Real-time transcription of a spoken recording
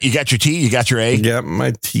You got your T? You got your A? Got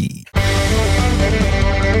my T.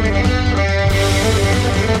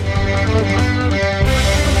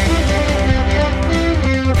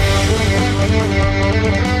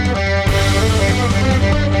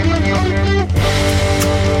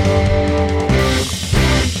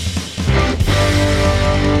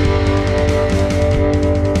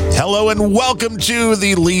 Hello and welcome to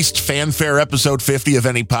the least fanfare episode 50 of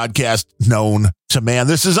any podcast known to man.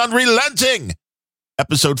 This is Unrelenting,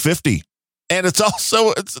 episode 50. And it's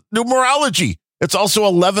numerology. It's also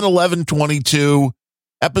 11/11/22,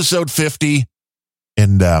 episode 50.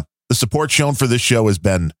 And the support shown for this show has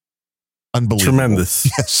been unbelievable. Tremendous.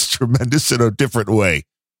 Yes, tremendous in a different way.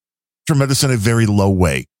 Tremendous in a very low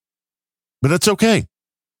way. But it's okay.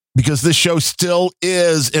 Because this show still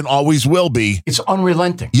is and always will be. It's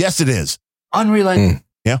unrelenting. Yes, it is. Unrelenting.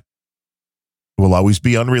 Yeah. It will always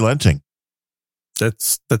be unrelenting.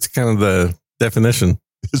 That's kind of the definition.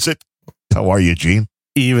 Is it? How are you, Gene?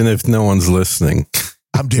 Even if no one's listening.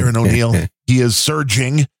 I'm Darren O'Neill. He is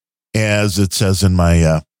surging, as it says in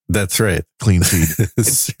my that's right. Clean feed.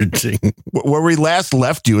 Surging. Where we last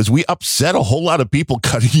left you is we upset a whole lot of people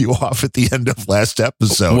cutting you off at the end of last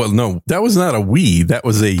episode. Well, no, that was not a we. That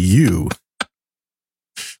was a you.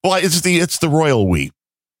 Well, it's the royal we.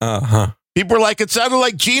 Uh-huh. People were like, it sounded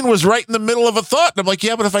like Gene was right in the middle of a thought. And I'm like,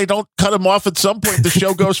 yeah, but if I don't cut him off at some point, the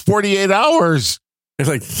show goes 48 hours. It's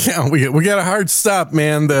like, yeah, we got a hard stop,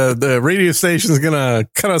 man. The radio station's going to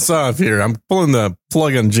cut us off here. I'm pulling the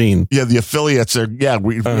plug on Gene. Yeah, the affiliates are,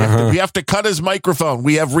 we have to cut his microphone.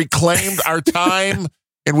 We have reclaimed our time,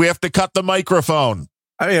 and we have to cut the microphone.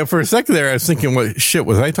 I mean, for a second there, I was thinking, what shit,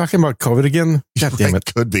 was I talking about COVID again? God damn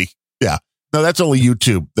it. Could be. Yeah. No, that's only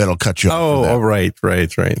YouTube that'll cut you off. Oh, right.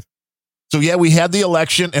 So, yeah, we had the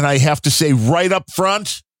election, and I have to say right up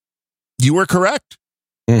front, you were correct.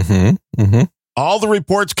 Mm-hmm. All the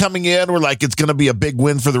reports coming in were like, it's going to be a big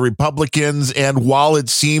win for the Republicans. And while it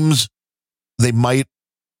seems they might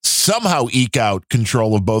somehow eke out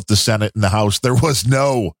control of both the Senate and the House, there was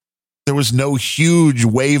no huge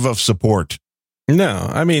wave of support. No,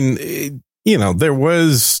 I mean, there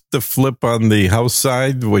was the flip on the House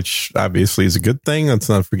side, which obviously is a good thing. Let's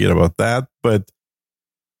not forget about that. But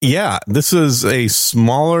yeah, this is a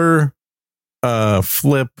smaller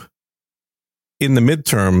flip in the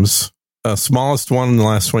midterms. Smallest one in the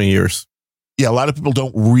last 20 years. Yeah, a lot of people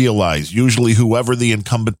don't realize usually whoever the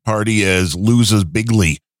incumbent party is loses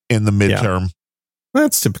bigly in the midterm. Yeah.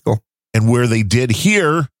 That's typical. And where they did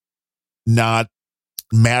here, not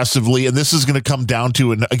massively. And this is going to come down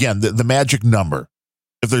to, and again, the magic number.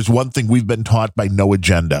 If there's one thing we've been taught by No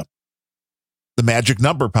Agenda, the magic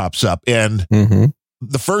number pops up. And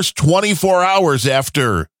the first 24 hours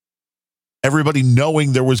after everybody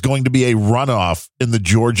knowing there was going to be a runoff in the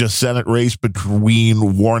Georgia Senate race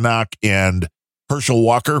between Warnock and Herschel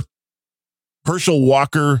Walker. Herschel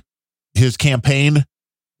Walker, his campaign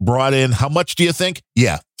brought in, how much do you think?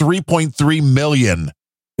 Yeah, $3.3 million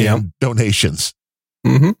in donations.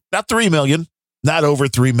 Mm-hmm. Not 3 million, not over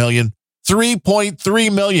 3 million,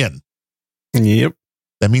 3.3 million. Yep.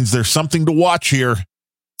 That means there's something to watch here.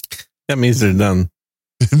 That means they're done.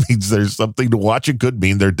 It means there's something to watch. It could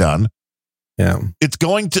mean they're done. Yeah. It's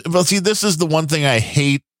going to, well, see, this is the one thing I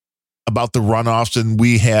hate about the runoffs. And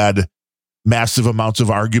we had massive amounts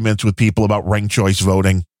of arguments with people about ranked choice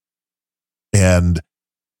voting. And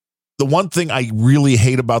the one thing I really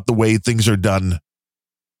hate about the way things are done,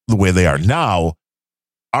 the way they are now,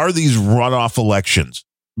 are these runoff elections,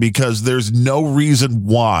 because there's no reason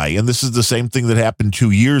why. And this is the same thing that happened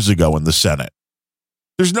 2 years ago in the Senate.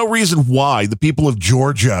 There's no reason why the people of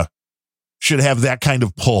Georgia should have that kind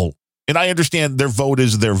of pull. And I understand their vote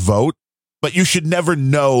is their vote, but you should never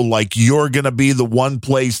know, like, you're going to be the one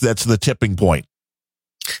place that's the tipping point.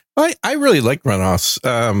 I really like runoffs.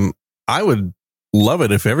 I would love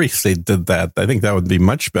it if every state did that. I think that would be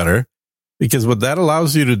much better, because what that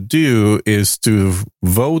allows you to do is to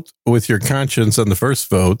vote with your conscience on the first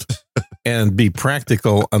vote and be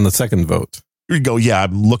practical on the second vote. You go, yeah,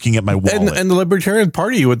 I'm looking at my wallet. And the Libertarian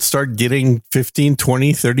Party would start getting 15,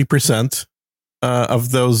 20, 30%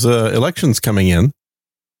 of those elections coming in,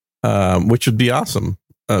 which would be awesome.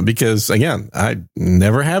 Because, again, I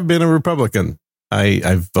never have been a Republican.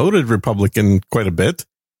 I've voted Republican quite a bit,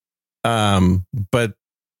 but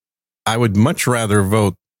I would much rather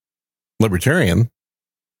vote Libertarian.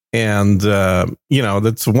 And,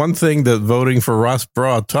 that's one thing that voting for Ross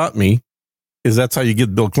Perot taught me, is that's how you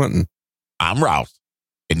get Bill Clinton. I'm Ross,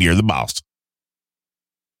 and you're the boss.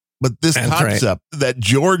 But this concept that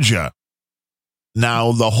Georgia,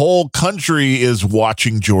 now the whole country is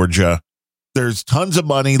watching Georgia There's tons of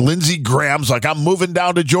money. Lindsey Graham's like, I'm moving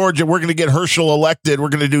down to Georgia. We're going to get Herschel elected. We're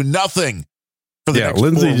going to do nothing for the next 4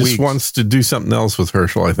 Lindsey just weeks. wants to do something else with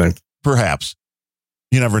Herschel, I think. Perhaps.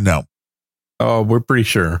 You never know. Oh, we're pretty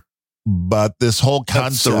sure. But this whole That's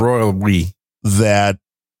concept the royal we. that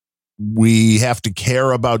we have to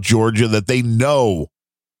care about Georgia, that they know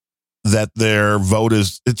that their vote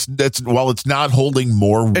is, it's not holding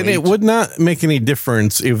more weight. And it would not make any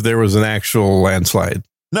difference if there was an actual landslide.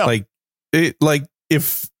 No.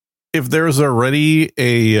 If there was already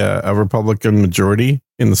a Republican majority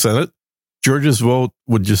in the Senate, Georgia's vote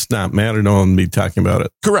would just not matter. No one would be talking about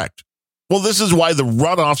it. Correct. Well, this is why the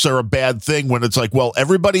runoffs are a bad thing, when it's like, well,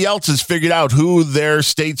 everybody else has figured out who their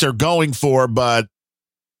states are going for, but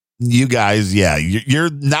you guys, you're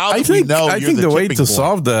now. I think the way to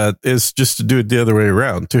solve that is just to do it the other way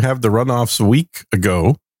around, to have the runoffs a week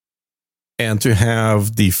ago and to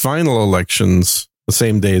have the final elections the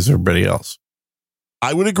same day as everybody else.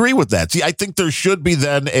 I would agree with that. See, I think there should be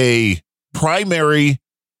then a primary,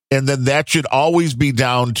 and then that should always be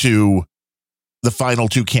down to the final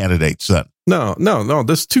 2 candidates then. No.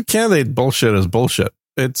 This 2 candidate bullshit is bullshit.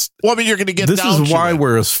 You're going to get this down is why to it.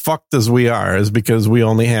 we're as fucked as we are, is because we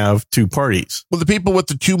only have 2 parties. Well, the people with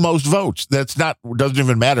the 2 most votes, doesn't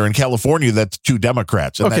even matter. In California, that's 2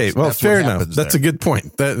 Democrats. And Okay, that's fair what enough. happens That's there. a good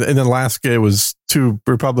point. In Alaska, it was 2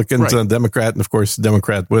 Republicans Right. and a Democrat, and of course, the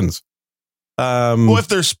Democrat wins. Well, if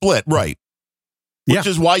they're split, right. Which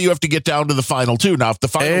Yeah. is why you have to get down to the final 2. Now, if the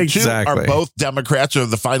final 2 Exactly. are both Democrats or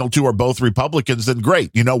the final 2 are both Republicans, then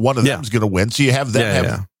great. One of them's going to win. So you have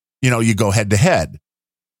them you go head to head.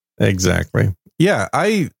 Exactly. Yeah,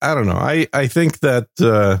 I don't know. I think that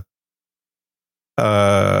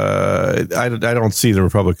I don't see the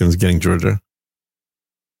Republicans getting Georgia.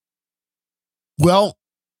 Well,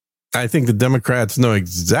 I think the Democrats know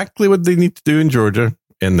exactly what they need to do in Georgia,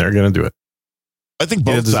 and they're going to do it. I think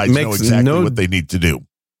both It sides know makes exactly what they need to do.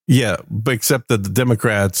 Yeah, but except that the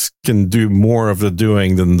Democrats can do more of the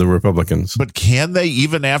doing than the Republicans. But can they,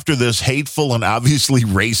 even after this hateful and obviously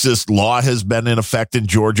racist law has been in effect in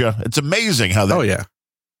Georgia? It's amazing how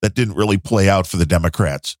that didn't really play out for the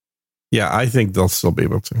Democrats. Yeah, I think they'll still be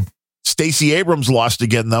able to. Stacey Abrams lost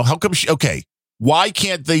again, though. How come why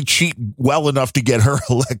can't they cheat well enough to get her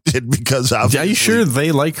elected? Because Are you sure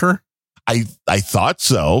they like her? I thought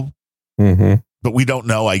so. Mm-hmm. But we don't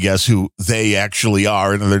know, I guess, who they actually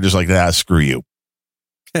are. And they're just like, screw you.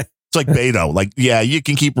 It's like Beto. Like, you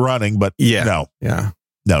can keep running, but no,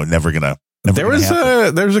 never gonna.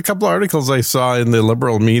 There's a couple of articles I saw in the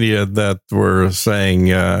liberal media that were saying,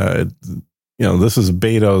 this is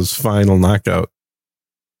Beto's final knockout.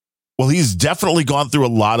 Well, he's definitely gone through a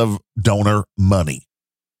lot of donor money.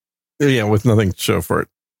 Yeah, with nothing to show for it.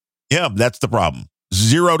 Yeah, that's the problem.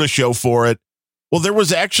 0 to show for it. Well, there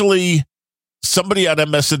was actually somebody on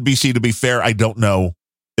MSNBC, to be fair, I don't know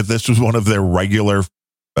if this was one of their regular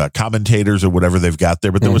commentators or whatever they've got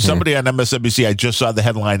there, but there was somebody on MSNBC. I just saw the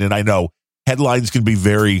headline, and I know headlines can be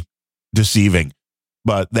very deceiving,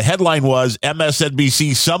 but the headline was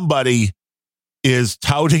MSNBC, somebody is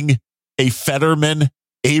touting a Fetterman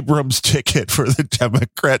Abrams ticket for the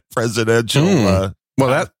Democrat presidential. Well,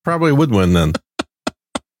 that probably would win then.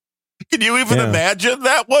 Can you even imagine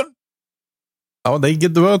that one? Oh, they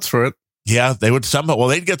get the votes for it. Yeah, they would somehow. Well,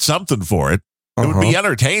 they'd get something for it. It would be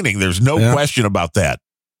entertaining. There's no question about that.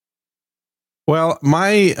 Well,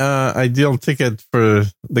 my ideal ticket for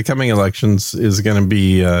the coming elections is going to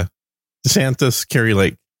be DeSantis, Kerry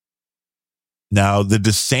Lake. Now, the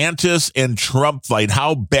DeSantis and Trump fight,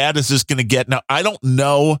 how bad is this going to get? Now, I don't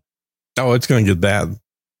know. Oh, it's going to get bad.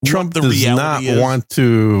 Trump does not want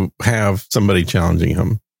to have somebody challenging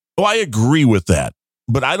him. Oh, I agree with that.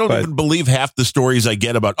 But I don't even believe half the stories I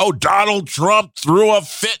get about, Donald Trump threw a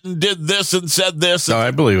fit and did this and said this. No,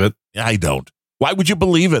 I believe it. I don't. Why would you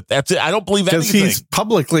believe it? That's it. I don't believe anything. Because he's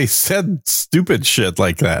publicly said stupid shit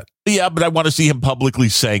like that. Yeah, but I want to see him publicly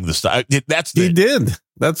saying the stuff. He did.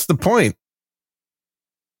 That's the point.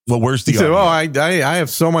 Well, where's the audio? audio? I have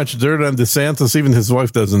so much dirt on DeSantis, even his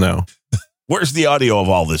wife doesn't know. Where's the audio of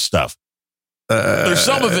all this stuff? There's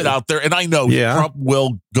some of it out there, and I know Trump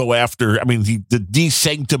will go after. I mean, the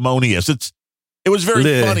de-sanctimonious. It was very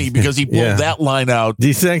funny because he pulled that line out.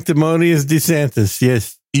 De-sanctimonious DeSantis,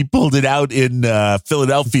 yes. He pulled it out in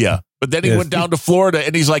Philadelphia, but then he went down to Florida,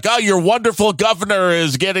 and he's like, your wonderful governor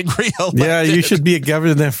is getting reelected. Yeah, you should be a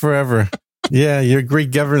governor there forever. Yeah, you're a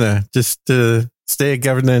great governor. Just stay a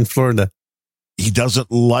governor in Florida. He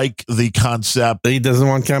doesn't like the concept. He doesn't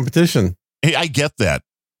want competition. Hey, I get that.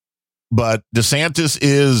 But DeSantis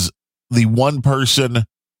is the one person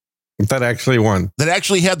that actually won. That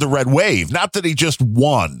actually had the red wave. Not that he just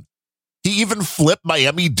won. He even flipped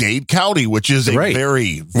Miami-Dade County, which is a very,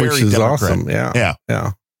 very which is Democrat. awesome.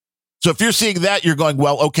 Yeah. So if you're seeing that, you're going,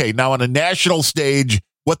 well, okay, now on a national stage,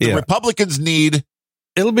 what the Republicans need.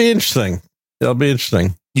 It'll be interesting.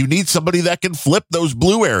 You need somebody that can flip those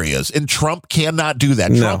blue areas, and Trump cannot do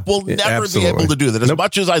that. Trump will never be able to do that. As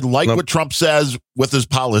much as I like what Trump says with his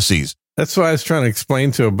policies. That's what I was trying to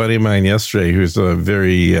explain to a buddy of mine yesterday, who's a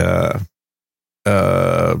very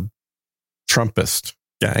Trumpist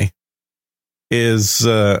guy. I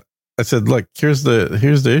said, look, here's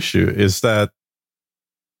the issue: is that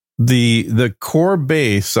the core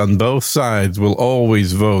base on both sides will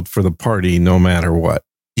always vote for the party no matter what.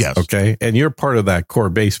 Yes. Okay. And you're part of that core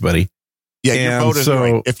base, buddy. Yeah. Your vote is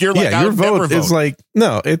right. If you're like, your vote is like,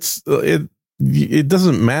 no, it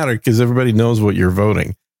doesn't matter because everybody knows what you're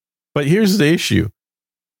voting. But here's the issue.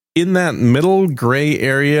 In that middle gray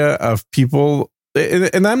area of people,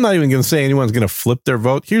 and I'm not even going to say anyone's going to flip their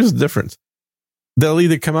vote. Here's the difference. They'll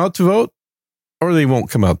either come out to vote or they won't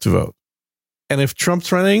come out to vote. And if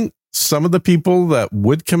Trump's running, some of the people that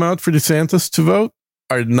would come out for DeSantis to vote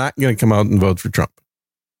are not going to come out and vote for Trump.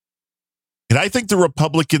 And I think the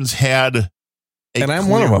Republicans had and I'm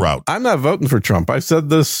one of them. Route. I'm not voting for Trump. I've said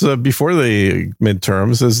this before the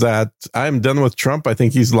midterms, is that I'm done with Trump. I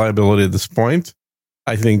think he's a liability at this point.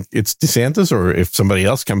 I think it's DeSantis, or if somebody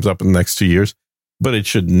else comes up in the next 2 years, but it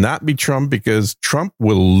should not be Trump, because Trump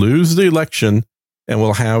will lose the election and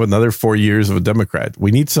we'll have another 4 years of a Democrat.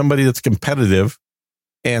 We need somebody that's competitive.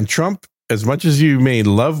 And Trump, as much as you may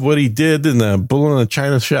love what he did in the bull in a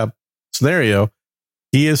china shop scenario,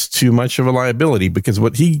 he is too much of a liability, because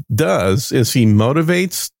what he does is he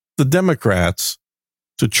motivates the Democrats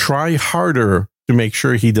to try harder to make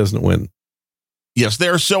sure he doesn't win. Yes,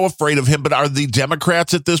 they're so afraid of him, but are the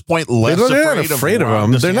Democrats at this point less they're not afraid of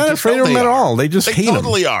him? They're not afraid of him at all. They just hate him. They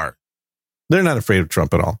totally are. They're not afraid of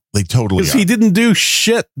Trump at all. They totally are. Because he didn't do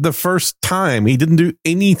shit the first time. He didn't do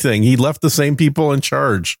anything. He left the same people in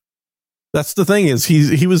charge. That's the thing, is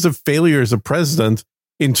he was a failure as a president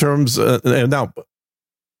in terms now,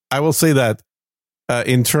 I will say that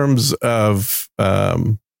in terms of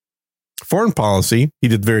foreign policy, he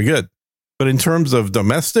did very good. But in terms of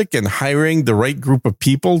domestic and hiring the right group of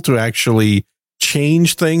people to actually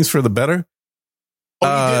change things for the better, he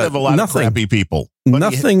did have a lot of crappy people.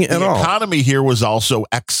 Nothing at all. The economy here was also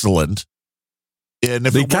excellent. And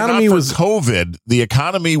if the economy was COVID, the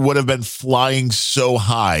economy would have been flying so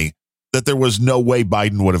high that there was no way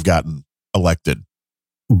Biden would have gotten elected.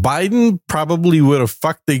 Biden probably would have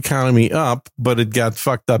fucked the economy up, but it got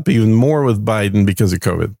fucked up even more with Biden because of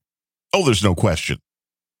COVID. Oh, there's no question.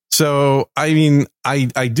 So, I mean,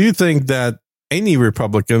 I do think that any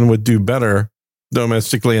Republican would do better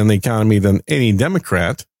domestically on the economy than any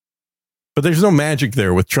Democrat, but there's no magic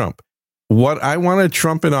there with Trump. What I wanted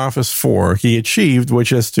Trump in office for, he achieved,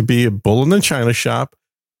 which is to be a bull in the china shop,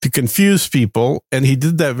 to confuse people. And he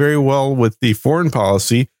did that very well with the foreign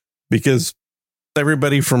policy, because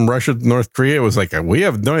everybody from Russia to North Korea was like, we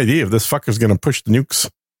have no idea if this fucker's going to push the nukes.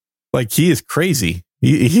 Like, he is crazy.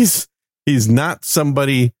 He's not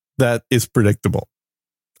somebody that is predictable,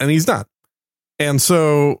 and he's not. And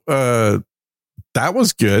so that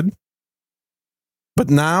was good. But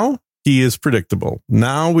now he is predictable.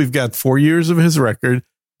 Now we've got 4 years of his record.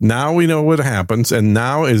 Now we know what happens. And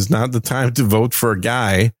now is not the time to vote for a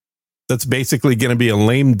guy that's basically going to be a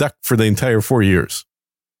lame duck for the entire 4 years.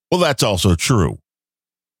 Well, that's also true.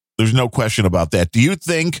 There's no question about that. Do you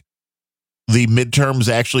think the midterms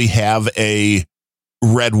actually have a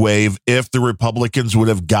red wave if the Republicans would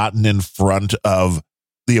have gotten in front of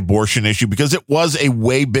the abortion issue? Because it was a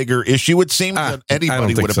way bigger issue, it seems, than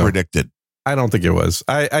anybody would have predicted. I don't think it was.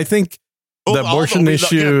 I think the abortion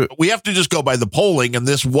issue... we have to just go by the polling, and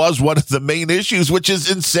this was one of the main issues, which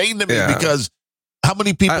is insane to me, because how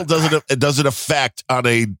many people does it affect on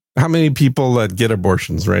a... How many people that get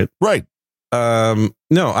abortions, right? Right. No,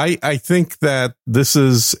 I think that this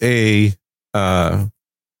is a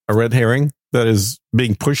red herring that is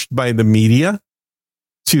being pushed by the media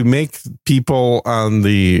to make people on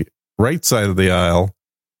the right side of the aisle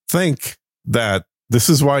think that this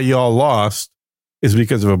is why y'all lost, is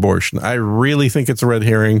because of abortion. I really think it's a red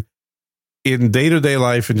herring. In day-to-day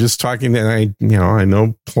life and just talking, and I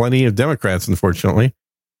know plenty of Democrats, unfortunately,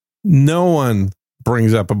 no one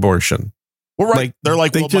brings up abortion. Well, right. They're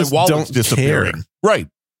like, they just my wallet's disappearing. Care. Right.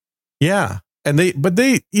 Yeah. And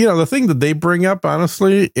the thing that they bring up,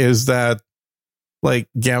 honestly, is that, like,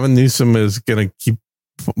 Gavin Newsom is going to keep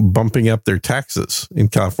bumping up their taxes in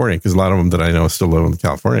California, because a lot of them that I know still live in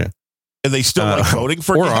California. And they still like voting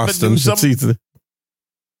for or Gavin Austin. Newsom?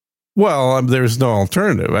 Well, there's no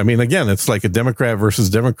alternative. I mean, again, it's like a Democrat versus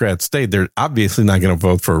Democrat state. They're obviously not going to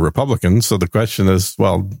vote for a Republican. So the question is,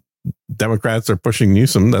 well, Democrats are pushing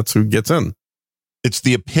Newsom. That's who gets in. It's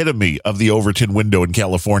the epitome of the Overton window in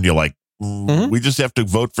California. Like, we just have to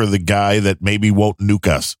vote for the guy that maybe won't nuke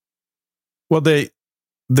us. Well, they're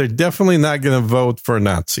definitely not going to vote for a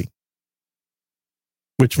Nazi,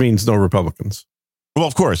 which means no Republicans. Well,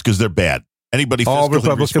 of course, because they're bad. Anybody all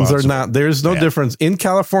Republicans are not. There's no difference. In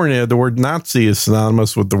California, the word Nazi is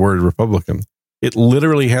synonymous with the word Republican. It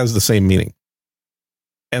literally has the same meaning.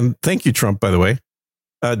 And thank you, Trump, by the way.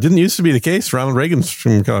 Didn't used to be the case. Ronald Reagan's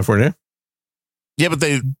from California. Yeah, but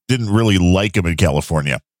they didn't really like him in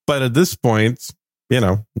California. But at this point,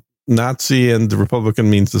 Nazi and the Republican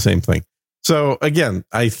means the same thing. So again,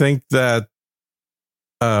 I think that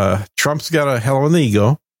Trump's got a hell of an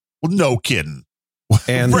ego. Well, no kidding.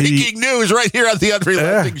 And breaking news right here on the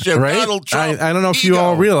Unrelenting Show. Right? Donald Trump. I don't know if you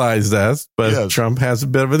all realize that, but yes. Trump has a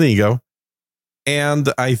bit of an ego. And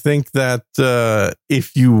I think that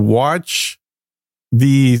if you watch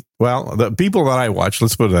the people that I watch,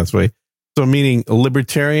 let's put it that way. So meaning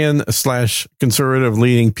libertarian / conservative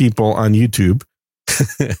leaning people on YouTube,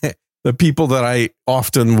 the people that I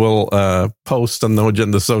often will post on No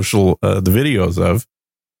Agenda Social the videos of,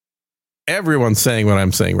 everyone's saying what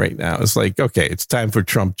I'm saying right now. It's like, okay, it's time for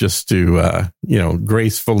Trump just to,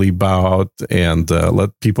 gracefully bow out and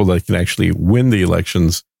let people that can actually win the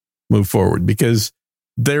elections move forward. Because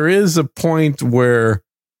there is a point where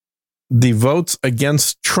the votes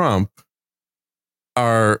against Trump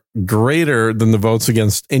are greater than the votes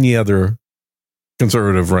against any other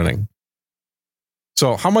conservative running.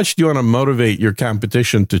 So how much do you want to motivate your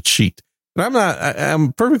competition to cheat? And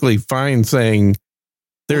I'm perfectly fine saying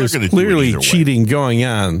there's clearly cheating going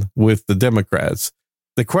on with the Democrats.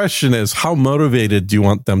 The question is, how motivated do you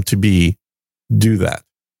want them to do that?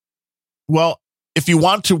 Well, if you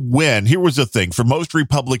want to win, here was the thing. For most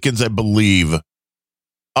Republicans, I believe,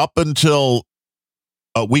 up until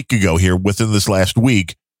a week ago here, within this last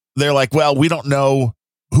week, they're like, well, we don't know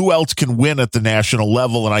who else can win at the national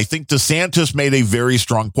level. And I think DeSantis made a very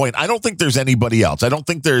strong point. I don't think there's anybody else. I don't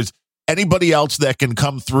think there's anybody else that can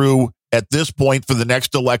come through at this point for the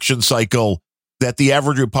next election cycle that the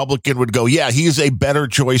average Republican would go, yeah, he's a better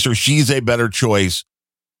choice or she's a better choice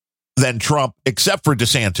than Trump, except for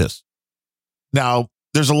DeSantis. Now,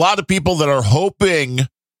 there's a lot of people that are hoping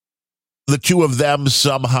the two of them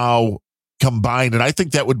somehow combined, and I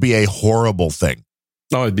think that would be a horrible thing.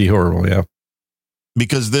 Oh, it'd be horrible, yeah.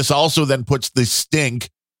 Because this also then puts the stink,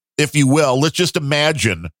 if you will. Let's just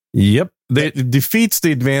imagine. Yep. It defeats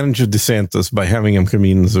the advantage of DeSantis by having him come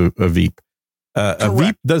in as a Veep. A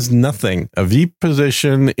Veep does nothing. A Veep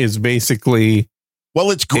position is basically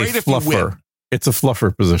it's great if you win. It's a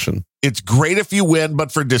fluffer position. It's great if you win,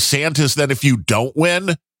 but for DeSantis, then if you don't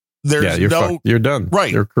win, you're done.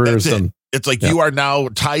 Right. Your career is done. It's like you are now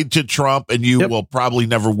tied to Trump and you will probably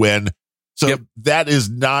never win. So that is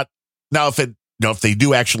not now if they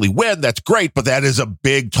do actually win, that's great, but that is a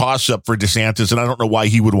big toss up for DeSantis, and I don't know why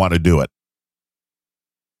he would want to do it.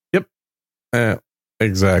 Yep.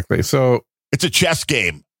 Exactly. So it's a chess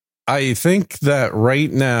game. I think that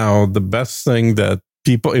right now the best thing that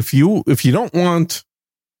people, if you don't want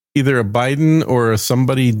either a Biden or a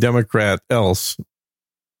somebody Democrat else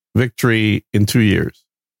victory in 2 years,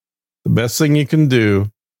 the best thing you can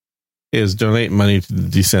do is donate money to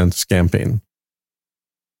the DeSantis campaign.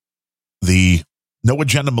 The No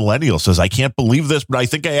Agenda Millennial says, I can't believe this, but I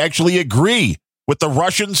think I actually agree with the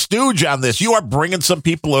Russian stooge on this. You are bringing some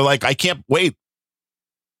people who are like, I can't wait.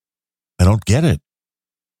 I don't get it.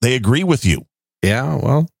 They agree with you. Yeah,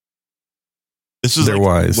 well, this is the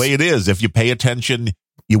way it is. If you pay attention,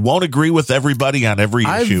 you won't agree with everybody on every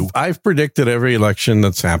issue. I've predicted every election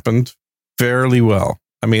that's happened fairly well.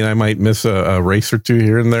 I mean, I might miss a race or two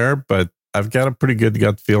here and there, but I've got a pretty good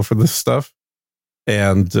gut feel for this stuff.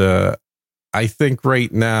 And I think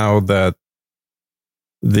right now that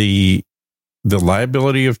the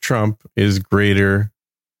liability of Trump is greater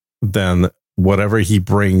than whatever he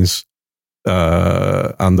brings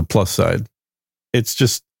on the plus side. It's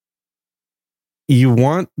just, you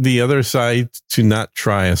want the other side to not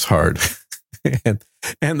try as hard.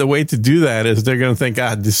 And the way to do that is they're going to think,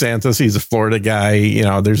 DeSantis, he's a Florida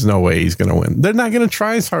guy. There's no way he's going to win. They're not going to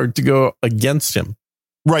try as hard to go against him.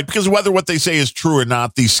 Right. Because whether what they say is true or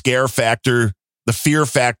not, the scare factor, the fear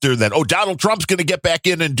factor that, Donald Trump's going to get back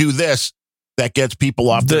in and do this, that gets people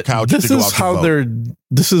off their couch.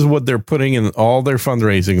 This is what they're putting in all their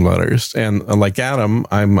fundraising letters. And like Adam,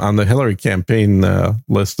 I'm on the Hillary campaign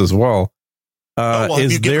list as well.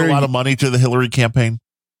 Have you given a lot of money to the Hillary campaign?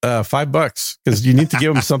 $5 because you need to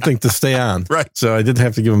give them something to stay on. Right. So I did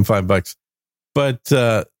have to give them $5,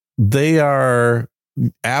 but they are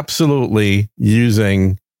absolutely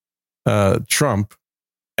using Trump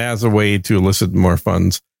as a way to elicit more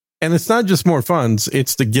funds. And it's not just more funds,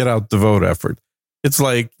 it's to get out the vote effort. It's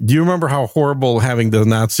like, do you remember how horrible having the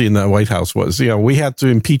Nazi in the White House was? You know, we had to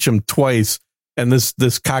impeach him twice, and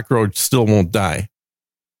this cockroach still won't die.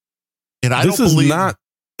 And This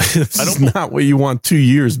is not what you want 2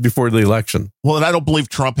 years before the election. Well, and I don't believe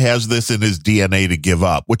Trump has this in his DNA to give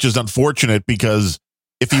up, which is unfortunate because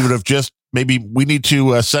if he would have just maybe we need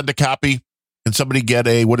to send a copy and somebody get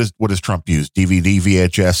a what does Trump use? DVD,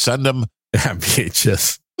 VHS, send him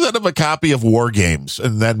VHS. Send him a copy of War Games,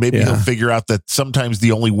 and then maybe he'll figure out that sometimes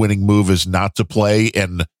the only winning move is not to play,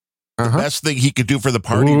 and the best thing he could do for the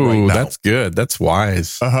party right now. That's good. That's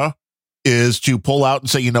wise. Is to pull out and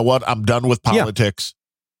say, you know what, I'm done with politics.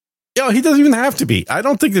 Yeah, he doesn't even have to be. I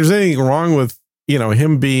don't think there's anything wrong with, you know,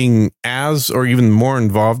 him being as or even more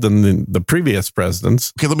involved than the previous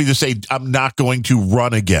presidents. Okay, let me just say, I'm not going to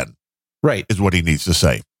run again. Right. Is what he needs to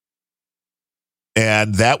say.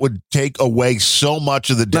 And that would take away so much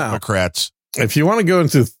of the Democrats. Now, if you want to go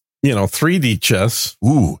into, you know, 3D chess,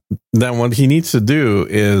 then what he needs to do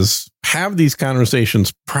is have these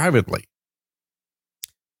conversations privately,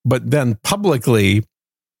 but then publicly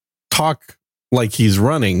talk like he's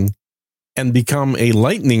running and become a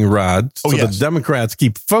lightning rod so the Democrats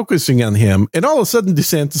keep focusing on him. And all of a sudden,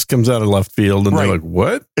 DeSantis comes out of left field and they're like,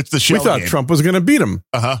 what? It's the shell We thought game. Trump was going to beat him.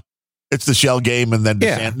 It's the shell game, and then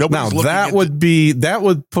DeSantis. Now that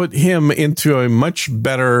would put him into a much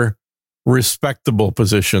better, respectable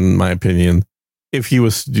position, in my opinion, if he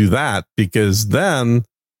was to do that, because then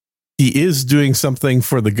he is doing something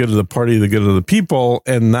for the good of the party, the good of the people,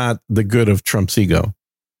 and not the good of Trump's ego.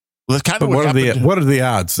 Well, that's kind but of what are the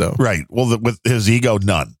odds, though? Right. Well, with his ego,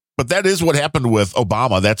 none. But that is what happened with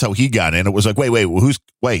Obama. That's how he got in. It was like,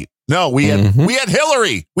 wait. No, we had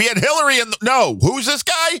Hillary. We had Hillary, and who's this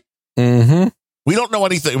guy? We don't know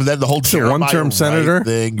anything. And then the whole one-term senator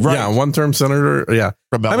thing, right? Yeah, one-term senator. Yeah,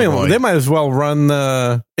 I mean, they might as well run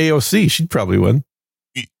AOC. She'd probably win.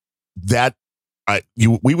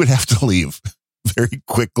 We would have to leave very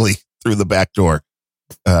quickly through the back door.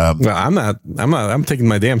 Well, I'm not. I'm taking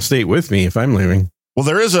my damn state with me if I'm leaving. Well,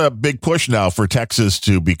 there is a big push now for Texas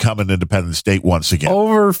to become an independent state once again.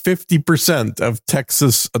 Over 50% of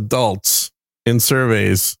Texas adults in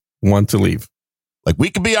surveys want to leave. Like,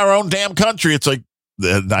 we could be our own damn country. It's like,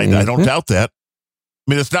 I don't doubt that.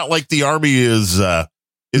 I mean, it's not like the army is the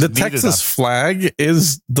Texas flag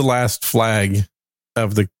is the last flag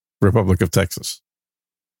of the Republic of Texas.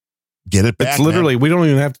 Get it back. It's literally, we don't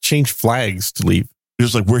even have to change flags to leave.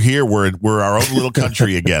 Just like, we're here. We're our own little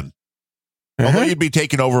country again. Although you'd be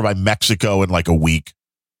taken over by Mexico in like a week.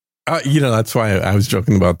 That's why I was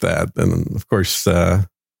joking about that. And of course,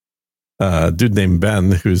 dude named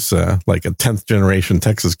Ben, who's like a 10th generation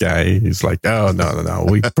Texas guy, he's like, oh, no.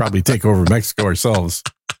 We probably take over Mexico ourselves.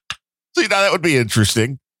 See, now that would be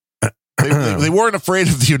interesting. They weren't afraid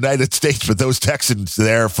of the United States, but those Texans,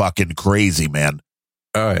 they're fucking crazy, man.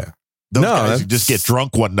 Oh, yeah. Those guys just get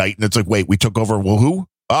drunk one night and it's like, wait, we took over. Well, who?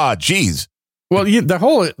 Geez. Well,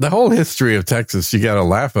 the whole history of Texas, you got to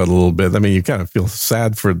laugh at a little bit. I mean, you kind of feel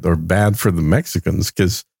bad for the Mexicans,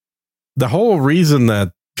 because the whole reason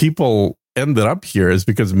that people ended up here is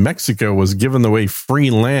because Mexico was giving away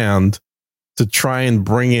free land to try and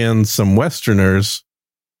bring in some Westerners,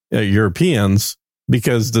 Europeans,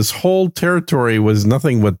 because this whole territory was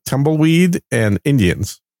nothing but tumbleweed and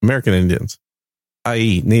Indians, American Indians,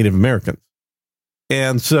 i.e. Native Americans.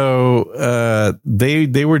 And so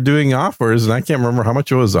they were doing offers, and I can't remember how much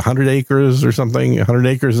it was, 100 acres or something, 100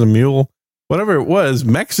 acres a mule, whatever it was.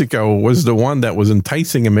 Mexico was the one that was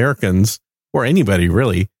enticing Americans, or anybody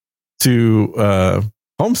really, to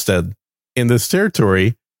homestead in this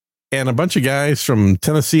territory. And a bunch of guys from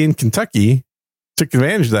Tennessee and Kentucky took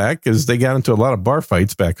advantage of that because they got into a lot of bar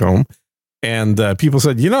fights back home. And people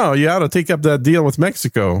said, you ought to take up that deal with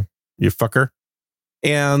Mexico, you fucker.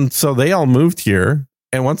 And so they all moved here.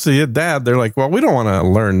 And once they did that, they're like, well, we don't want to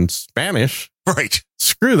learn Spanish. Right.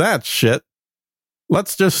 Screw that shit.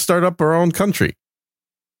 Let's just start up our own country.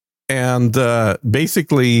 And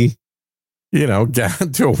basically, got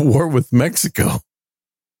into a war with Mexico.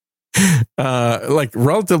 Like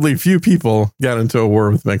relatively few people got into a war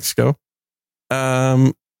with Mexico.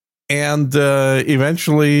 And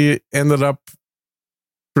eventually ended up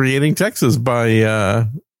creating Texas by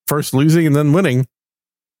first losing and then winning.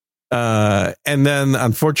 And then,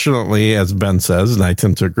 unfortunately, as Ben says, and I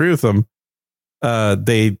tend to agree with him,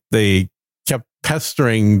 they kept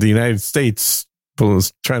pestering the United States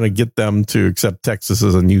was trying to get them to accept Texas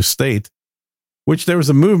as a new state, which there was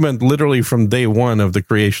a movement literally from day one of the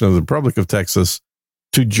creation of the Republic of Texas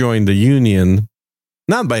to join the Union,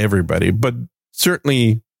 not by everybody, but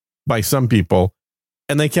certainly by some people.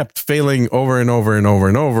 And they kept failing over and over and over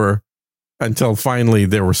and over until finally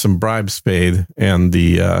there were some bribes paid, and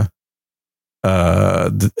and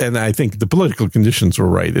I think the political conditions were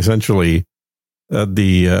right. Essentially,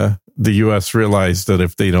 the U.S. realized that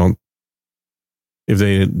if they don't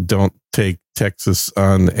take Texas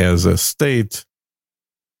on as a state,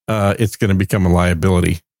 it's going to become a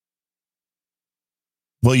liability.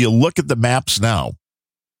 Well, you look at the maps now.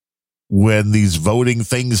 When these voting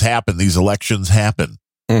things happen, these elections happen.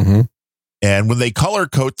 Mm-hmm. And when they color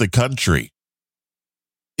code the country,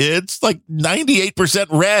 it's like 98%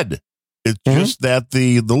 red. It's just that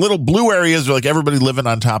the little blue areas are like everybody living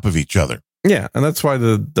on top of each other. Yeah, and that's why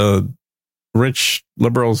the rich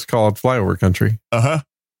liberals call it flyover country. Uh-huh.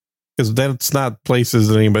 Because that's not places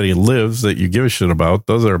that anybody lives that you give a shit about.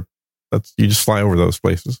 You just fly over those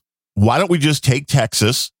places. Why don't we just take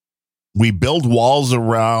Texas? We build walls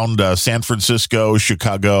around San Francisco,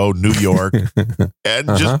 Chicago, New York,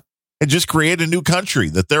 and just create a new country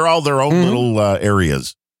that they're all their own little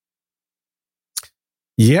areas.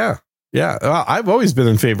 Yeah. I've always been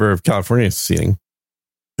in favor of California seceding.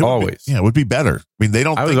 Always. It would be better. I mean, they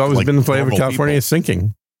don't. I've always been in favor of California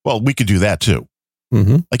sinking. Well, we could do that too.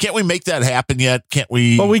 Mm-hmm. Like, can't we make that happen yet? Can't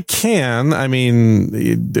we? Well, we can. I mean,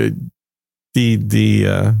 the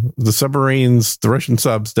submarines, the Russian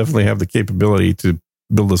subs definitely have the capability to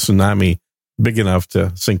build a tsunami big enough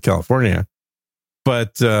to sink California.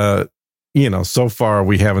 But so far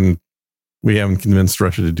we haven't convinced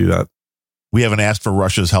Russia to do that. We haven't asked for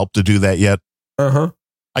Russia's help to do that yet. Uh-huh.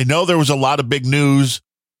 I know there was a lot of big news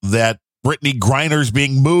that Brittany Griner's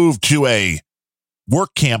being moved to a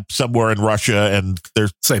work camp somewhere in Russia, and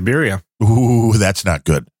there's Siberia. Ooh, that's not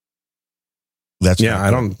good. She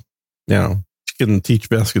couldn't teach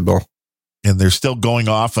basketball. And they're still going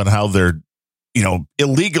off on how they're,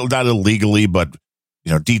 illegal, not illegally, but,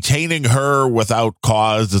 detaining her without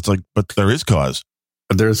cause. It's like, but there is cause.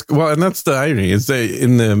 And that's the irony is that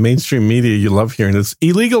in the mainstream media, you love hearing this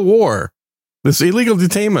illegal war, this illegal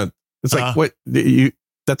detainment. It's like, what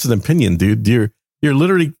that's an opinion, dude. You're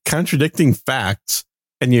literally contradicting facts,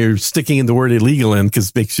 and you're sticking in the word illegal in because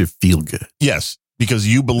it makes you feel good. Yes, because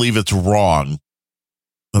you believe it's wrong.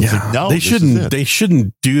 Like, no, they shouldn't. They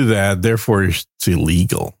shouldn't do that. Therefore, it's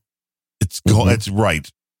illegal. It's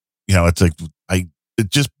right. It's like it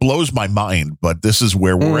just blows my mind. But this is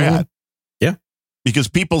where we're at. Yeah, because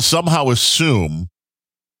people somehow assume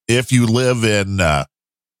if you live in,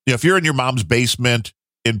 if you're in your mom's basement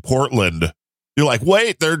in Portland, you're like,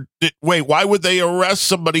 wait, why would they arrest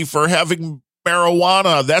somebody for having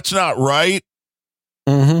marijuana? That's not right.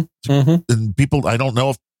 Mm-hmm. Mm-hmm. And people, I don't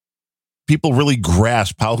know if people really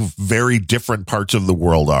grasp how very different parts of the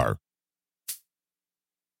world are.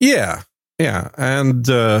 Yeah. And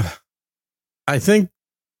I think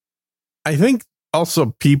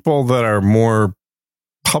also people that are more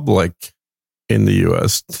public in the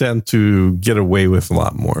U.S. tend to get away with a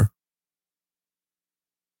lot more.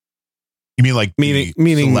 You mean like meaning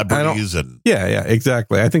celebrities? Yeah,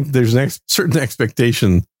 exactly. I think there's a certain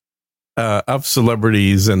expectation of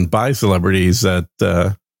celebrities and by celebrities that,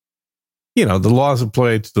 the laws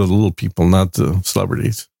apply to the little people, not the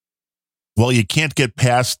celebrities. Well, you can't get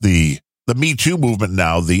past the Me Too movement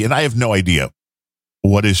now. And I have no idea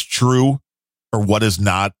what is true or what is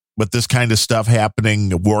not with this kind of stuff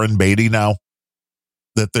happening. Warren Beatty now,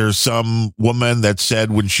 that there's some woman that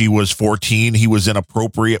said when she was 14, he was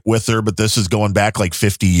inappropriate with her, but this is going back like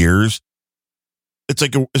 50 years. It's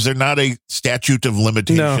like, is there not a statute of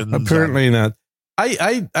limitations? No, apparently not.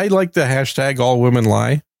 I like the hashtag all women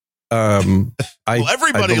lie.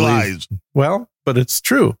 Everybody lies. Well, but it's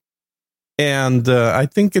true. And I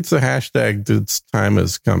think it's a hashtag that's time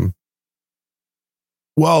has come.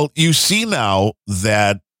 Well, you see now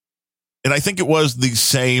that, and I think it was the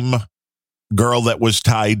same girl that was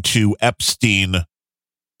tied to Epstein,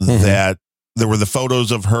 that there were the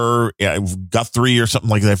photos of her, Guthrie or something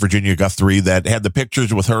like that, Virginia Guthrie, that had the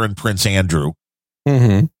pictures with her and Prince Andrew.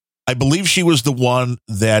 Mm-hmm. I believe she was the one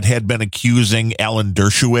that had been accusing Alan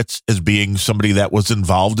Dershowitz as being somebody that was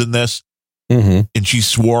involved in this. Mm-hmm. And she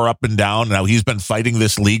swore up and down. Now he's been fighting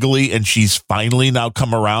this legally, and she's finally now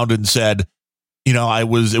come around and said, it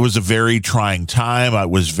was a very trying time. I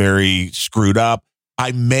was very screwed up.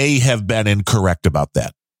 I may have been incorrect about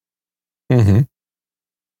that. Mm-hmm.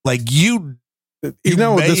 Like you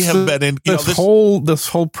may have been in. This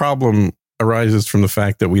whole problem arises from the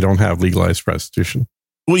fact that we don't have legalized prostitution.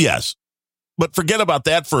 Well, yes, But forget about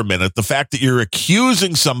that for a minute. The fact that you're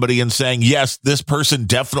accusing somebody and saying, yes, this person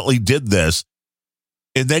definitely did this.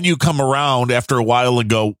 And then you come around after a while and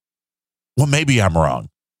go, well, maybe I'm wrong.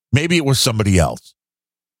 Maybe it was somebody else.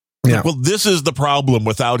 Yeah. Like, well, this is the problem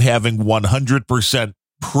without having 100%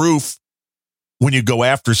 proof when you go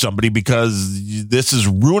after somebody, because this is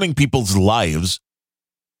ruining people's lives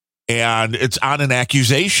and it's on an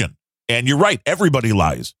accusation. And you're right. Everybody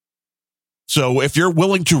lies. So if you're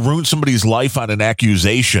willing to ruin somebody's life on an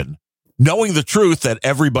accusation, knowing the truth that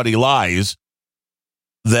everybody lies,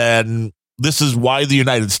 then this is why the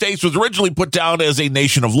United States was originally put down as a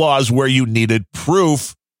nation of laws, where you needed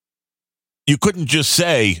proof. You couldn't just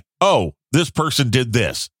say, oh, this person did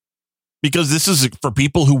this, because this is for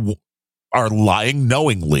people who are lying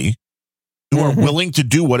knowingly, who are willing to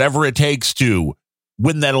do whatever it takes to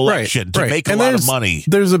win that election, to make a lot of money.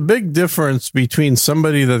 There's a big difference between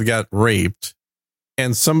somebody that got raped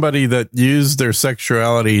and somebody that used their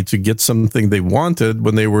sexuality to get something they wanted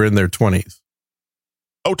when they were in their 20s.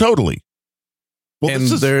 Oh, totally. Well,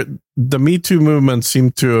 and the Me Too movement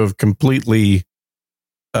seemed to have completely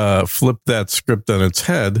flipped that script on its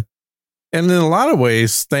head. And in a lot of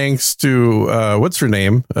ways, thanks to, what's her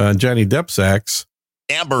name? Johnny Depp's ex.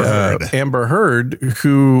 Amber Heard. Amber Heard,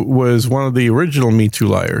 who was one of the original Me Too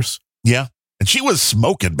liars. Yeah. And she was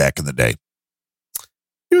smoking back in the day.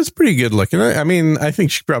 She was pretty good looking. I mean, I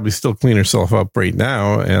think she probably still clean herself up right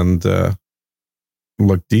now and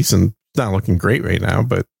look decent. Not looking great right now,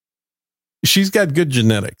 but she's got good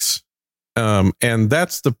genetics. And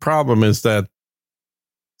that's the problem, is that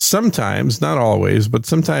sometimes, not always, but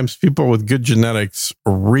sometimes people with good genetics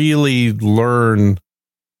really learn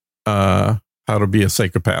how to be a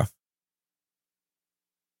psychopath.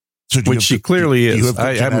 So which she clearly is. You have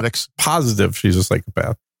good genetics? I'm positive she's a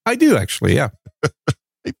psychopath. I do, actually, yeah.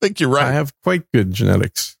 I think you're right. I have quite good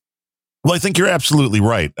genetics. Well, I think you're absolutely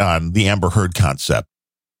right on the Amber Heard concept.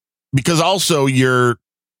 Because also you're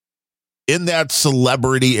in that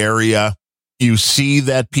celebrity area. You see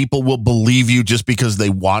that people will believe you just because they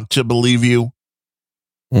want to believe you.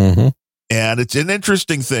 Mm-hmm. And it's an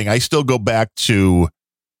interesting thing. I still go back to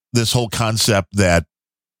this whole concept that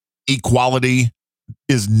equality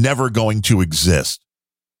is never going to exist.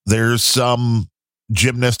 There's some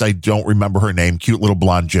gymnast, I don't remember her name, cute little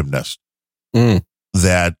blonde gymnast.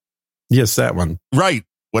 That. Yes, that one. Right.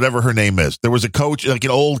 Whatever her name is. There was a coach, like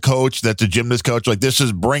an old coach that's a gymnast coach. Like, this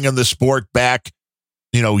is bringing the sport back,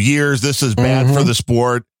 years. This is bad for the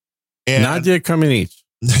sport. And Nadia Comaneci.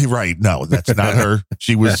 Right. No, that's not her.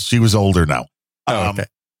 She was older now. Okay.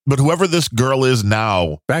 But whoever this girl is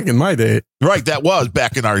now. Back in my day. Right. That was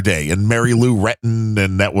back in our day. And Mary Lou Retton.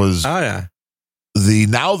 And that was. Oh, yeah.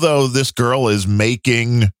 Now, though, this girl is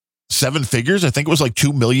making 7 figures. I think it was like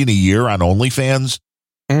 $2 million a year on OnlyFans.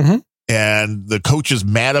 Mm-hmm. And the coach is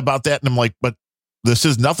mad about that. And I'm like, but this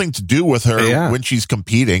has nothing to do with her when she's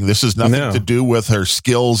competing. This has nothing to do with her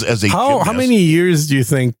skills as a gymnast. How many years do you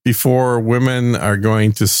think before women are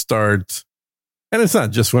going to start, and it's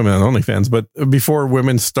not just women on OnlyFans, but before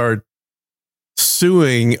women start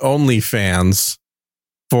suing OnlyFans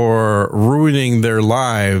for ruining their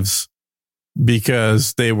lives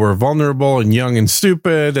because they were vulnerable and young and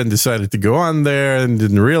stupid and decided to go on there and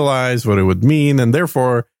didn't realize what it would mean, and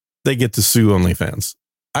therefore they get to sue OnlyFans?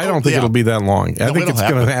 I don't think it'll be that long. I think it's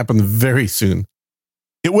going to happen very soon.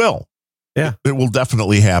 It will. Yeah. It will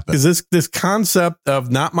definitely happen. Because this concept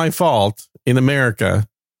of not my fault in America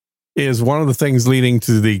is one of the things leading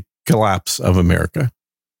to the collapse of America.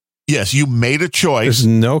 Yes, you made a choice. There's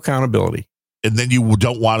no accountability. And then you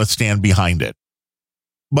don't want to stand behind it.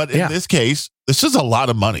 But in this case, this is a lot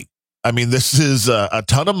of money. I mean, this is a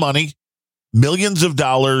ton of money, millions of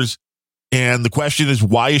dollars. And the question is,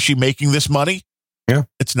 why is she making this money? Yeah.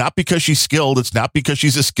 It's not because she's skilled. It's not because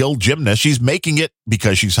she's a skilled gymnast. She's making it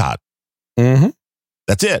because she's hot. Mm-hmm.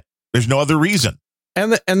 That's it. There's no other reason.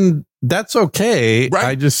 And that's okay.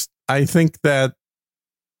 Right. I think that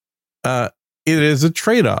it is a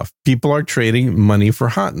trade-off. People are trading money for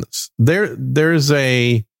hotness. There's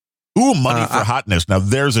a money for hotness. Now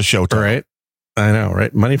there's a show title. Right. I know,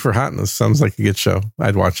 right? Money for hotness sounds like a good show.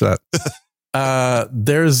 I'd watch that.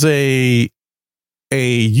 There's a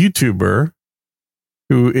YouTuber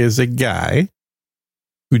who is a guy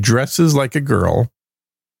who dresses like a girl.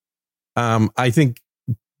 I think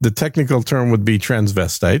the technical term would be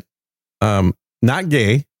transvestite. Not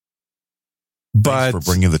gay. But thanks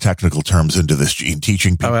for bringing the technical terms into this, Gene,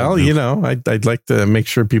 teaching people. Well, I'd like to make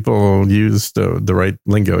sure people use the right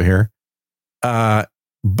lingo here. And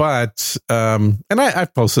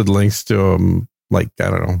I've posted links to them, like, I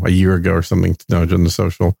don't know, a year ago or something to Nudge on the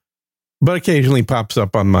social. but occasionally pops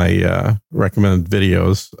up on my recommended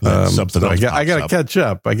videos. Something so else I got to catch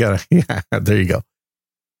up. Yeah, there you go.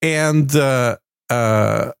 And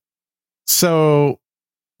so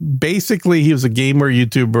basically, he was a gamer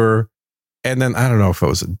YouTuber, and then I don't know if it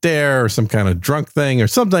was a dare or some kind of drunk thing or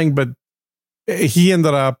something, but he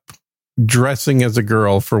ended up dressing as a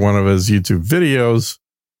girl for one of his YouTube videos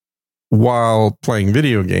while playing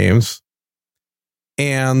video games.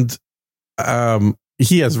 And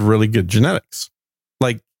he has really good genetics.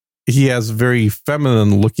 Like, he has very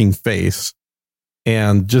feminine looking face,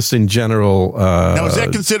 and just in general. Now, is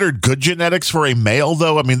that considered good genetics for a male,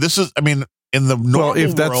 though? I mean, in the normal well,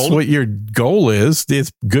 if that's world, what your goal is,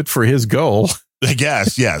 it's good for his goal. I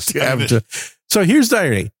guess, yes. So here's the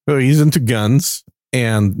irony. So he's into guns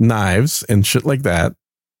and knives and shit like that.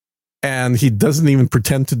 And he doesn't even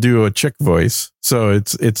pretend to do a chick voice. So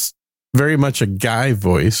it's very much a guy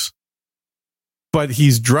voice. But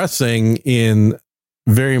he's dressing in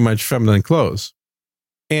very much feminine clothes.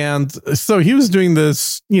 And so he was doing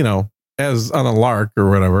this, as on a lark or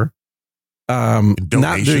whatever. Not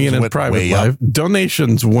doing it in private life.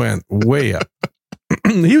 Donations went way up.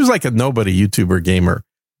 He was like a nobody YouTuber gamer.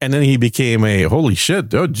 And then he became a holy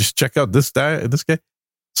shit. Oh, just check out this guy.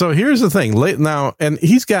 So here's the thing. Late now, and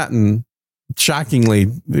he's gotten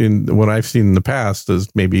shockingly, in what I've seen in the past, is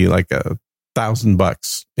maybe like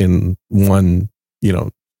 $1,000 in one,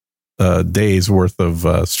 day's worth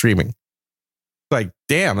of streaming. Like,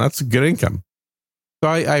 damn, that's a good income. So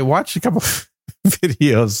I watched a couple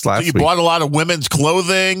videos last week. So you bought a lot of women's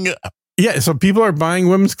clothing? Yeah, so people are buying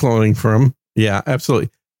women's clothing from him. Yeah, absolutely.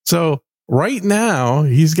 So right now,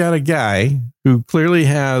 he's got a guy who clearly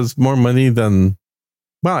has more money than,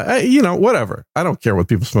 whatever. I don't care what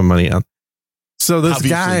people spend money on. So this Obviously,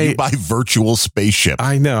 guy... you buy virtual spaceships.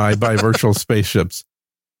 I know, I buy virtual spaceships.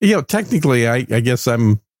 Technically, I guess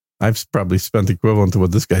I've probably spent equivalent to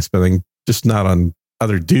what this guy's spending, just not on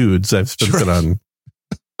other dudes. I've spent it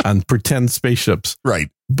on pretend spaceships. Right.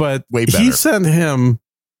 But way better. He sent him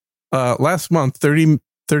last month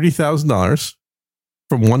 $30,000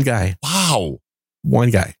 from one guy. Wow. One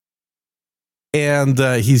guy. And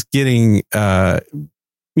he's getting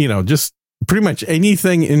just pretty much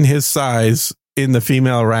anything in his size in the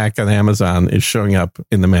female rack on Amazon is showing up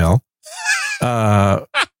in the mail.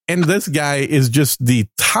 And this guy is just the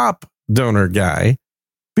top donor guy.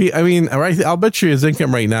 I mean, I'll bet you his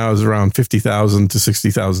income right now is around $50,000 to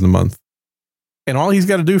 $60,000 a month. And all he's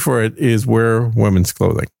got to do for it is wear women's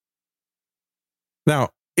clothing. Now,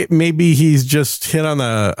 maybe he's just hit on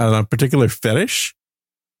a particular fetish.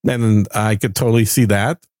 And I could totally see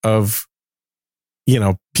that of,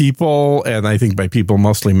 people, and I think by people,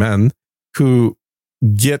 mostly men, who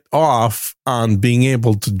get off on being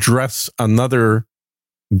able to dress another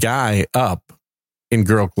guy up in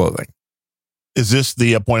girl clothing. Is this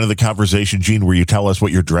the point of the conversation, Gene, where you tell us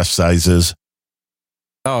what your dress size is?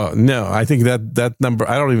 Oh, no, I think that number,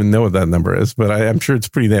 I don't even know what that number is, but I'm sure it's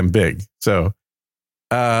pretty damn big. So,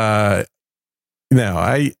 no,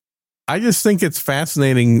 I just think it's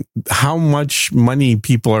fascinating how much money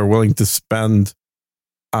people are willing to spend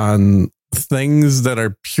on things that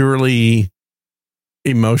are purely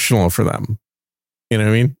emotional for them. You know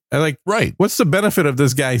what I mean? Right. What's the benefit of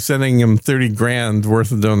this guy sending him $30,000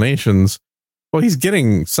 worth of donations? Well, he's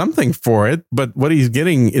getting something for it, but what he's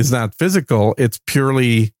getting is not physical. It's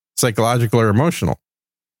purely psychological or emotional.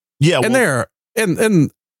 Yeah.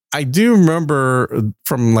 And I do remember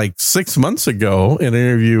from like 6 months ago, an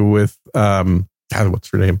interview with, what's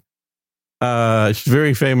her name? She's a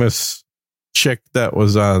very famous chick that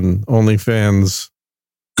was on OnlyFans.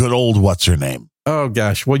 Good old, what's her name? Oh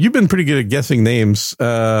gosh. Well, you've been pretty good at guessing names.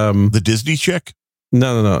 The Disney chick?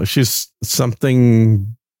 No. She's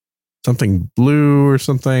something blue or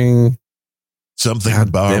something. Something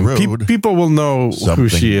borrowed. People will know who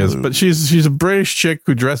she is, blue. but she's a British chick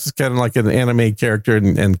who dresses kind of like an anime character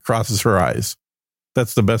and crosses her eyes.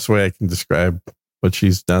 That's the best way I can describe what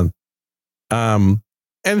she's done.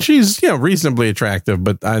 And she's, reasonably attractive,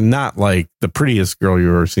 but not like the prettiest girl you've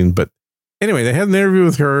ever seen. But anyway, they had an interview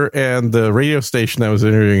with her, and the radio station that was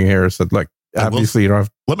interviewing her said, look, obviously you don't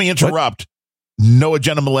have... Let me interrupt. Noah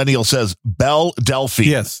Jenna Millennial says Belle Delphine.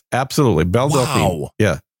 Yes, absolutely. Belle Wow. Delphine.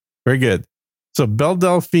 Yeah, very good. So Belle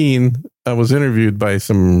Delphine was interviewed by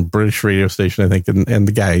some British radio station, I think, and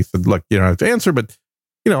the guy said, look, you don't have to answer, but,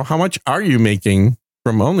 how much are you making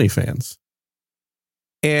from OnlyFans?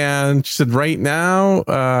 And she said, right now,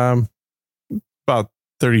 about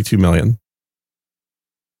 32 million.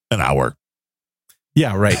 An hour.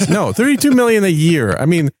 Yeah, right. No, 32 million a year. I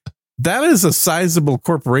mean, that is a sizable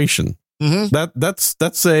corporation. Mm-hmm.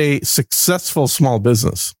 That's a successful small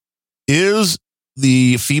business. Is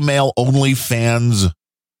the female OnlyFans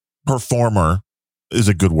performer, is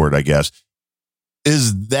a good word, I guess.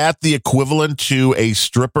 Is that the equivalent to a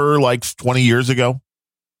stripper like 20 years ago?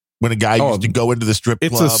 When a guy used to go into the strip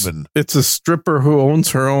club it's a stripper who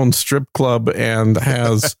owns her own strip club and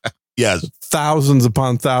has yes, thousands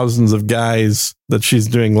upon thousands of guys that she's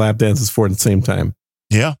doing lap dances for at the same time.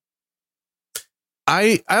 Yeah.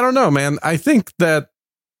 I don't know, man. I think that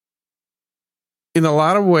in a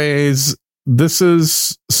lot of ways, this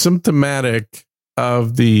is symptomatic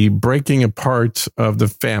of the breaking apart of the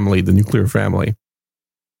family, the nuclear family.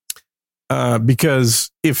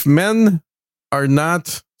 Because if men are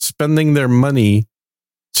not spending their money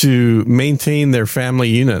to maintain their family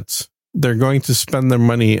units, they're going to spend their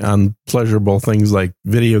money on pleasurable things like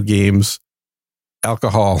video games,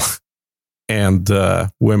 alcohol, and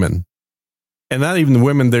women. And not even the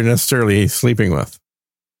women they're necessarily sleeping with.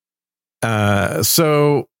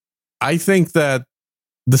 So I think that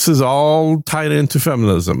this is all tied into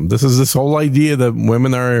feminism. This is this whole idea that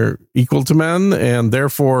women are equal to men, and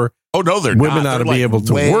therefore, they're women not. ought to They're be able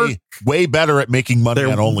to work. Way better at making money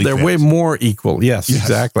on OnlyFans. They're way more equal. Yes,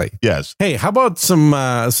 exactly. Yes. Hey, how about some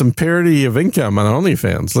parity of income on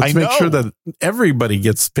OnlyFans? Let's make sure that everybody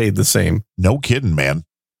gets paid the same. No kidding, man.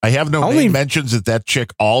 I have no name mentions that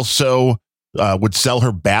chick also would sell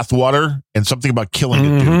her bathwater and something about killing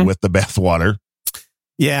a dude with the bathwater.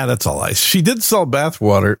 Yeah, that's all lies. She did sell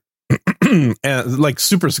bathwater, like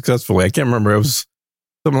super successfully. I can't remember. It was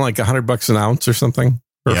something like $100 an ounce or something.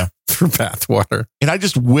 For bathwater. And I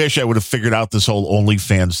just wish I would have figured out this whole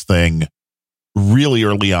OnlyFans thing really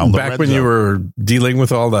early on. Back when you were dealing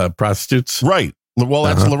with all the prostitutes. Right. Well,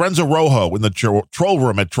 that's Lorenzo Rojo in the troll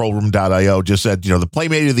room at trollroom.io just said, the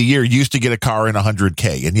Playmate of the Year used to get a car in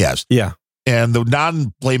 $100K. And yes. Yeah. And the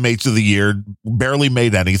non-Playmates of the Year barely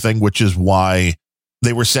made anything, which is why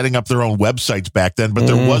they were setting up their own websites back then, but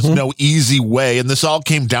there was no easy way. And this all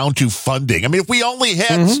came down to funding. I mean, if we only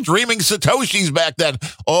had streaming Satoshis back then,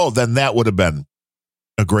 then that would have been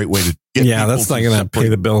a great way to get. Yeah, that's not going to pay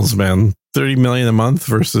the bills, man. $30 million a month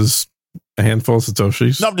versus a handful of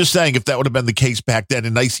Satoshis. No, I'm just saying, if that would have been the case back then, a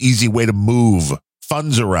nice, easy way to move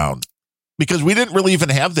funds around. Because we didn't really even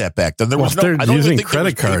have that back then. There was no, I don't using think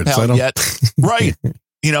credit cards yet. Right.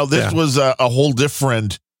 This was a whole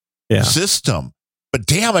different system. But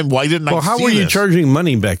damn, why didn't I see this? Well, how were you charging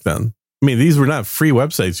money back then? I mean, these were not free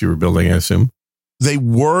websites you were building, I assume. They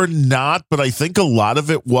were not, but I think a lot of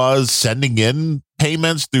it was sending in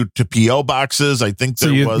payments to PO boxes. I think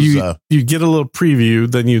you get a little preview,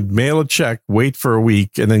 then you'd mail a check, wait for a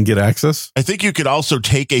week, and then get access. I think you could also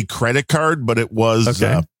take a credit card, but it was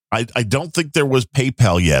I don't think there was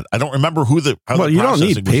PayPal yet. I don't remember you don't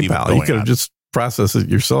need PayPal. You could have just processed it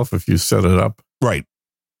yourself if you set it up. Right.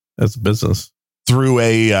 That's business. Through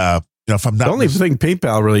if I'm not the only thing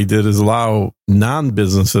PayPal really did is allow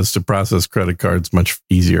non-businesses to process credit cards much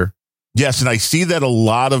easier. Yes, and I see that a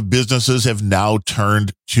lot of businesses have now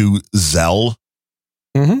turned to Zelle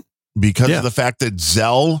because of the fact that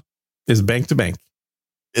Zelle is bank to bank.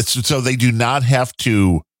 So they do not have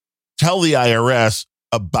to tell the IRS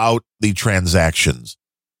about the transactions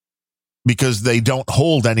because they don't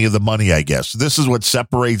hold any of the money, I guess. This is what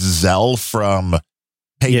separates Zelle from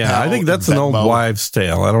PayPal. Yeah, I think that's an old wives'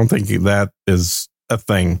 tale. I don't think that is a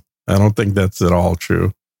thing. I don't think that's at all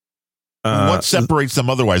true. What separates them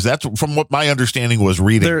otherwise? That's from what my understanding was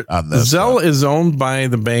reading on this. Zelle is owned by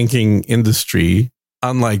the banking industry,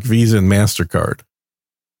 unlike Visa and MasterCard.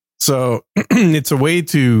 So it's a way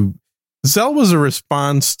to... Zelle was a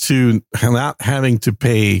response to not having to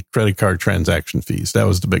pay credit card transaction fees. That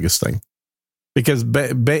was the biggest thing. Because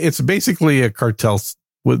it's basically a cartel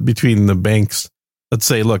between the banks that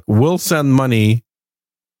say, look, we'll send money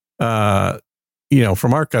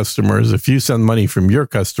from our customers if you send money from your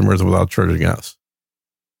customers without charging us.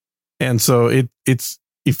 And so it's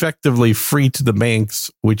effectively free to the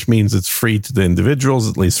banks, which means it's free to the individuals,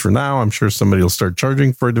 at least for now. I'm sure somebody will start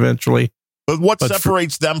charging for it eventually. But what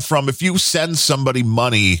separates them from if you send somebody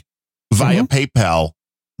money via PayPal,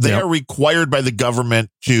 they are required by the government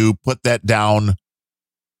to put that down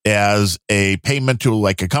as a payment to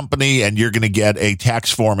like a company, and you're going to get a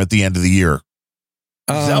tax form at the end of the year.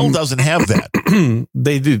 Zelle doesn't have that.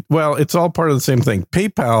 They do. Well, it's all part of the same thing.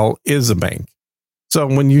 PayPal is a bank. So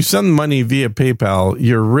when you send money via PayPal,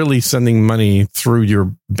 you're really sending money through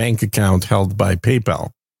your bank account held by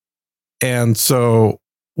PayPal. And so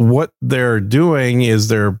what they're doing is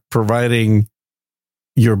they're providing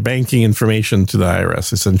your banking information to the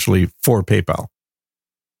IRS, essentially, for PayPal.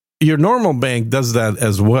 Your normal bank does that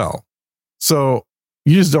as well. So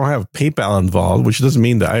You just don't have PayPal involved, which doesn't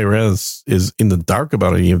mean the IRS is in the dark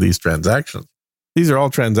about any of these transactions. These are all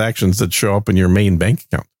transactions that show up in your main bank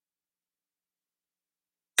account.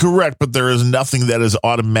 Correct, but there is nothing that is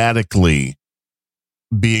automatically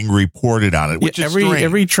being reported on it, which is strange.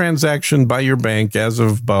 Every transaction by your bank as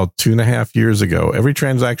of about 2.5 years ago, every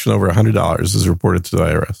transaction over $100 is reported to the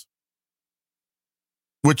IRS.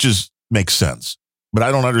 Which makes sense. But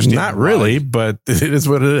I don't understand. Not really, but it is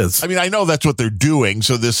what it is. I mean, I know that's what they're doing,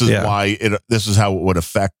 so this is why this is how it would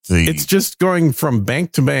affect the. It's just going from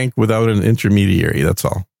bank to bank without an intermediary. That's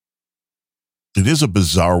all. It is a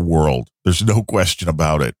bizarre world. There's no question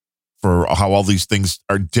about it. For how all these things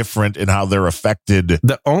are different and how they're affected.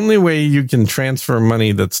 The only way you can transfer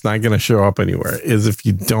money that's not going to show up anywhere is if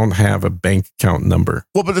you don't have a bank account number.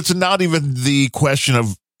 Well, but it's not even the question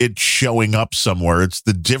of it showing up somewhere. It's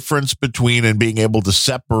the difference between and being able to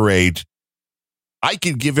separate. I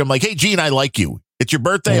could give him like, hey, Gene, I like you. It's your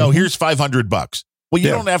birthday. Mm-hmm. Oh, here's $500. Well, you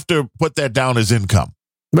don't have to put that down as income.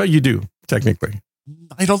 But you do, technically.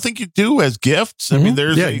 I don't think you do as gifts. Mm-hmm. I mean,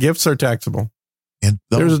 there's gifts are taxable. And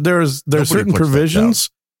there's certain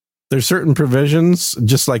provisions. There's certain provisions,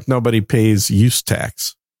 just like nobody pays use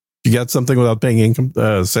tax. If you got something without paying income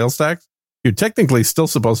sales tax, you're technically still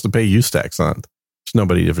supposed to pay use tax on it, which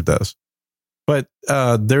nobody ever does. But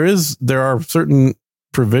there are certain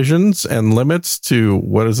provisions and limits to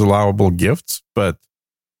what is allowable gifts. But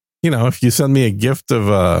if you send me a gift of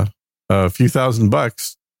a few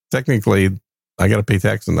 $1,000, technically I got to pay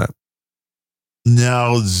tax on that.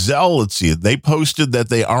 Now, Zelle, let's see, they posted that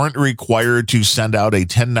they aren't required to send out a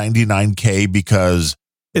 1099K because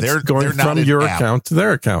they're going from your account to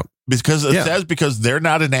their account. Because it says because they're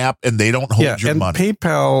not an app and they don't hold your money.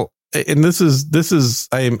 PayPal, and this is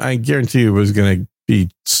I guarantee you was going to be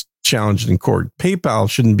challenged in court. PayPal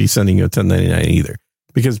shouldn't be sending you a 1099 either,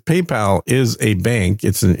 because PayPal is a bank.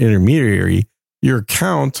 It's an intermediary. Your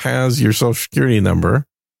account has your social security number.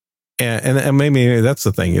 And maybe that's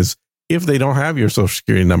the thing is, if they don't have your social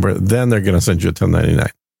security number, then they're going to send you a 1099.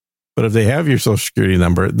 But if they have your social security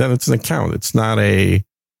number, then it's an account. It's not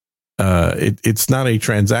it's not a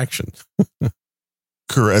transaction.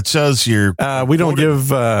 Correct. It says here we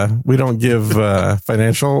don't give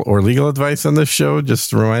financial or legal advice on this show.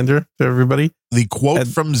 Just a reminder to everybody. The quote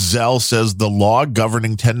from Zelle says the law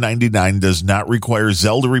governing 1099 does not require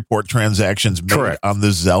Zelle to report transactions made on the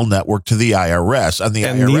Zelle network to the IRS. On the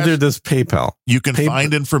and IRS, neither does PayPal. You can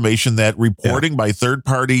find information that reporting by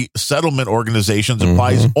third-party settlement organizations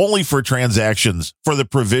applies only for transactions for the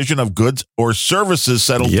provision of goods or services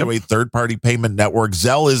settled through a third-party payment network.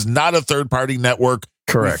 Zelle is not a third-party network.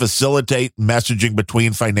 Correct. To facilitate messaging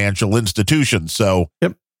between financial institutions. So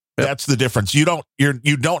that's the difference. You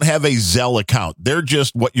don't have a Zelle account. They're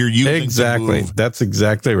just what you're using. Exactly. That's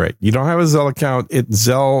exactly right. You don't have a Zelle account.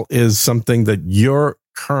 Zelle is something that your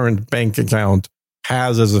current bank account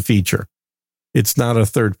has as a feature. It's not a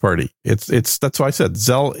third party. It's that's why I said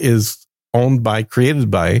Zelle is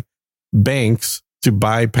created by banks to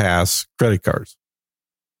bypass credit cards.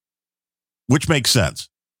 Which makes sense.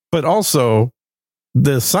 But also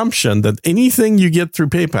the assumption that anything you get through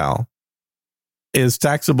PayPal is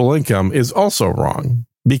taxable income is also wrong,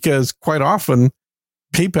 because quite often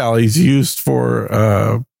PayPal is used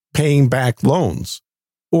for paying back loans,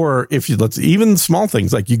 or even small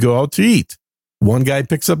things like you go out to eat, one guy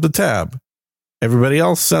picks up the tab, everybody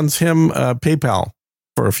else sends him PayPal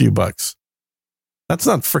for a few bucks. That's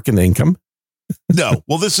not freaking income. No.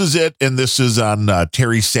 Well, this is it. And this is on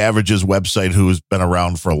Terry Savage's website, who has been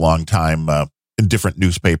around for a long time. In different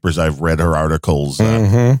newspapers, I've read her articles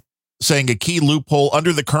saying a key loophole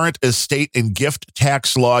under the current estate and gift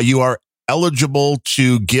tax law. You are eligible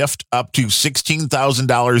to gift up to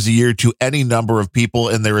 $16,000 a year to any number of people,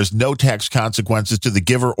 and there is no tax consequences to the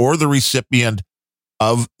giver or the recipient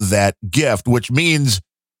of that gift, which means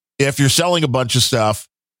if you're selling a bunch of stuff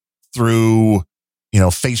through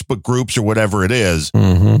Facebook groups or whatever it is,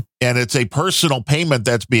 and it's a personal payment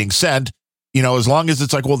that's being sent, as long as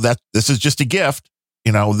it's like, well, this is just a gift,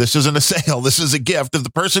 this isn't a sale, this is a gift. If the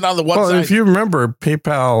person on the one side, if you remember,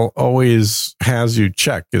 PayPal always has you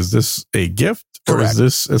check, is this a gift or is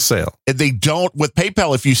this a sale? And they don't with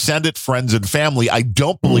PayPal. If you send it friends and family, I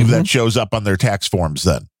don't believe that shows up on their tax forms.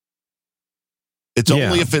 Then it's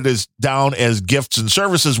only if it is down as gifts and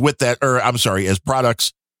services with that, or I'm sorry, as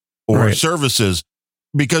products or services,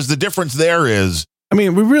 because the difference there is, we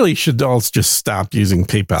really should all just stop using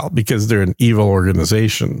PayPal because they're an evil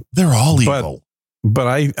organization. They're all evil. But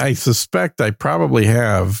I suspect I probably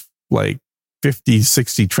have like 50,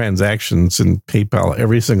 60 transactions in PayPal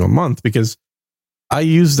every single month because I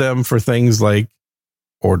use them for things like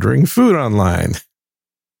ordering food online,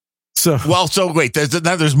 So wait,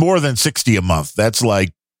 there's more than 60 a month. That's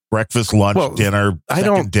like breakfast, lunch, dinner,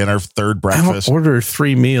 second dinner, third breakfast. I don't order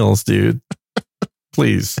 3 meals, dude.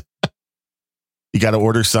 Please. You got to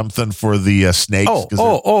order something for the snakes.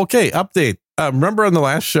 Okay. Update. Remember on the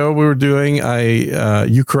last show we were doing,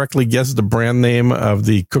 you correctly guessed the brand name of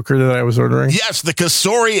the cooker that I was ordering? Yes, the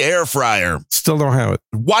Cosori air fryer. Still don't have it.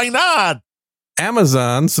 Why not?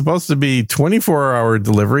 Amazon, supposed to be 24-hour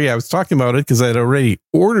delivery. I was talking about it because I'd already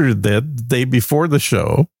ordered that the day before the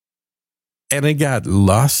show, and it got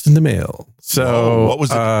lost in the mail. So what was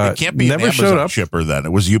it? It can't be never an showed Amazon up. shipper then.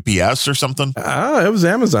 It was UPS or something? It was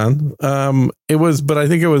Amazon. But I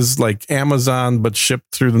think it was like Amazon, but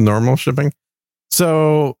shipped through the normal shipping.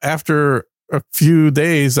 So after a few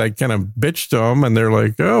days, I kind of bitched to them, and they're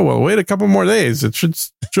like, "Oh, well, wait a couple more days. It should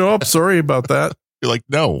show up. Sorry about that." You're like,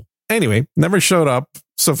 no. Anyway, never showed up.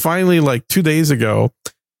 So finally, like 2 days ago,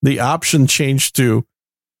 the option changed to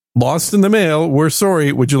lost in the mail. We're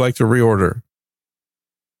sorry. Would you like to reorder?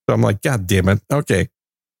 So I'm like, God damn it. Okay.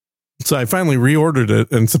 So I finally reordered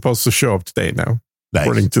it, and it's supposed to show up today now,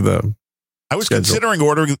 according to the I was schedule. considering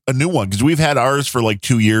ordering a new one because we've had ours for like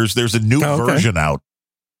 2 years. There's a new version out.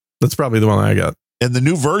 That's probably the one I got. And the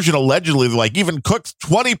new version allegedly like even cooks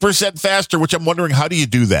 20% faster, which I'm wondering, how do you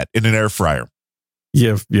do that in an air fryer?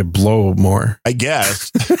 You blow more. I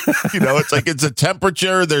guess. It's like it's a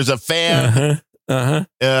temperature. There's a fan.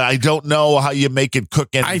 I don't know how you make it cook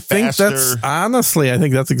any faster. I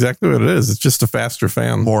think that's exactly what it is. It's just a faster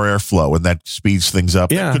fan. More airflow, and that speeds things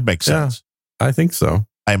up. Yeah, that could make sense. Yeah, I think so.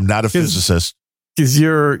 I'm not a physicist. Because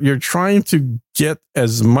you're trying to get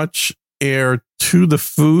as much air to the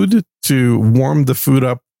food to warm the food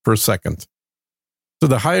up per second. So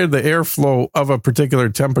the higher the airflow of a particular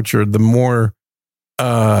temperature, the more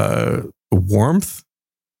warmth,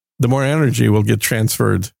 the more energy will get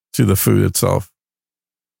transferred to the food itself.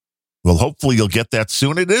 Well, hopefully you'll get that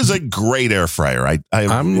soon. It is a great air fryer.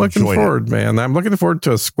 I'm looking forward, man. I'm looking forward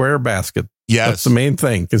to a square basket. Yes. That's the main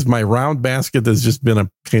thing, because my round basket has just been a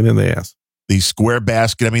pain in the ass. The square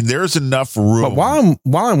basket. I mean, there's enough room. But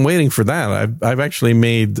while I'm waiting for that, I've actually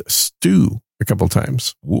made stew a couple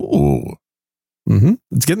times. Ooh. Mm-hmm.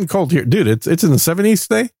 It's getting cold here. Dude, it's in the 70s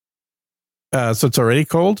today. So it's already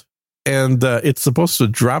cold. And it's supposed to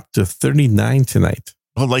drop to 39 tonight.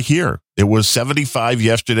 Well, like here. It was 75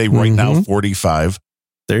 yesterday, right now 45.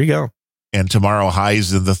 There you go. And tomorrow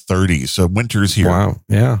highs in the 30s. So winter's here. Wow.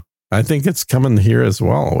 Yeah. I think it's coming here as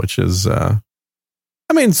well, which is,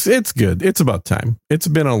 it's good. It's about time. It's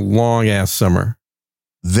been a long ass summer.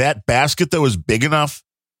 That basket, though, is big enough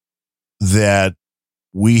that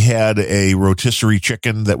we had a rotisserie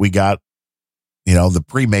chicken that we got, the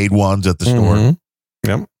pre-made ones at the store.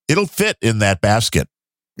 Yep. It'll fit in that basket.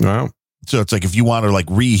 Wow. So it's like if you want to like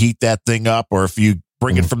reheat that thing up, or if you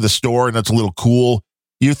bring it from the store and it's a little cool,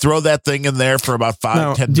 you throw that thing in there for about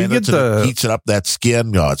 5-10 minutes and it heats it up that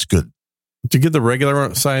skin. Oh, it's good. Do you get the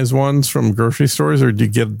regular size ones from grocery stores, or do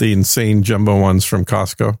you get the insane jumbo ones from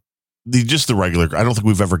Costco? Just the regular. I don't think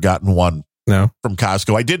we've ever gotten one from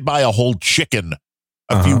Costco. I did buy a whole chicken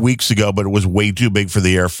a few weeks ago, but it was way too big for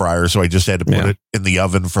the air fryer. So I just had to put it in the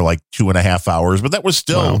oven for like 2.5 hours. But that was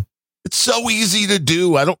still, it's so easy to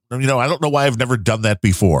do. I don't know why I've never done that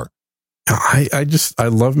before. I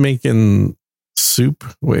love making soup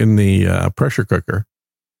in the pressure cooker.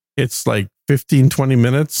 It's like 15-20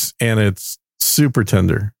 minutes and it's super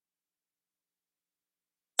tender.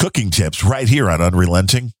 Cooking tips right here on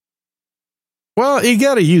Unrelenting. Well, you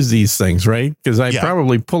got to use these things, right? Because I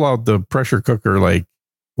probably pull out the pressure cooker like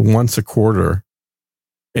once a quarter,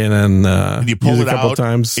 and then and you pull use it a couple out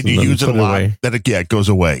times, and you use it a lot. Away. Then it goes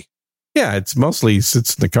away. Yeah, it's mostly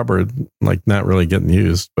sits in the cupboard, like not really getting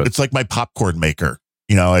used. But it's like my popcorn maker.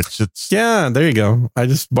 It's yeah. There you go. I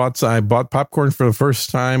bought popcorn for the first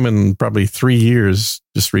time in probably 3 years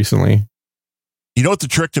just recently. You know what the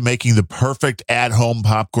trick to making the perfect at-home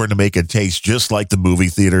popcorn to make it taste just like the movie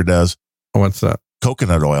theater does? What's that?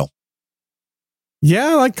 Coconut oil. Yeah,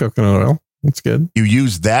 I like coconut oil. That's good. You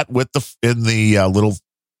use that in the little,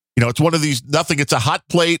 it's one of these, it's a hot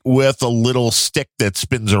plate with a little stick that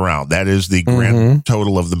spins around. That is the grand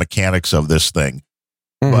total of the mechanics of this thing.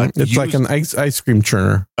 But it's like an ice cream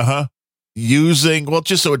churner. Using,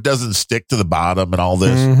 just so it doesn't stick to the bottom and all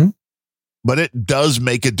this. But it does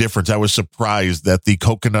make a difference. I was surprised that the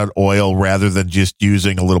coconut oil, rather than just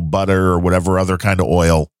using a little butter or whatever other kind of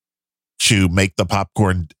oil to make the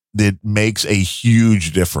popcorn, it makes a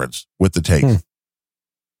huge difference with the taste.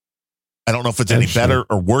 I don't know if it's any better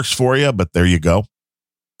or worse for you, but there you go.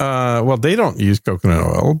 Well, they don't use coconut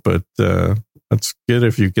oil, but that's good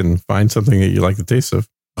if you can find something that you like the taste of.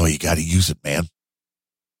 Oh, you got to use it, man.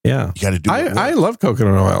 Yeah. You got to do it. I love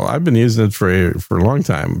coconut oil. I've been using it for a long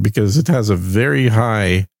time because it has a very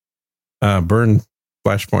high burn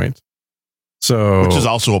flash point. So, which is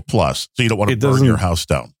also a plus. So you don't want to burn your house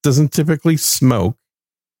down. Doesn't typically smoke.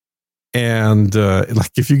 And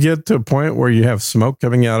like if you get to a point where you have smoke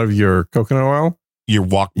coming out of your coconut oil, your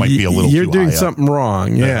walk might be a little you're too doing high something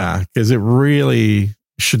wrong. Yeah. Because it really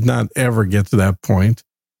should not ever get to that point.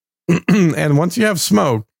 And once you have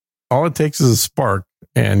smoke, all it takes is a spark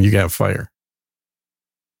and you got fire.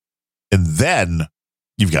 And then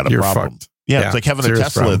you've got a problem. Fucked. Yeah, it's like having a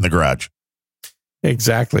Tesla in the garage.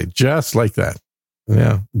 Exactly. Just like that.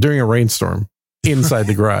 Yeah. During a rainstorm inside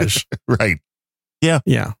the garage. Right. Yeah.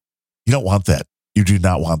 Yeah. You don't want that. You do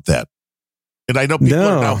not want that. And I know people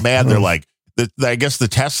are now mad. They're like, I guess the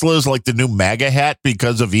Tesla is like the new MAGA hat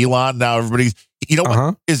because of Elon. Now everybody's,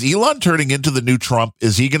 what? Is Elon turning into the new Trump?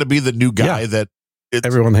 Is he going to be the new guy that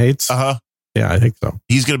everyone hates? Yeah, I think so.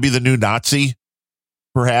 He's going to be the new Nazi,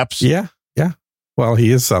 perhaps. Yeah. Yeah. Well,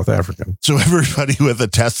 he is South African. So everybody with a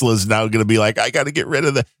Tesla is now going to be like, I got to get rid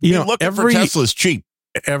of the, looking for Tesla's cheap.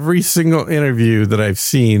 Every single interview that I've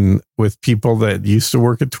seen with people that used to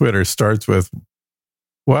work at Twitter starts with,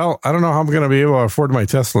 well, I don't know how I'm going to be able to afford my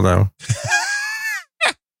Tesla now.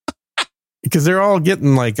 Because they're all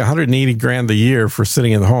getting like 180 grand a year for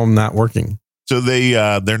sitting at home, not working. So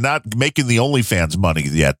they're not making the OnlyFans money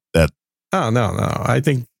yet. No. I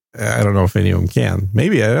think, I don't know if any of them can.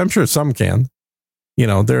 Maybe, I'm sure some can.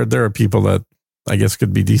 There are people that I guess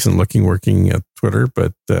could be decent looking working at Twitter,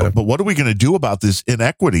 but what are we going to do about this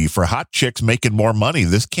inequity for hot chicks making more money?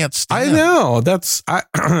 This can't stand. I know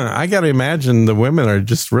I got to imagine the women are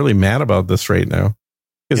just really mad about this right now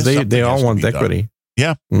because they all want equity. Done.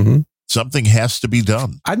 Yeah. Mm-hmm. Something has to be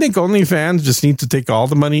done. I think OnlyFans just need to take all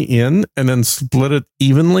the money in and then split it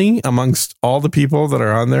evenly amongst all the people that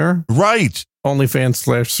are on there. Right. OnlyFans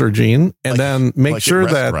 /Sergine, and then make sure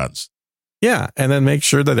that, and then make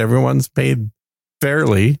sure that everyone's paid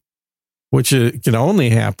fairly, which can only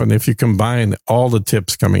happen if you combine all the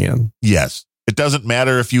tips coming in. Yes. It doesn't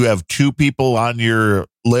matter if you have 2 people on your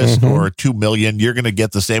list or 2 million, you're going to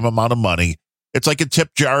get the same amount of money. It's like a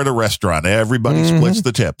tip jar at a restaurant. Everybody splits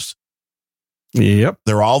the tips. Yep.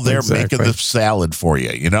 They're all there making the salad for you,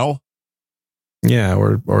 Yeah,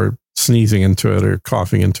 or sneezing into it or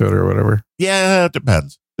coughing into it or whatever. Yeah, it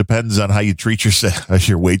depends. Depends on how you treat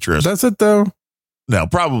your waitress. Does it though? No,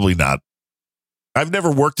 probably not. I've never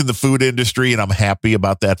worked in the food industry, and I'm happy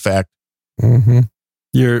about that fact. Mm-hmm.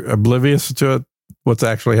 You're oblivious to it, what's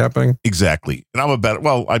actually happening? Exactly. And I would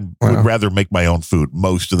rather make my own food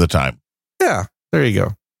most of the time. Yeah, there you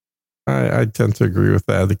go. I tend to agree with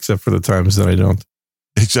that, except for the times that I don't.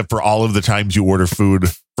 Except for all of the times you order food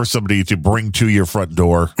for somebody to bring to your front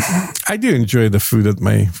door. I do enjoy the food at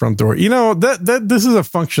my front door. This is a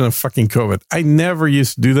function of fucking COVID. I never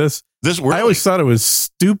used to do this. I always thought it was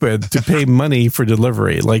stupid to pay money for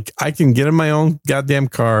delivery. Like I can get in my own goddamn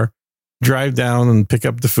car, drive down and pick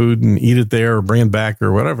up the food and eat it there or bring it back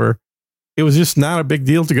or whatever. It was just not a big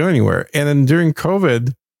deal to go anywhere. And then during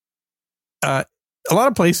COVID, a lot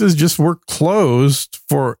of places just were closed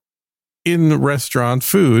for in-restaurant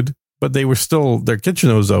food, but their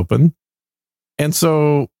kitchen was open. And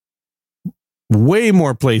so way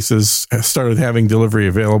more places started having delivery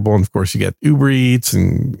available. And of course, you get Uber Eats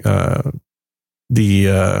and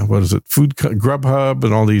Grubhub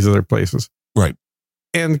and all these other places. Right.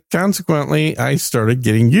 And consequently, I started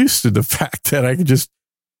getting used to the fact that I could just,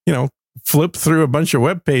 flip through a bunch of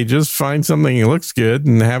web pages, find something that looks good,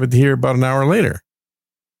 and have it here about an hour later.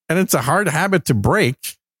 And it's a hard habit to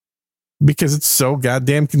break because it's so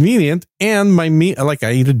goddamn convenient. And my meal,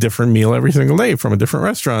 I eat a different meal every single day from a different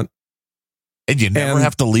restaurant. And you never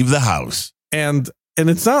have to leave the house. And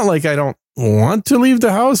it's not like I don't want to leave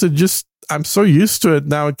the house. I'm so used to it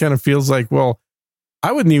now. It kind of feels like, well,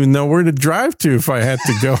 I wouldn't even know where to drive to if I had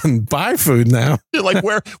to go and buy food now. You're like,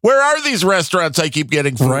 where are these restaurants I keep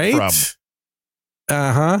getting food from?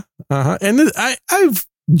 And I've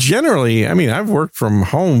generally, I've worked from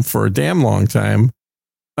home for a damn long time.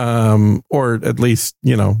 Or at least,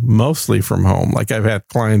 mostly from home. Like I've had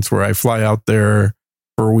clients where I fly out there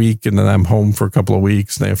for a week and then I'm home for a couple of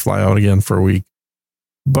weeks and I fly out again for a week.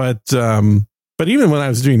 But even when I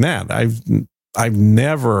was doing that, I've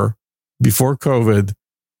never before COVID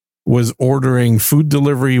was ordering food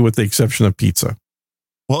delivery with the exception of pizza.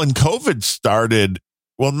 Well, and COVID started,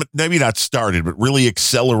 maybe not started, but really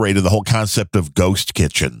accelerated the whole concept of ghost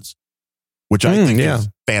kitchens, which I think is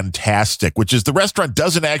fantastic, which is the restaurant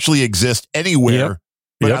doesn't actually exist anywhere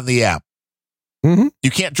but on the app. Mm-hmm.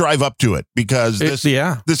 You can't drive up to it because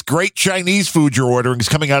this great Chinese food you're ordering is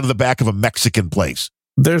coming out of the back of a Mexican place.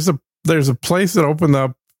 There's a place that opened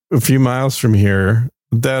up a few miles from here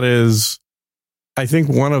that is, I think,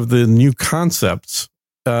 one of the new concepts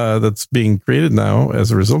that's being created now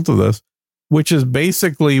as a result of this, which is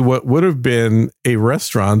basically what would have been a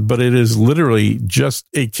restaurant, but it is literally just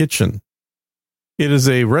a kitchen. It is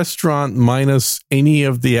a restaurant minus any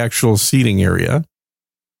of the actual seating area.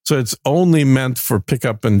 So it's only meant for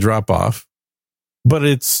pickup and drop off, but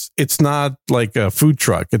it's not like a food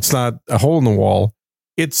truck. It's not a hole in the wall.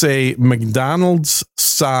 It's a McDonald's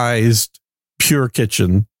sized pure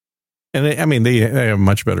kitchen. And they have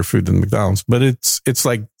much better food than McDonald's, but it's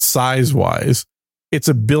like size wise, it's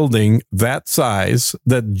a building that size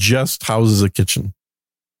that just houses a kitchen.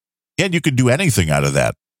 And you could do anything out of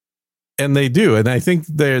that. And they do. And I think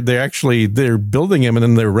they're building them and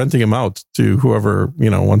then they're renting them out to whoever,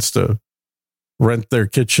 wants to rent their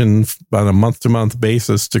kitchen on a month-to-month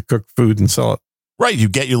basis to cook food and sell it. Right. You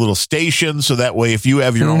get your little station. So that way, if you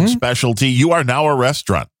have your own specialty, you are now a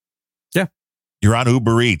restaurant. Yeah. You're on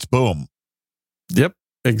Uber Eats. Boom. Yep.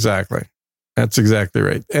 Exactly. That's exactly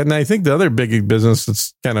right. And I think the other big business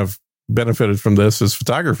that's kind of benefited from this is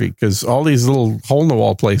photography, because all these little hole in the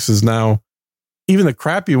wall places now, even the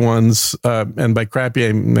crappy ones, and by crappy,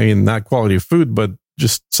 I mean not quality of food, but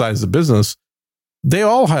just size of business, they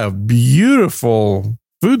all have beautiful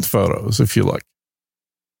food photos. If you look,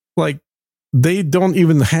 like, they don't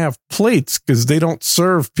even have plates because they don't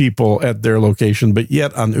serve people at their location, but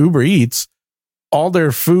yet on Uber Eats, all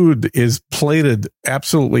their food is plated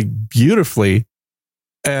absolutely beautifully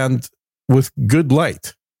and with good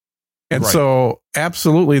light. And so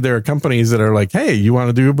absolutely, there are companies that are like, hey, you want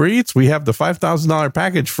to do Uber Eats? We have the $5,000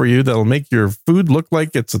 package for you that'll make your food look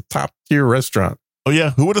like it's a top tier restaurant. Oh, yeah.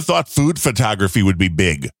 Who would have thought food photography would be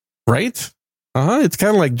big? Right? It's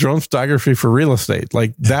kind of like drone photography for real estate.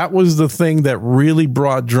 Like, that was the thing that really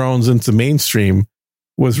brought drones into mainstream,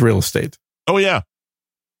 was real estate. Oh, yeah.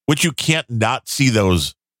 Which you can't not see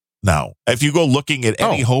those now. If you go looking at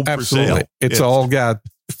any home for sale. It's all got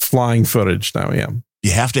flying footage now, yeah.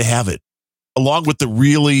 You have to have it. Along with the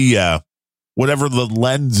really, whatever the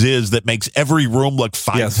lens is that makes every room look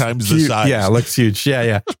five times the size. Yeah, it looks huge.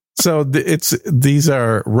 Yeah. So these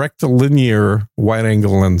are rectilinear wide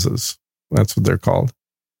angle lenses. That's what they're called.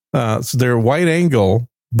 So they're wide angle,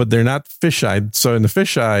 but they're not fisheye. So in the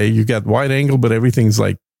fisheye, you got wide angle, but everything's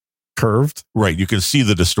like curved. Right. You can see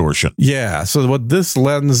the distortion. Yeah. So what this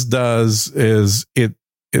lens does is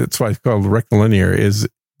it's why it's called rectilinear, is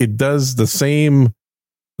it does the same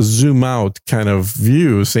zoom out kind of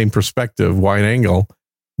view, same perspective, wide angle,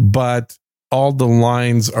 but all the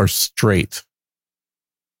lines are straight.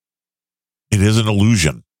 It is an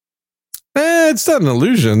illusion. It's not an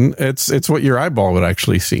illusion. It's what your eyeball would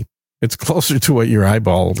actually see. It's closer to what your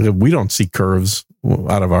eyeball. We don't see curves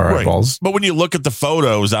out of our eyeballs. But when you look at the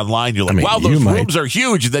photos online, you're like, wow, those rooms are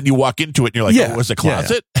huge. And then you walk into it and you're like, oh, it's a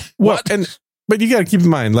closet? Yeah. What? But you got to keep in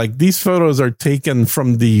mind, like, these photos are taken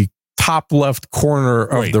from the top left corner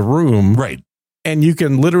of the room. Right. And you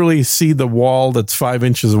can literally see the wall that's 5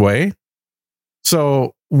 inches away.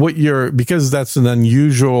 So because that's an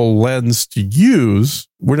unusual lens to use,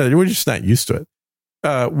 we're just not used to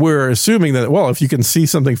it. We're assuming that, well, if you can see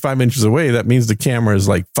something 5 inches away, that means the camera is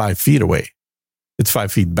like 5 feet away. It's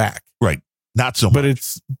 5 feet back. Right. Not so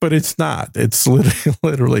much. But it's not. It's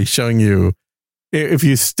literally showing you, if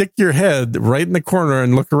you stick your head right in the corner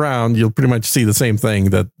and look around, you'll pretty much see the same thing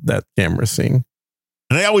that camera is seeing.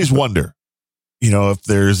 And I always wonder, if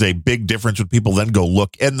there's a big difference when people then go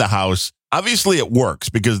look in the house. Obviously, it works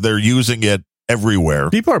because they're using it everywhere.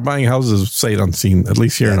 People are buying houses sight unseen, at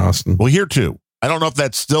least here in Austin. Well, here too. I don't know if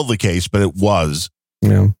that's still the case, but it was.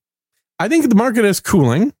 Yeah. I think the market is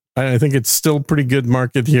cooling. I think it's still a pretty good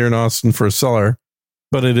market here in Austin for a seller,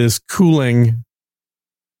 but it is cooling.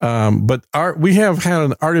 But we have had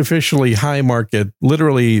an artificially high market.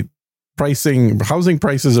 Literally, housing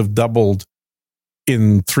prices have doubled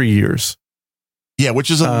in 3 years. Yeah,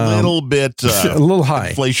 which is a little bit a little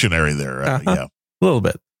high, inflationary there. Yeah, a little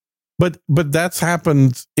bit. But that's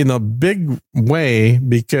happened in a big way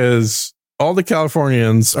because all the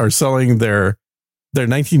Californians are selling their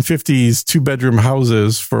 1950s 2-bedroom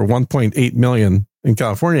houses for $1.8 million in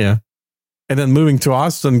California, and then moving to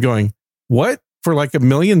Austin, going, what? For like $1.5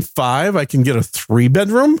 million, I can get a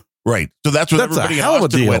 3-bedroom? Right. So that's what everybody in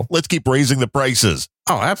Austin went. Let's keep raising the prices.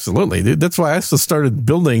 Oh, absolutely, dude. That's why I started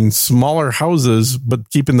building smaller houses, but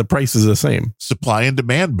keeping the prices the same. Supply and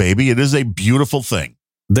demand, baby. It is a beautiful thing.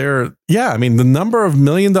 The number of $1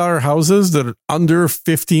 million houses that are under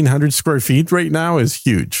 1,500 square feet right now is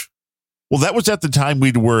huge. Well, that was at the time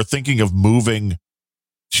we were thinking of moving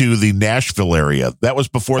to the Nashville area. That was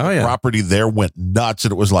before the property there went nuts,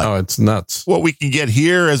 and it was like, oh, it's nuts. What we can get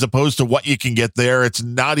here as opposed to what you can get there, it's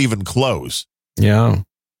not even close. Yeah.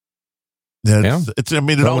 It's I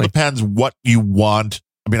mean, it all depends what you want.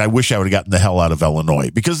 I mean, I wish I would have gotten the hell out of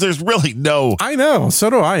Illinois because there's really no. I know. So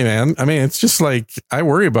do I, man. I mean, it's just like I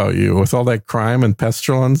worry about you with all that crime and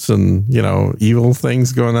pestilence and, you know, evil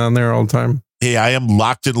things going on there all the time. Hey, I am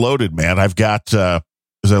locked and loaded, man. I've got,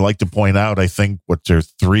 as I like to point out, I think what's there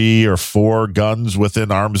 3 or 4 guns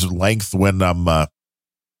within arm's length when I'm,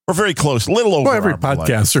 we're very close, a little over. Well, every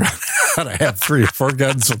podcaster ought to have 3 or 4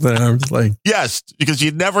 guns within arm's length. Yes, because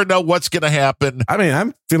you never know what's going to happen. I mean,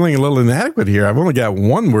 I'm feeling a little inadequate here. I've only got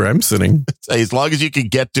 1 where I'm sitting. As long as you can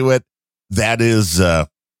get to it, that is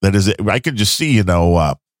it. I can just see,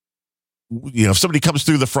 if somebody comes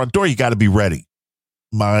through the front door, you got to be ready.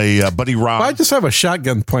 My buddy Ron. Well, I just have a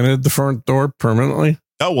shotgun pointed at the front door permanently.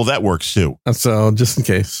 Oh, well, that works too. So just in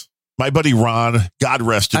case. My buddy Ron, God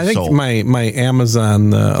rest his soul. I think my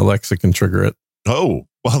Amazon Alexa can trigger it. Oh,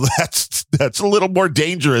 well, that's a little more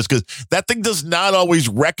dangerous because that thing does not always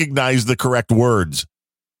recognize the correct words.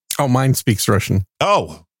 Oh, mine speaks Russian.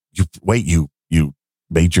 Oh, you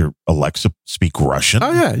made your Alexa speak Russian?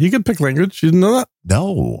 Oh, yeah. You can pick language. You didn't know that?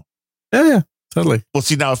 No. Yeah, totally. Well,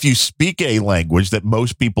 see, now, if you speak a language that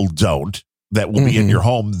most people don't, that will be in your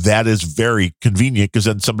home, that is very convenient because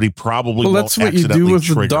then somebody probably won't that's what you do with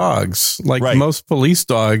the dogs. Like most police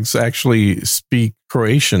dogs actually speak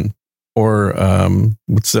Croatian or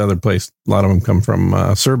what's the other place? A lot of them come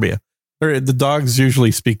from Serbia. The dogs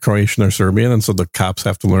usually speak Croatian or Serbian, and so the cops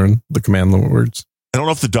have to learn the command words. I don't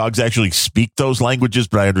know if the dogs actually speak those languages,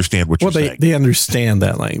 but I understand what you're saying. They understand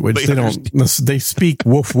that language. They speak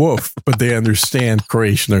woof woof, but they understand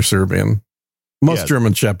Croatian or Serbian. Most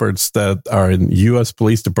German Shepherds that are in U.S.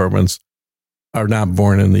 police departments are not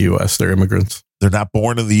born in the U.S. They're immigrants. They're not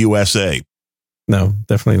born in the USA. No,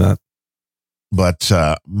 definitely not. But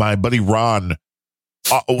my buddy Ron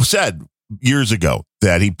said years ago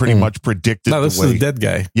that he pretty much predicted. No, this is a dead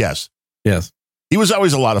guy. Yes. Yes. He was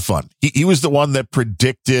always a lot of fun. He was the one that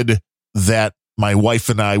predicted that my wife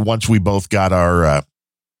and I, once we both got our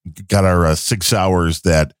 6 hours,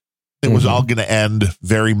 that it was all going to end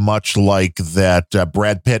very much like that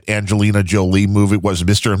Brad Pitt, Angelina Jolie movie was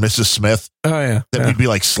Mr. and Mrs. Smith. Oh, yeah. That we'd be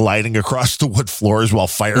like sliding across the wood floors while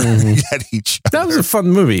firing at each other. That was a fun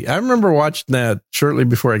movie. I remember watching that shortly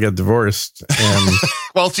before I got divorced. And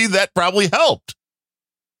well, see, that probably helped.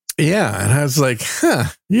 Yeah. And I was like,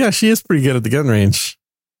 yeah, she is pretty good at the gun range.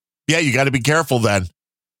 Yeah, you got to be careful then.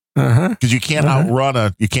 Because you can't outrun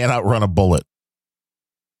a bullet.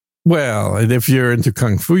 Well, if you're into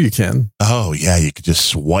Kung Fu, you can. Oh, yeah. You could just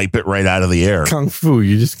swipe it right out of the air. Kung Fu,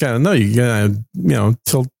 you just got to know. You got to,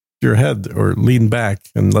 tilt your head or lean back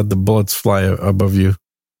and let the bullets fly above you.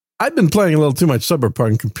 I've been playing a little too much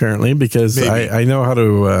Cyberpunk, apparently, because I know how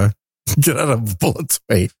to get out of bullets'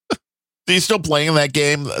 way. Are you still playing that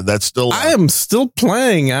game? That's still... I am still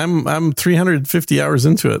playing. I'm 350 hours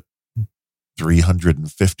into it.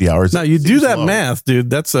 350 hours. Now you do that math,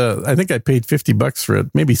 dude. That's I think I paid $50 for it,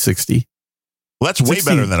 maybe 60. Well, that's way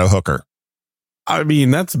better than a hooker. I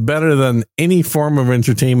mean, that's better than any form of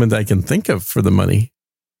entertainment I can think of for the money.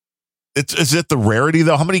 Is it the rarity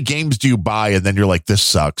though? How many games do you buy and then you're like, this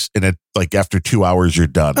sucks, and it like after 2 hours you're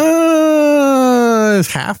done?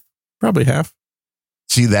 Half, probably half.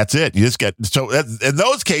 See, that's it. You just get in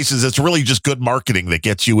those cases, it's really just good marketing that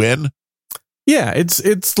gets you in. Yeah,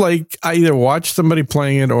 it's like I either watch somebody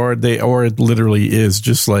playing it or it literally is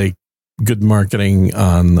just like good marketing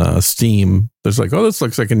on Steam. There's like, oh, this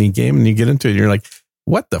looks like a neat game, and you get into it and you're like,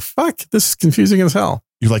 what the fuck? This is confusing as hell.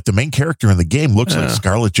 You're like, the main character in the game looks like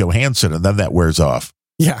Scarlett Johansson, and then that wears off.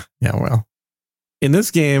 Yeah, well. In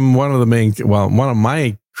this game, one of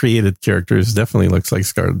my created characters definitely looks like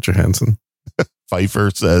Scarlett Johansson.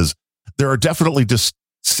 Pfeiffer says there are definitely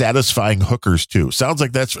satisfying hookers too. Sounds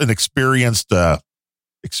like that's an experienced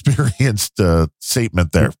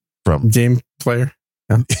statement there from game player.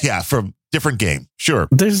 Yeah, from different game. Sure.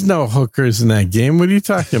 There's no hookers in that game. What are you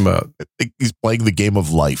talking about? I think he's playing the game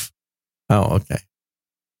of life. Oh, okay.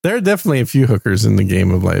 There are definitely a few hookers in the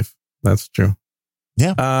game of life. That's true.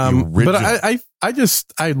 Yeah. But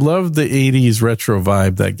I love the 80s retro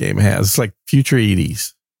vibe that game has. It's like future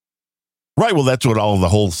 80s. Right. Well, that's what the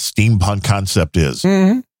whole steampunk concept is.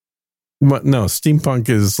 Mm-hmm. But no, steampunk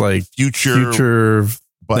is like future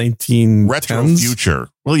 1910s. Retro future.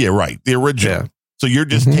 Well, yeah, right. The original. Yeah. So you're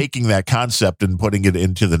just taking that concept and putting it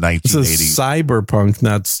into the 1980s. This is cyberpunk,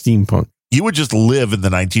 not steampunk. You would just live in the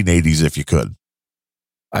 1980s if you could.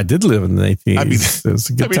 I did live in the 1980s. It was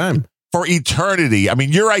a good time. for eternity. I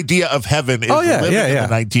mean, your idea of heaven is living in the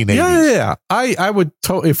 1980s. Yeah. I would,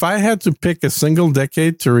 if I had to pick a single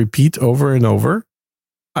decade to repeat over and over,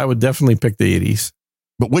 I would definitely pick the 80s.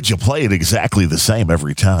 But would you play it exactly the same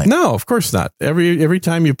every time? No, of course not. Every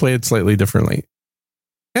time you play it slightly differently.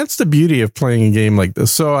 That's the beauty of playing a game like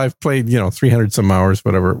this. So I've played, 300 some hours,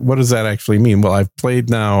 whatever. What does that actually mean? Well, I've played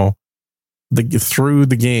now through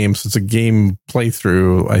the game. So it's a game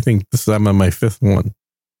playthrough. I think I'm on my fifth one.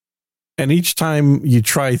 And each time you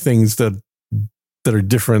try things that are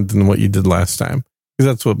different than what you did last time,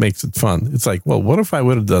 because that's what makes it fun. It's like, well, what if I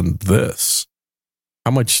would have done this?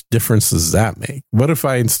 How much difference does that make? What if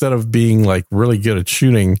I, instead of being like really good at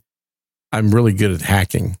shooting, I'm really good at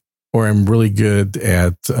hacking, or I'm really good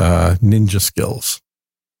at ninja skills?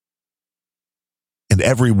 And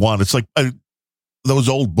every one, it's like those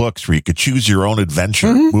old books where you could choose your own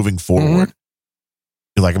adventure moving forward.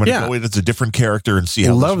 You're like, I'm going to go in as a different character and see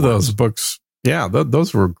how. I love those books. Yeah,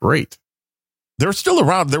 those were great. They're still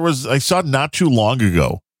around. I saw not too long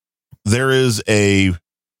ago, there is a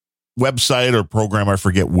website or program, I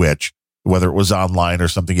forget which, whether it was online or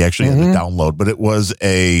something you actually had to download, but it was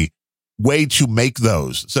a way to make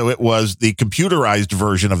those. So it was the computerized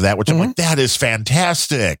version of that, which I'm like, that is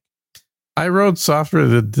fantastic. I wrote software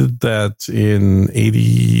that did that in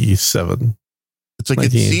 87. It's like,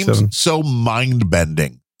 it seems so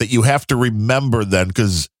mind-bending that you have to remember then,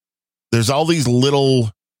 because there's all these little,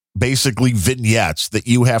 basically vignettes that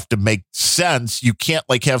you have to make sense. You can't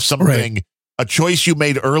like have something, a choice you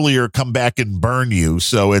made earlier come back and burn you.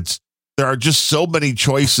 So there are just so many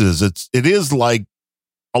choices. It is like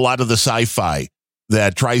a lot of the sci-fi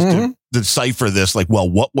that tries to decipher this, like, well,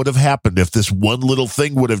 what would have happened if this one little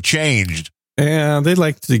thing would have changed? And they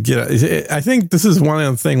like to get, I think this is one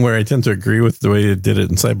of the things where I tend to agree with the way they did it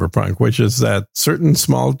in Cyberpunk, which is that certain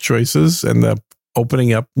small choices end up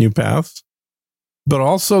opening up new paths, but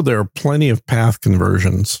also there are plenty of path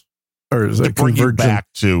conversions. Or is it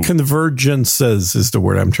convergences is the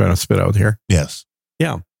word I'm trying to spit out here. Yes.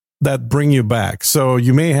 Yeah. That bring you back. So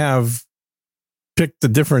you may have picked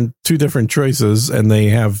two different choices and they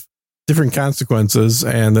have different consequences.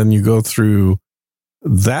 And then you go through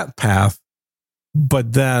that path,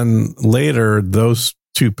 but then later those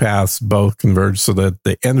two paths both converge so that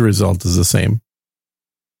the end result is the same.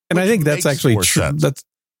 And I think that's actually true.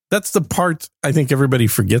 That's the part I think everybody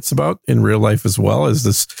forgets about in real life as well, is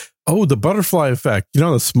this, the butterfly effect.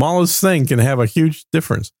 The smallest thing can have a huge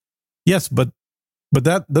difference. Yes, but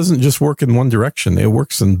that doesn't just work in one direction. It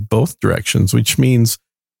works in both directions, which means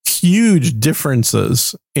huge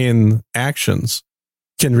differences in actions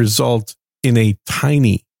can result in a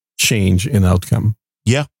tiny change in outcome.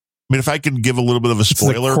 Yeah. I mean, if I can give a little bit of a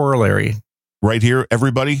spoiler, corollary right here,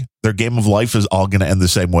 everybody, their game of life is all going to end the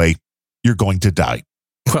same way. You're going to die.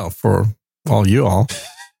 Well, for you all.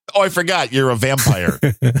 Oh, I forgot. You're a vampire.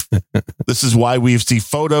 This is why we see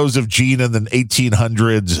photos of Gene in the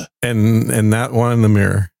 1800s. And that one in the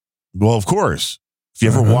mirror. Well, of course. If you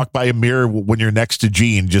ever walk by a mirror when you're next to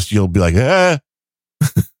Gene, you'll be like, Yeah.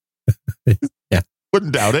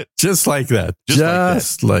 Wouldn't doubt it. Just like that.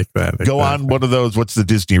 Just like that. Go on one of those. What's the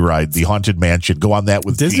Disney ride? The Haunted Mansion. Go on that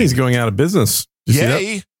with Disney's Gene. Going out of business.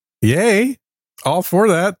 Yay. Yay. All for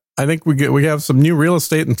that. I think we have some new real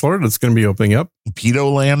estate in Florida that's going to be opening up.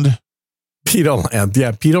 Pedo Land.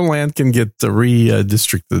 Yeah, Pedo Land can get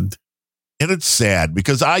redistricted. And it's sad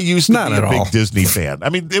because I used to be a big Disney fan. I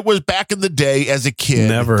mean, it was back in the day as a kid.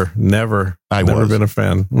 Never. I've never been a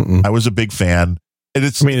fan. I was a big fan. And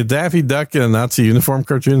the Daffy Duck and Nazi uniform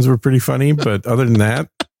cartoons were pretty funny, but other than that,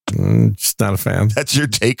 just not a fan. That's your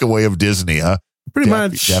takeaway of Disney, huh? Pretty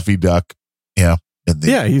much. Daffy Duck. Yeah.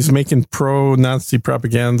 He's making pro-Nazi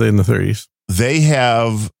propaganda in the 30s. They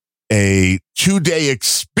have a 2-day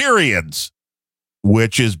experience,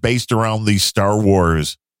 which is based around the Star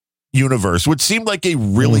Wars universe, which seemed like a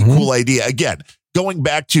really cool idea. Again, going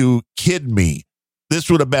back to kid me, this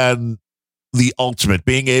would have been the ultimate.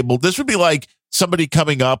 This would be like somebody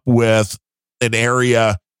coming up with an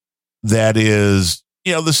area that is,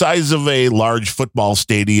 the size of a large football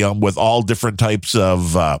stadium with all different types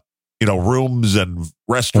of, rooms and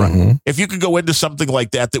restaurants. If you could go into something like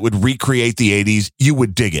that would recreate the 80s, you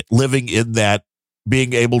would dig it. Living in that,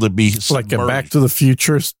 being able to be submerged. Like a Back to the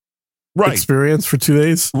Future experience for 2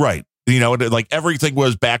 days. Right. Like everything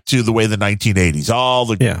was back to the way the 1980s, all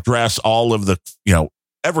the dress, all of the,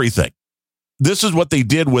 everything. This is what they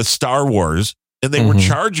did with Star Wars. And they were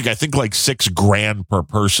charging, I think, like $6,000 per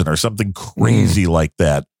person or something crazy like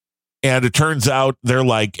that. And it turns out they're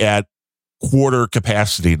like at quarter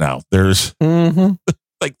capacity now. There's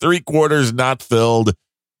like 3/4 not filled.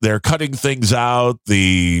 They're cutting things out.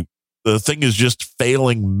 The the thing is just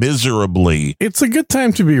failing miserably. It's a good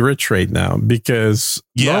time to be rich right now because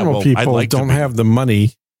normal I'd people like to don't be. have the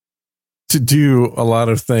money to do a lot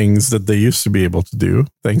of things that they used to be able to do.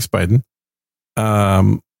 Thanks, Biden.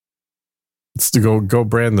 It's to go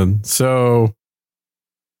Brandon. So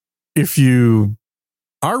if you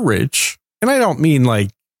are rich, and I don't mean like,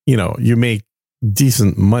 you make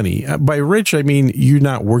decent money. By rich, I mean you're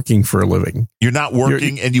not working for a living. You're not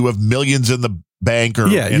working and you have millions in the bank or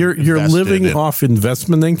you're living off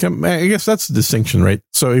investment income. I guess that's the distinction, right?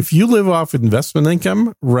 So if you live off investment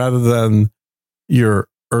income rather than you're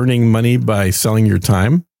earning money by selling your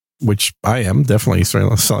time, which I am definitely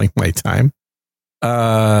selling my time,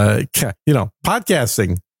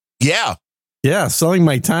 podcasting. Yeah, selling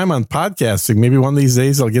my time on podcasting. Maybe one of these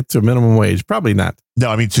days I'll get to a minimum wage. Probably not. No,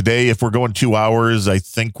 I mean, today, if we're going 2 hours, I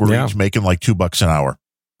think we're each making like $2 an hour.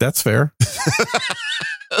 That's fair.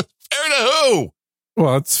 Fair to who?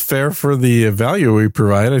 Well, it's fair for the value we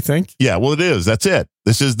provide, I think. Yeah, well, it is. That's it.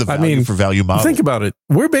 This is the value for value model. Think about it.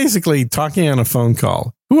 We're basically talking on a phone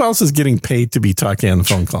call. Who else is getting paid to be talking on the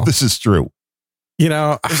phone call? This is true. There's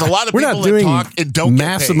a lot of we're people not doing that talk and don't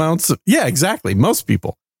mass get paid. amounts of, yeah, exactly. Most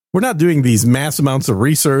people. We're not doing these mass amounts of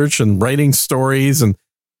research and writing stories. And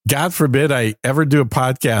God forbid I ever do a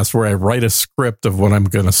podcast where I write a script of what I'm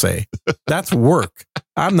going to say. That's work.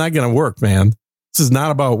 I'm not going to work, man. This is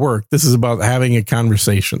not about work. This is about having a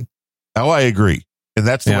conversation. Oh, I agree. And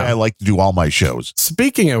that's the way I like to do all my shows.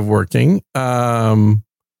 Speaking of working, okay,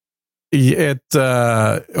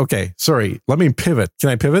 sorry. Let me pivot. Can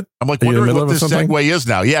I pivot? I'm like, wondering what this segue is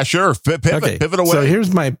now. Yeah, sure. Pivot away. So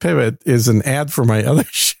here's my pivot is an ad for my other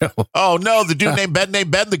show. Oh, no. The dude named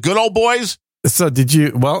Ben, the Good Old Boys. So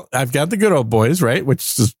I've got the Good Old Boys, right?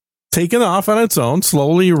 Which is taken off on its own,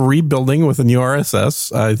 slowly rebuilding with a new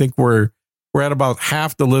RSS. I think we're at about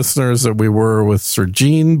half the listeners that we were with Sir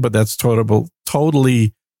Gene, but that's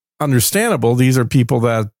totally understandable. These are people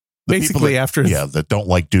that basically that don't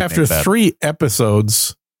like dude after 3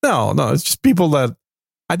 episodes. No, it's just people that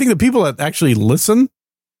I think the people that actually listen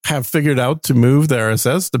have figured out to move the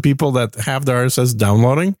RSS. The people that have the RSS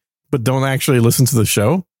downloading but don't actually listen to the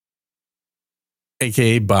show,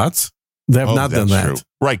 aka bots, they have not done that. True.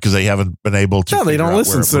 Right, because they haven't been able to. No, they don't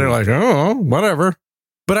listen. So they're like, oh, whatever.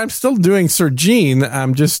 But I'm still doing Sir Gene.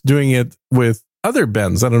 I'm just doing it with other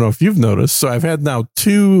Bens. I don't know if you've noticed. So I've had now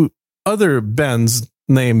 2 other Bens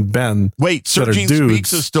named Ben. Wait, Sir Gene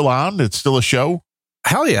Speaks is still on? It's still a show?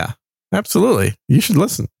 Hell yeah. Absolutely. You should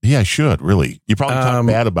listen. Yeah, I should, really. You probably talk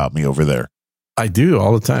bad about me over there. I do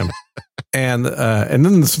all the time. and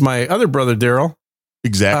then this is my other brother, Daryl.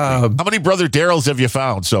 Exactly. How many brother Daryls have you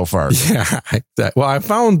found so far? Yeah. Well, I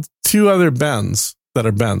found 2 other Bens that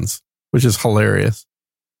are Bens, which is hilarious.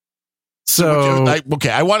 So,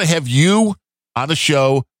 I want to have you on a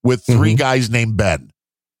show with 3 guys named Ben.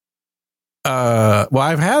 Well,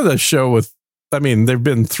 I've had a show with, there've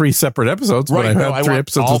been 3 separate episodes, but I've had 3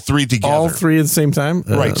 episodes. All 3 together. All 3 at the same time.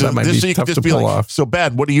 Right. So that might be tough to pull off. So,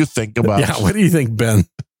 Ben, what do you think about Yeah, what do you think, Ben?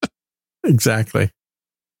 Exactly.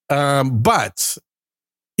 But,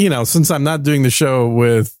 since I'm not doing the show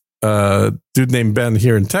with a dude named Ben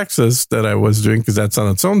here in Texas that I was doing, because that's on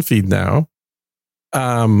its own feed now,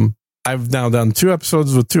 I've now done 2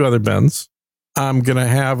 episodes with 2 other Bens. I'll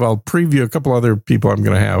preview a couple other people I'm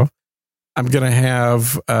going to have. I'm going to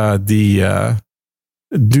have the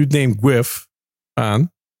dude named Gwiff on.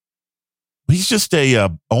 He's just a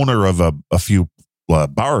owner of a few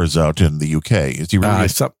bars out in the UK. Is he really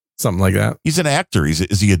something like that? He's an actor. Is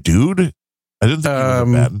he a dude? I didn't think he was a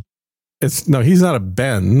Ben. No, he's not a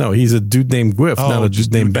Ben. No, he's a dude named Gwiff, not a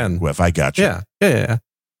dude named Ben. Gwiff, I got you. Yeah.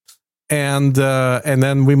 And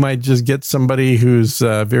then we might just get somebody who's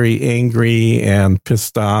very angry and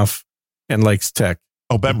pissed off and likes tech.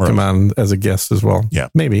 Oh, Ben Rose. Come on as a guest as well. Yeah.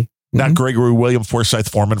 Maybe. Not Gregory William Forsyth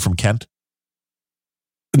Foreman from Kent?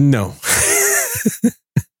 No.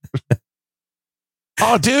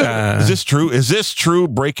 Oh, dude. Is this true? Is this true?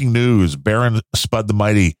 Breaking news. Baron Spud the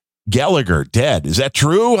Mighty. Gallagher dead. Is that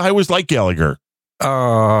true? I always like Gallagher. What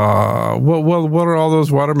are all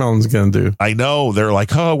those watermelons going to do? I know. They're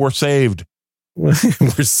like, oh, we're saved. We're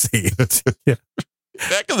saved. Yeah.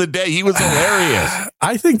 Back in the day, he was hilarious.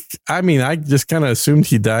 I just kind of assumed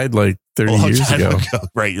he died like 30 years ago.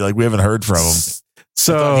 Right. Like, we haven't heard from him.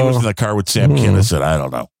 So he was in the car with Sam Kinison. I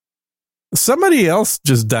don't know. Somebody else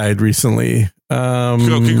just died recently. So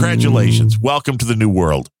congratulations. Welcome to the new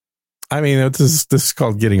world. This is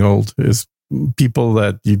called getting old. Is people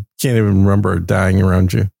that you can't even remember are dying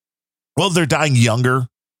around you. Well, they're dying younger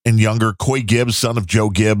and younger. Coy Gibbs, son of Joe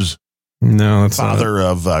Gibbs. No, that's father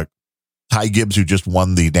of Ty Gibbs, who just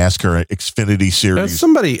won the NASCAR Xfinity There's Series.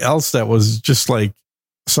 somebody else that was just like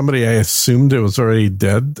somebody I assumed it was already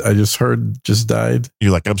dead. I just heard just died.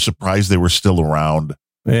 You're like, I'm surprised they were still around.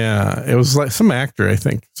 Yeah, it was like some actor, I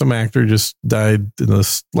think. Some actor just died in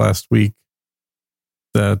this last week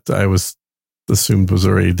that I was assumed was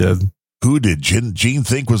already dead. Who did Gene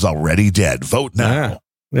think was already dead? Vote now.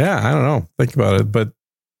 Yeah, I don't know. Think about it. But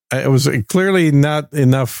it was clearly not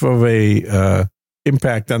enough of a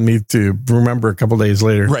impact on me to remember a couple days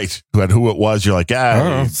later. Right. But who it was, you're like, I don't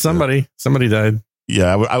know. Somebody died.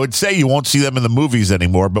 Yeah, I would say you won't see them in the movies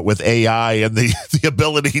anymore, but with AI and the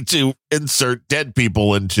ability to insert dead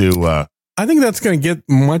people into... I think that's going to get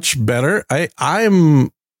much better.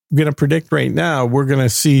 I'm going to predict right now we're going to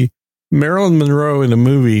see Marilyn Monroe in a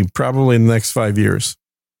movie probably in the next 5 years.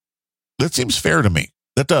 That seems fair to me.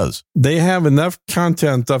 That does. They have enough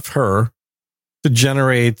content of her to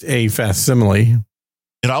generate a facsimile.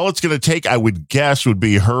 And all it's going to take, I would guess, would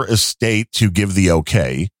be her estate to give the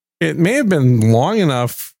okay. It may have been long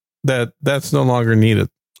enough that that's no longer needed.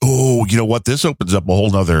 Oh, you know what? This opens up a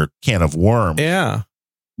whole nother can of worms. Yeah.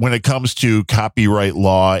 When it comes to copyright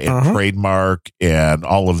law and trademark and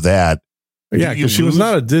all of that. Yeah, because she was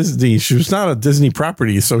not a Disney. She was not a Disney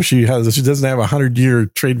property, so she doesn't have a 100-year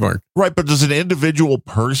trademark. Right, but does an individual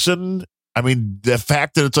person? I mean, the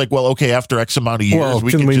fact that it's like, well, okay, after X amount of years, well,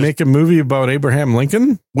 can we make a movie about Abraham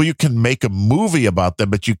Lincoln? Well, you can make a movie about them,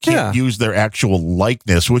 but you can't use their actual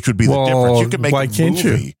likeness, which would be the difference. You can make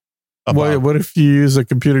a movie. What if you use a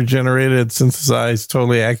computer-generated, synthesized,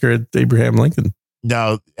 totally accurate Abraham Lincoln?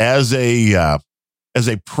 Now, as a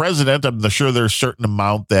president, I'm sure there's a certain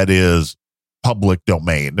amount that is public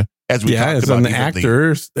domain. As we talked as about, an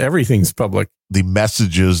actor, everything's public. The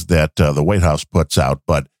messages that the White House puts out,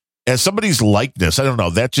 but as somebody's likeness, I don't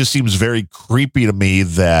know. That just seems very creepy to me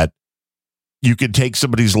that you can take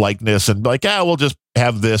somebody's likeness and be like, we'll just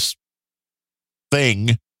have this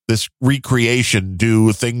thing, this recreation,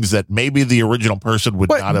 do things that maybe the original person would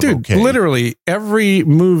not have. Okay, literally every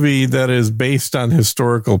movie that is based on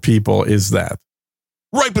historical people is that.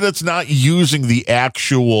 Right, but it's not using the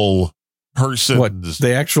actual person's... What,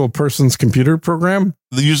 the actual person's computer program?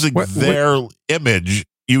 Using their image.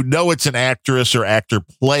 You know it's an actress or actor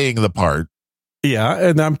playing the part. Yeah,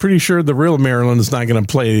 and I'm pretty sure the real Marilyn is not going to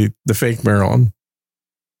play the fake Marilyn.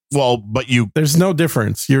 Well, but there's no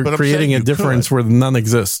difference. You're creating a difference where none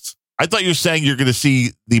exists. I thought you were saying you're going to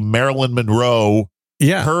see the Marilyn Monroe,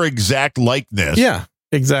 her exact likeness. Yeah,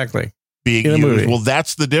 exactly. Being in a used. Movie. Well,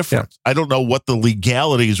 that's the difference. Yeah. I don't know what the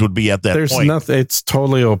legalities would be at that point. There's nothing. It's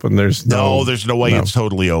totally open. There's no way it's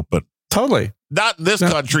totally open. Totally. Not in this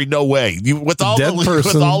country. No way. With all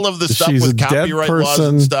of the stuff with copyright laws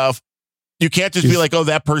and stuff, you can't just be like, oh,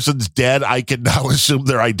 that person's dead. I can now assume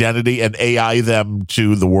their identity and AI them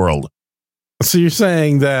to the world. So you're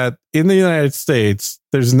saying that in the United States,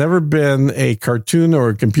 there's never been a cartoon or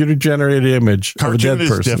a computer generated image of a dead person.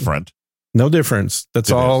 Cartoon is different. No difference. That's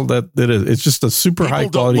all that it is. It's just a super high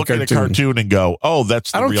quality cartoon. Look at a cartoon and go, oh,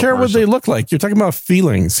 that's the I don't real care person. what they look like. You're talking about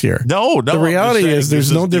feelings here. No. The reality is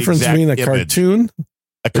there's no difference between a cartoon.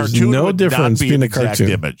 A cartoon no would difference not be between an a exact cartoon.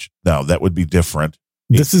 image. No, that would be different.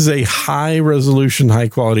 This is a high resolution, high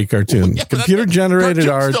quality cartoon. Computer generated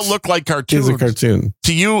art still look like cartoons. Is a cartoon.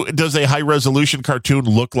 To you, does a high resolution cartoon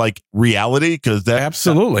look like reality? Because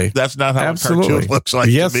absolutely, that's not how a cartoon looks like.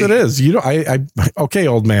 Yes, it is. You know, okay,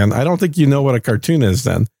 old man. I don't think you know what a cartoon is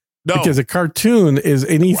then. No, because a cartoon is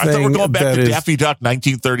anything. I thought we're going back to Daffy Duck,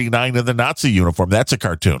 1939, in the Nazi uniform. That's a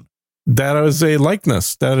cartoon. That is a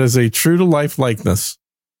likeness. That is a true to life likeness.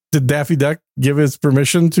 Did Daffy Duck give his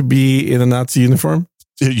permission to be in a Nazi uniform?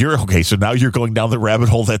 You're okay. So now you're going down the rabbit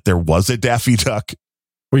hole that there was a Daffy Duck.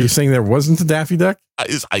 Were you saying there wasn't a Daffy Duck?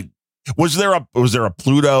 Was there a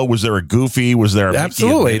Pluto? Was there a Goofy? Was there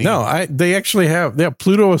absolutely no? They actually have. Yeah,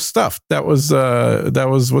 Pluto was stuffed. That was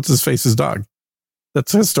what's his face's dog.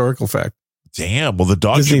 That's a historical fact. Damn. Well, the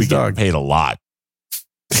dog Disney's should be getting paid a lot.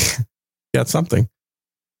 Got something.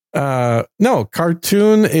 No,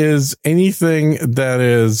 cartoon is anything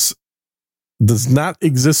that does not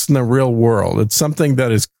exist in the real world. It's something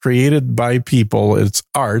that is created by people. It's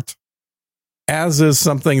art, as is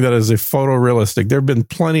something that is a photorealistic. There have been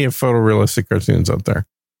plenty of photorealistic cartoons out there.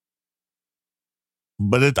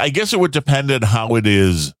 But I guess it would depend on how it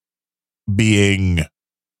is being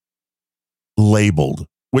labeled,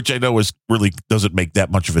 which I know really doesn't make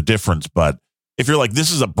that much of a difference. But if you're like,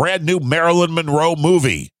 this is a brand new Marilyn Monroe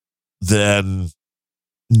movie, then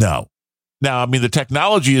no. Now, I mean, the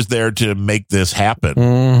technology is there to make this happen.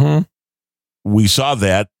 Mm-hmm. We saw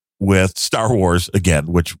that with Star Wars again,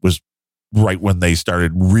 which was right when they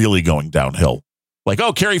started really going downhill. Like,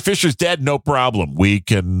 oh, Carrie Fisher's dead, no problem. We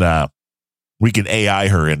can AI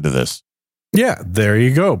her into this. Yeah, there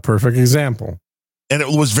you go. Perfect example. And it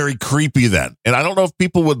was very creepy then. And I don't know if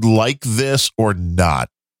people would like this or not.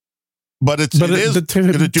 But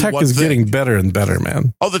the tech is getting better and better,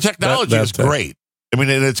 man. Oh, the technology is great. I mean,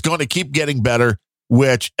 and it's going to keep getting better,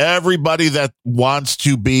 which everybody that wants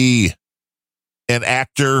to be an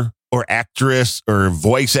actor or actress or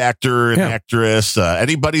voice actor and actress,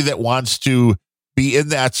 anybody that wants to be in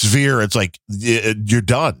that sphere, it's like, you're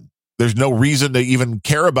done. There's no reason to even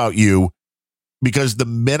care about you, because the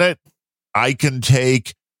minute I can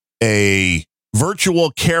take a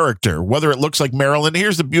virtual character, whether it looks like Marilyn,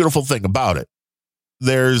 here's the beautiful thing about it.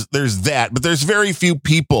 There's that, but there's very few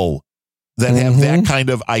people that have that kind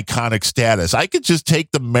of iconic status. I could just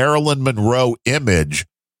take the Marilyn Monroe image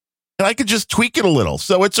and I could just tweak it a little.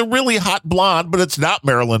 So it's a really hot blonde, but it's not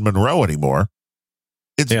Marilyn Monroe anymore.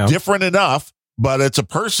 It's different enough, but it's a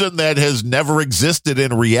person that has never existed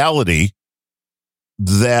in reality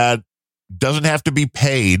that doesn't have to be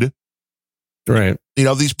paid. Right. You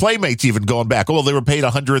know, these Playmates even going back, oh, well, they were paid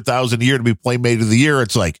 $100,000 a year to be Playmate of the Year.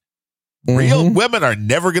 It's like, real women are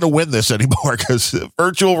never going to win this anymore, because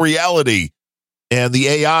virtual reality and the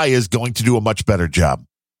AI is going to do a much better job.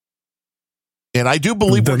 And I do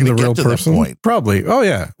believe we're going to get to that point. Probably. Oh,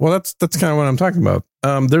 yeah. Well, that's kind of what I'm talking about.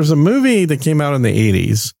 There's a movie that came out in the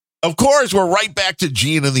 80s. Of course, we're right back to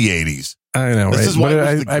Gene in the 80s. I know, this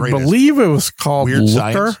right? I believe it was called Weird Looker.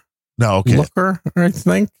 Science? No, okay. Looker, I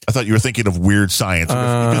think. I thought you were thinking of Weird Science.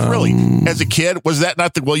 Because really, as a kid, was that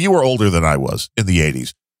not the... Well, you were older than I was in the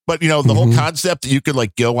 80s. But, you know, the whole concept that you could,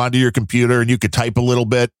 like, go onto your computer and you could type a little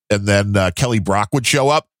bit and then Kelly Brock would show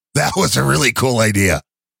up. That was a really cool idea.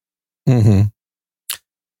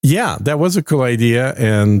 Yeah, that was a cool idea.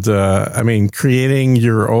 And, I mean, creating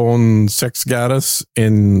your own sex goddess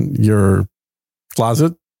in your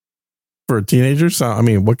closet for a teenager. So, I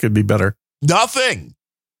mean, what could be better? Nothing.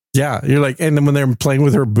 Yeah, you're like, and then when they're playing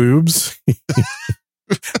with her boobs,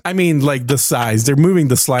 I mean, like the size, they're moving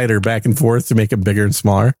the slider back and forth to make it bigger and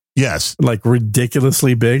smaller. Yes. Like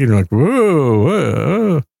ridiculously big. And you're like, whoa,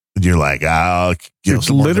 whoa. And you're like, you'd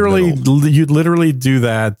literally do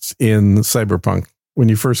that in Cyberpunk. When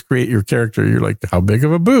you first create your character, you're like, how big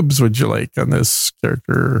of a boobs would you like on this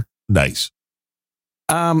character? Nice.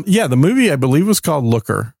 Yeah, the movie, I believe, was called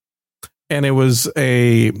Looker. And it was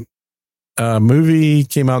a movie,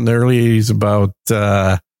 came out in the early 80s about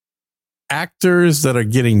actors that are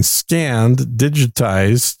getting scanned,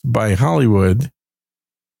 digitized by Hollywood,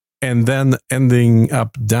 and then ending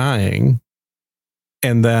up dying.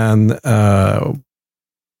 And then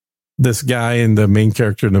this guy and the main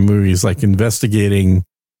character in the movie is like investigating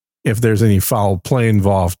if there's any foul play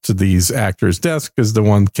involved to these actors' deaths, because the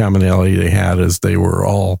one commonality they had is they were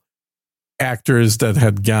all actors that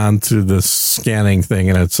had gone to the scanning thing.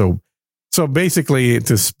 And it's so basically,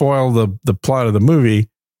 to spoil the plot of the movie,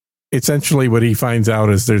 essentially what he finds out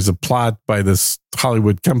is there's a plot by this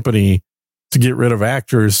Hollywood company to get rid of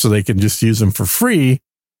actors so they can just use them for free.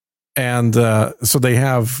 And so they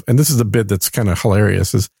have, and this is the bit that's kind of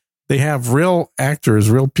hilarious, is they have real actors,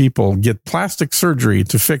 real people get plastic surgery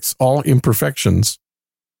to fix all imperfections.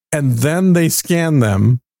 And then they scan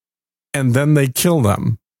them and then they kill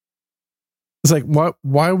them. It's like,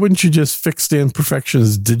 why wouldn't you just fix the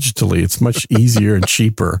imperfections digitally? It's much easier and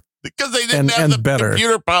cheaper. Because they didn't have the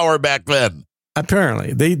computer power back then.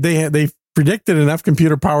 Apparently, they predicted enough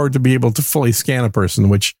computer power to be able to fully scan a person,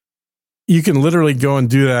 which you can literally go and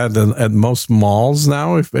do that at most malls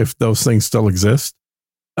now, if those things still exist.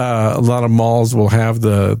 A lot of malls will have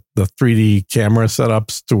the 3D camera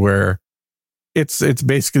setups to where it's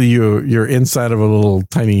basically you're inside of a little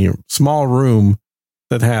tiny small room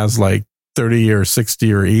that has like 30 or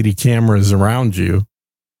 60 or 80 cameras around you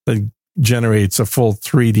that generates a full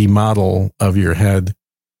 3D model of your head.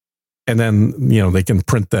 And then, you know, they can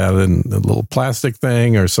print that in a little plastic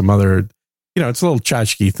thing or some other, you know, it's a little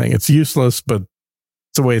tchotchke thing. It's useless, but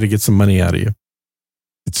it's a way to get some money out of you.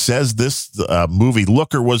 It says this movie,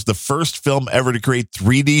 Looker, was the first film ever to create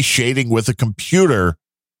 3D shading with a computer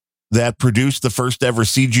that produced the first ever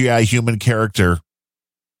CGI human character.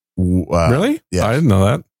 Really? Yeah. I didn't know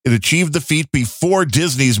that. It achieved the feat before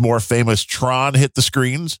Disney's more famous Tron hit the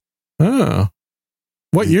screens. Oh.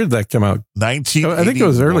 What year did that come out? 1981. I think it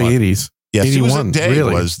was early 80s. Yes, 81, Susan Day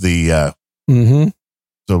really. was the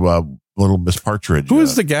little Miss Partridge. Who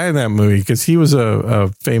was the guy in that movie? Because he was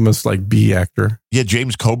a famous like B actor. Yeah,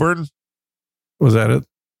 James Coburn. Was that it?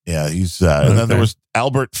 Yeah, he's and then there was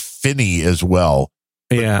Albert Finney as well.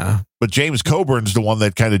 Yeah. But James Coburn's the one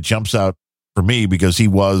that kind of jumps out for me because he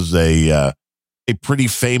was a pretty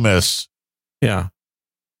famous Yeah.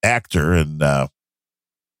 actor. And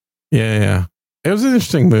Yeah. It was an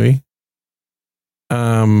interesting movie.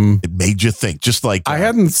 it made you think, just like I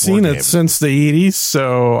hadn't seen it since the 80s,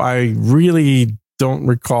 so I really don't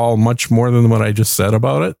recall much more than what I just said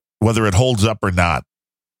about it. whether it holds up or not.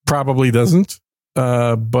 Probably doesn't.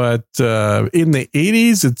 But in the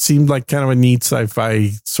 80s, it seemed like kind of a neat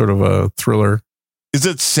sci-fi sort of a thriller. Is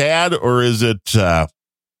it sad or is it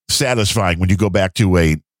satisfying when you go back to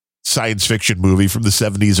a science fiction movie from the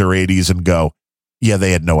 70s or 80s and go, yeah,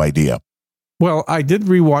 they had no idea? Well, I did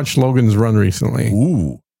rewatch Logan's Run recently.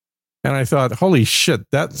 Ooh. And I thought, holy shit,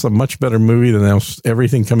 that's a much better movie than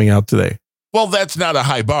everything coming out today. Well, that's not a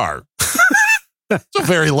high bar. It's a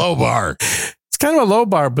very low bar. It's kind of a low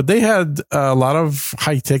bar, but they had a lot of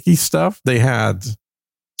high-techy stuff. They had,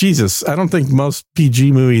 Jesus, I don't think most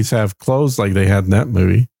PG movies have clothes like they had in that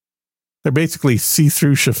movie. They're basically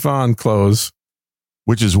see-through chiffon clothes.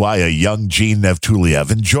 Which is why a young Gene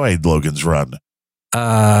Nevtuliev enjoyed Logan's Run.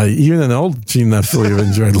 Even an old Gene Nevtuliev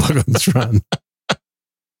enjoyed Logan's Run.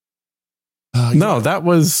 No, that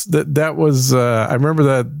was I remember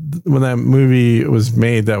that when that movie was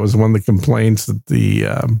made, that was one of the complaints that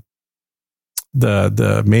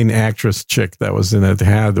the main actress chick that was in it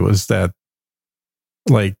had, was that,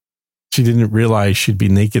 like, she didn't realize she'd be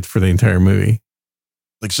naked for the entire movie.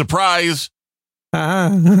 Like, surprise.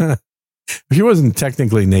 She wasn't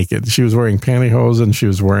technically naked. She was wearing pantyhose and she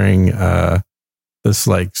was wearing this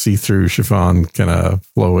like see-through chiffon kind of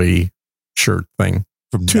flowy shirt thing.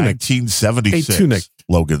 From Tunic. 1976, A tunic.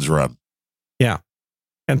 Logan's Run. Yeah.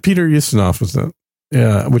 And Peter Ustinov was it,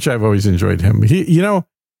 which I've always enjoyed him. He,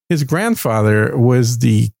 his grandfather was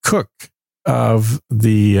the cook of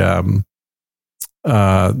the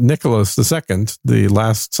Nicholas II, the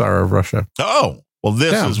last Tsar of Russia. Oh, well,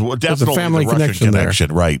 this is definitely a family the Russian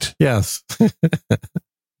connection, right? Yes.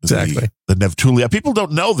 Exactly. The Nevtuliev. People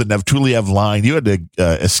don't know the Nevtuliev line. You had to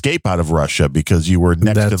escape out of Russia because you were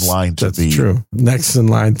next in line to That's true. Next in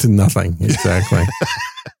line to nothing. Exactly.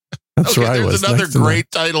 That's okay, right. There's another great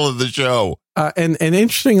title of the show. And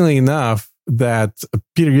interestingly enough, that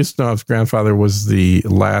Peter Ustinov's grandfather was the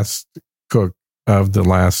last cook of the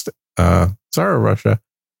last Tsar of Russia,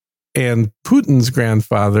 and Putin's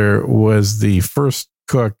grandfather was the first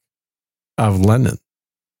cook of Lenin.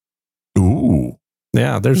 Ooh.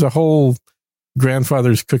 Yeah, there's a whole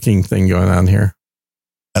grandfather's cooking thing going on here.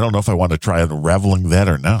 I don't know if I want to try unraveling that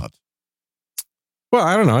or not. Well,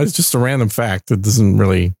 I don't know. It's just a random fact. It doesn't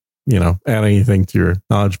really, add anything to your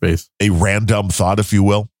knowledge base. A random thought, if you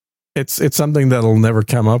will. It's something that'll never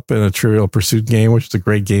come up in a Trivial Pursuit game, which is a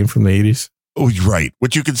great game from the 80s. Oh, right.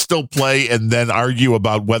 Which you can still play and then argue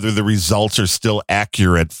about whether the results are still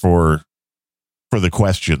accurate for the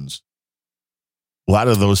questions. A lot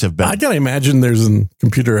of those have been. I can imagine there's a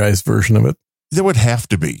computerized version of it. There would have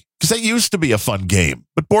to be, because that used to be a fun game.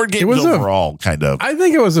 But board games overall, kind of. I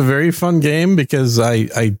think it was a very fun game because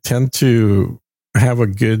I tend to have a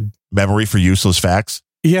good memory for useless facts.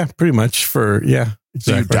 Yeah, pretty much. Exactly.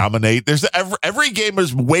 So you dominate. There's every game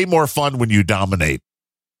is way more fun when you dominate.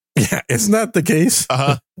 Yeah, isn't that the case?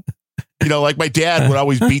 Like my dad would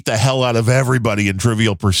always beat the hell out of everybody in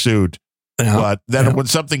Trivial Pursuit. Yeah, but then when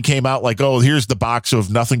something came out like, oh, here's the box of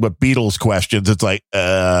nothing but Beatles questions, it's like,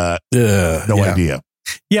 no idea.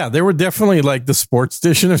 Yeah, there were definitely like the sports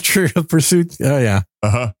edition of Trivial Pursuit. Oh, yeah.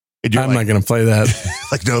 Uh-huh. I'm not going to play that.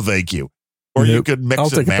 Like, no, thank you. Or you could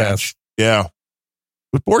mix and match. Yeah.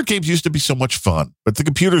 But board games used to be so much fun, but the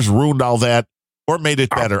computers ruined all that or made it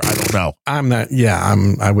better. I don't know.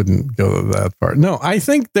 I wouldn't go that far. No, I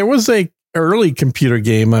think there was a early computer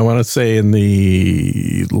game, I want to say in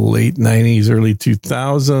the late 90s, early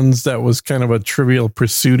 2000s, that was kind of a Trivial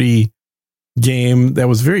Pursuit-y game that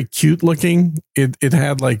was very cute looking. It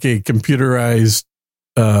had like a computerized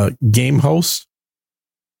game host,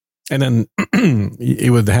 and then it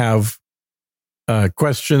would have a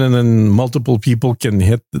question, and then multiple people can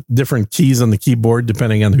hit the different keys on the keyboard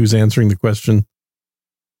depending on who's answering the question.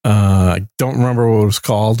 I don't remember what it was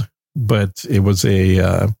called, but it was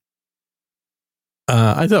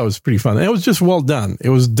I thought it was pretty fun. It was just well done. It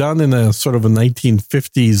was done in a sort of a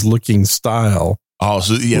 1950s looking style. Oh,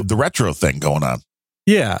 so yeah, the retro thing going on.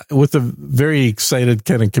 Yeah, with a very excited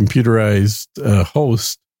kind of computerized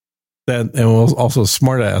host and was also a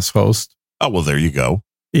smartass host. Oh, well, there you go.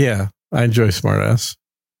 Yeah, I enjoy smartass.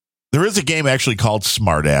 There is a game actually called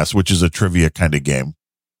Smartass, which is a trivia kind of game.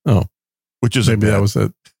 Oh, which is maybe that was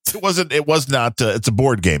it. It was not. It's a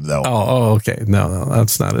board game though. Oh, okay. No,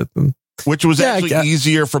 that's not it then. Which was actually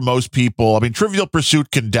easier for most people. I mean, Trivial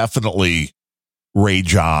Pursuit can definitely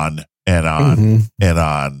rage on and on and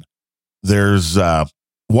on. There's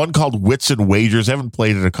one called Wits and Wagers. I haven't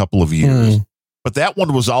played it in a couple of years, but that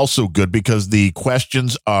one was also good because the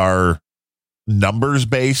questions are numbers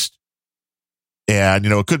based. And,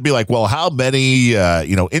 it could be like, well, how many,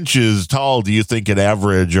 inches tall do you think an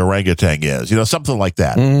average orangutan is? Something like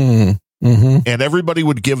that. Mm-hmm. And everybody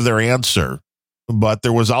would give their answer, but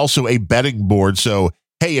there was also a betting board. So,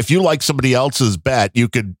 hey, if you like somebody else's bet, you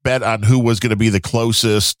could bet on who was going to be the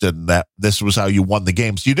closest, and that this was how you won the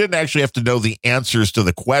game. So you didn't actually have to know the answers to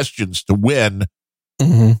the questions to win,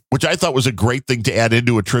 which I thought was a great thing to add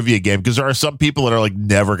into a trivia game, because there are some people that are like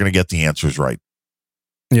never going to get the answers right.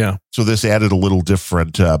 Yeah. So this added a little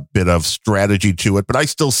different bit of strategy to it. But I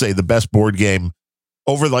still say the best board game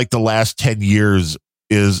over like the last 10 years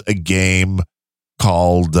is a game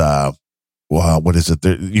called, what is it?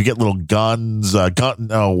 You get little guns, not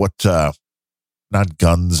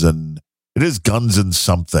guns, and it is Guns and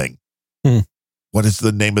something. What is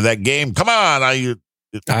the name of that game? Come on. I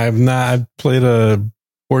have not played a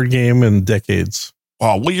board game in decades.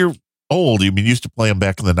 Oh, well, you're old. You used to play them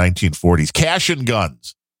back in the 1940s. Cash and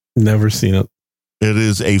Guns. Never seen it. It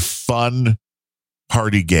is a fun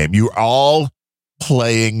party game. You're all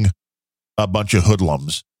playing a bunch of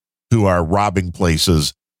hoodlums who are robbing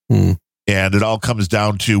places. And it all comes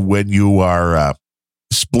down to when you are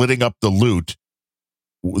splitting up the loot,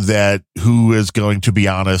 that who is going to be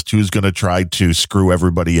honest, who's going to try to screw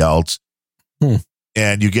everybody else.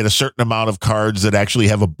 And you get a certain amount of cards that actually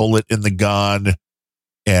have a bullet in the gun.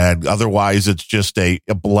 And otherwise it's just a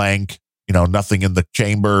blank, nothing in the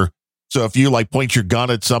chamber. So if you like point your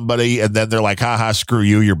gun at somebody and then they're like, haha, screw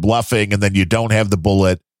you, you're bluffing, and then you don't have the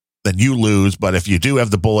bullet, then you lose. But if you do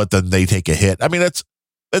have the bullet, then they take a hit.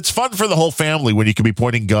 It's fun for the whole family when you can be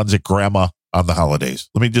pointing guns at grandma on the holidays.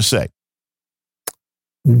 Let me just say.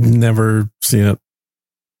 Never seen it.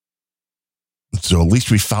 So at least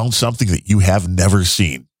we found something that you have never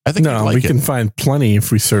seen. I think we can find plenty if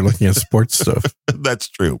we start looking at sports stuff. That's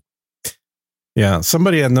true. Yeah.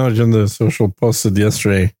 Somebody I know in the social posted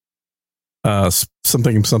yesterday,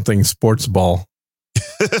 something sports ball.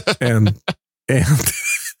 and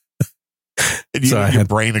your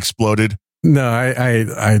brain exploded. No,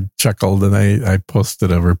 I chuckled and I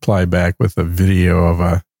posted a reply back with a video of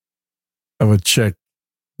a chick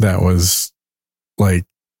that was like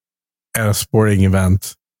at a sporting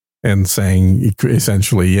event and saying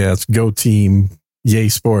essentially, yeah, it's go team, yay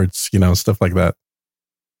sports, stuff like that.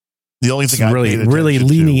 The only thing I really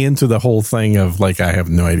leaning into the whole thing of like, I have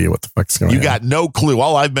no idea what the fuck's going on. You got no clue.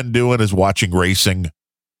 All I've been doing is watching racing.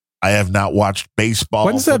 I have not watched baseball.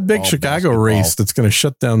 When's that big Chicago race that's going to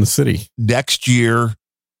shut down the city? Next year.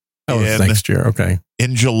 It's next year. Okay.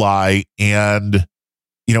 In July. And,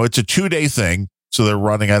 it's a 2-day thing. So they're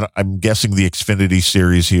running, I'm guessing, the Xfinity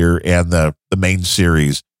series here and the main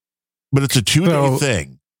series. But it's a 2-day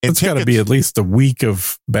thing. It's got to be at least a week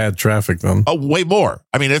of bad traffic then. Oh, way more.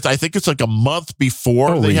 I think it's like a month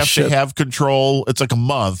before they have to have control. It's like a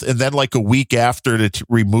month. And then like a week after to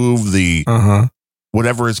remove the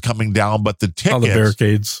whatever is coming down. But the tickets, all the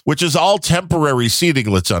barricades, which is all temporary seating,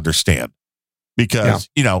 let's understand. Because,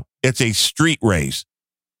 it's a street race.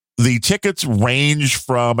 The tickets range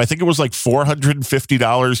from, I think it was like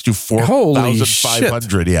 $450 to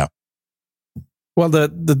 $4,500. Yeah. Well,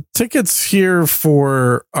 the tickets here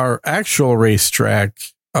for our actual racetrack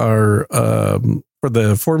are for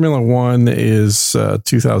the Formula One is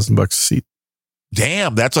 $2,000 a seat.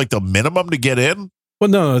 Damn, that's like the minimum to get in? Well,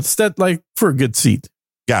 no, it's that like for a good seat.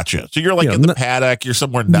 Gotcha. So you're like in the paddock, you're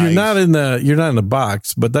somewhere nice. You're not in the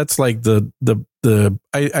box, but that's like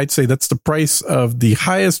I'd say that's the price of the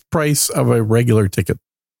highest price of a regular ticket.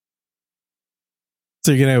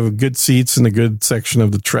 So you're gonna have good seats in a good section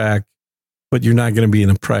of the track, but you're not going to be in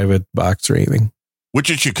a private box or anything. Which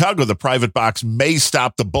in Chicago, the private box may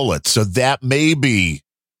stop the bullets. So that may be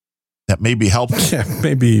helpful. Yeah,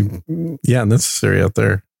 maybe. Yeah, necessary out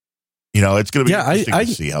there. It's going to be interesting to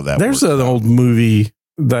see how that works. There's an old movie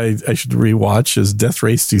that I should rewatch is Death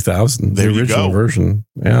Race 2000, the original version.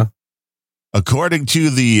 Yeah. According to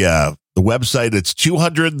the website, it's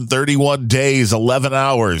 231 days, 11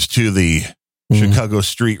 hours to the Chicago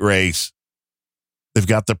street race. They've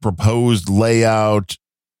got the proposed layout,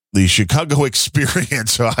 the Chicago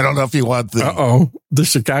experience. So I don't know if you want the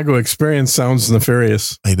Chicago experience sounds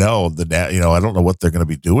nefarious. I know I don't know what they're going to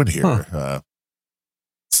be doing here.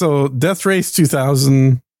 So Death Race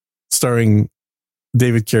 2000, starring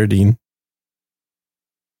David Carradine,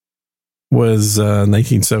 was a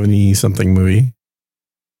 1970 something movie.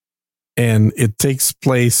 And it takes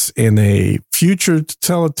place in a future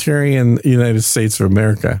totalitarian United States of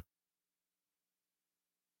America.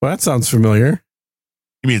 Well, that sounds familiar.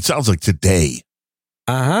 I mean, it sounds like today.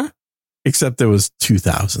 Except there was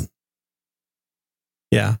 2,000.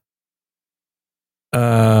 Yeah.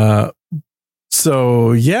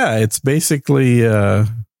 So yeah, it's basically an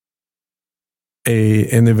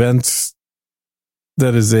event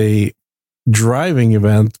that is a driving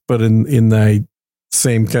event, but in the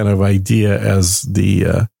same kind of idea as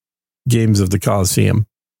the games of the Coliseum.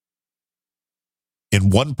 In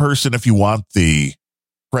one person, if you want the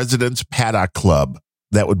President's Paddock Club,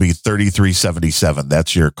 that would be $33.77.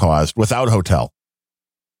 That's your cost without hotel.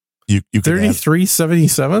 You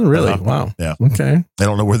 $33.77? Really? Wow. Yeah. Okay. I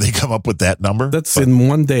don't know where they come up with that number. That's in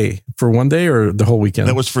one day. For one day or the whole weekend?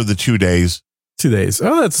 That was for the 2 days. 2 days.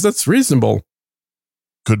 Oh, that's reasonable.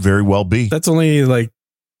 Could very well be. That's only like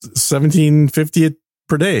 $17.50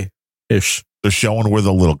 per day ish. They're showing where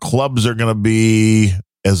the little clubs are going to be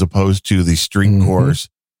as opposed to the street course.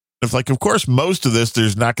 It's like, of course, most of this,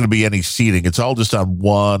 there's not going to be any seating. It's all just on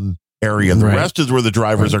one area. The rest is where the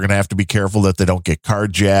drivers are going to have to be careful that they don't get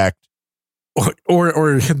carjacked.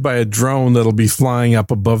 Or hit by a drone that'll be flying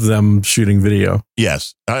up above them shooting video.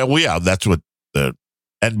 Yes. Well, yeah, that's what the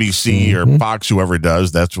NBC or Fox, whoever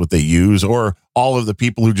does, that's what they use. Or all of the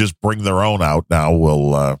people who just bring their own out now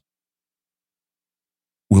will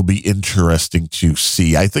be interesting to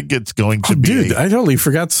see. I think it's going to be. Dude, I totally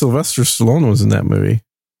forgot Sylvester Stallone was in that movie.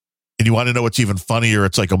 And you want to know what's even funnier?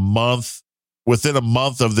 It's like within a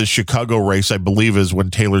month of the Chicago race, I believe, is when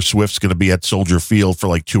Taylor Swift's going to be at Soldier Field for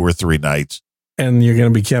like 2 or 3 nights. And you're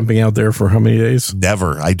going to be camping out there for how many days?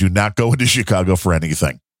 Never. I do not go into Chicago for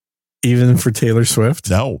anything. Even for Taylor Swift?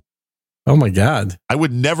 No. Oh my God. I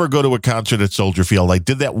would never go to a concert at Soldier Field. I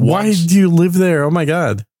did that once. Why do you live there? Oh my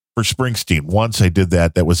God. For Springsteen. Once I did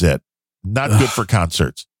that. That was it. Not good for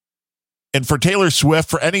concerts. And for Taylor Swift,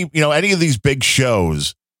 for any of these big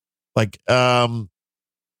shows, like,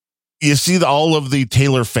 you see all of the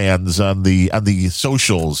Taylor fans on the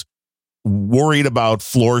socials worried about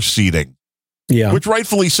floor seating. Yeah. Which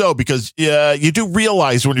rightfully so, because you do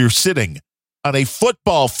realize when you're sitting on a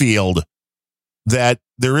football field that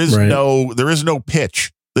there is no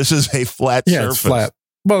pitch. This is a flat surface. It's flat.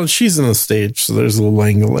 Well, she's in the stage, so there's a little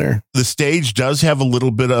angle there. The stage does have a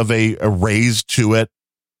little bit of a raise to it,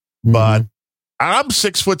 but I'm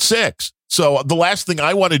 6'6". So the last thing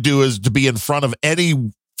I want to do is to be in front of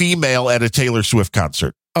any female at a Taylor Swift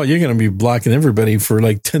concert. Oh, you're going to be blocking everybody for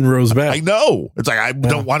like 10 rows back. I know. It's like, I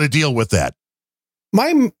don't want to deal with that.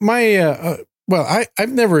 I've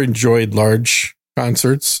never enjoyed large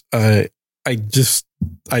concerts. I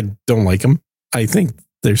don't like them. I think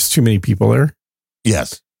there's too many people there.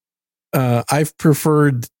 Yes. I've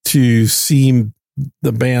preferred to see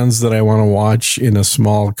the bands that I want to watch in a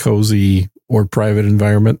small, cozy or private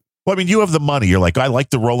environment. Well, I mean, you have the money. You're like, I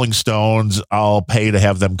like the Rolling Stones. I'll pay to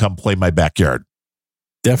have them come play my backyard.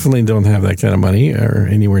 Definitely don't have that kind of money or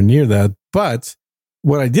anywhere near that. But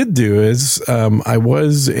what I did do is I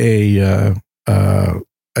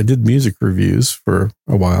did music reviews for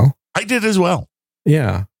a while. I did as well.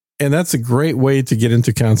 Yeah. And that's a great way to get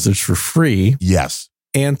into concerts for free. Yes.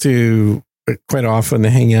 And to quite often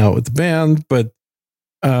hang out with the band, but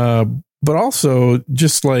also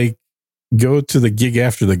just like go to the gig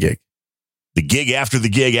after the gig. The gig after the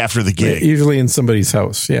gig after the gig. Usually in somebody's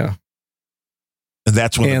house. Yeah. And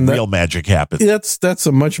that's when the real magic happens. That's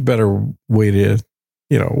a much better way to,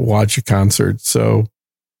 watch a concert. So,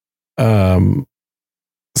 some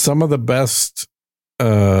of the best,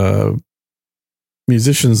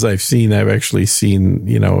 musicians I've actually seen,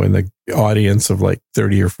 in the audience of like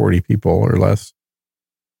 30 or 40 people or less.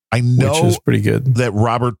 I know, which is pretty good. That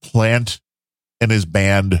Robert Plant and his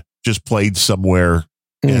band just played somewhere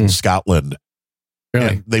in Scotland. Really?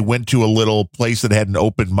 And they went to a little place that had an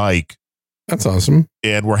open mic. That's awesome.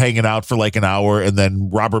 And we're hanging out for like an hour. And then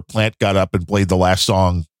Robert Plant got up and played the last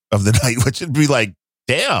song of the night, which would be like,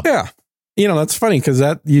 damn. Yeah. That's funny because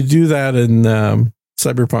you do that in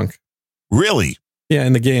Cyberpunk. Really? Yeah.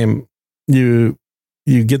 In the game, you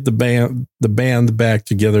get the band back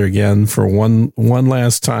together again for one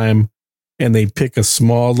last time. And they pick a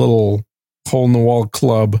small little hole in the wall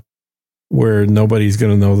club where nobody's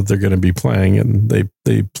going to know that they're going to be playing, and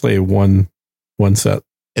they play one set.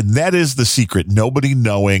 And that is the secret. Nobody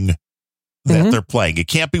knowing that they're playing. It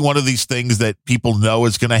can't be one of these things that people know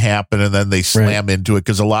is going to happen and then they slam into it,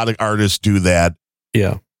 because a lot of artists do that.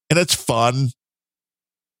 Yeah. And it's fun.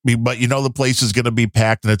 But the place is going to be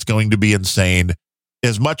packed and it's going to be insane.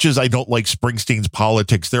 As much as I don't like Springsteen's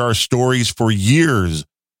politics, there are stories for years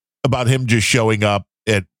about him just showing up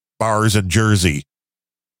at bars in Jersey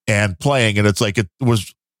and playing. And it's like, it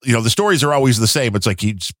was, the stories are always the same. It's like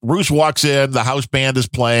Bruce walks in, the house band is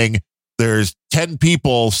playing. There's 10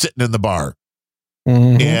 people sitting in the bar.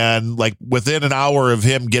 Mhm. And like within an hour of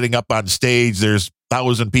him getting up on stage, there's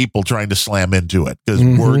 1,000 people trying to slam into it because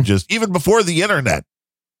Mhm. word just, even before the internet,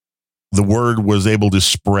 the word was able to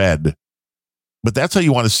spread. But that's how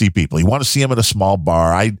you want to see people. You want to see them at a small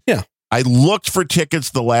bar. I looked for tickets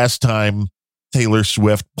the last time Taylor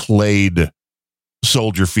Swift played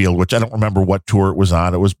Soldier Field, which I don't remember what tour it was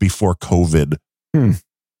on. It was before COVID.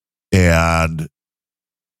 And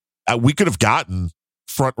we could have gotten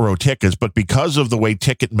front row tickets, but because of the way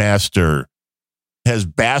Ticketmaster has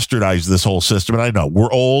bastardized this whole system, and I know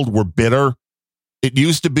we're old, we're bitter. It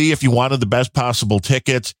used to be if you wanted the best possible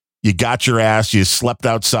tickets, you got your ass, you slept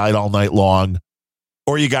outside all night long,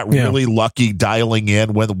 or you got really lucky dialing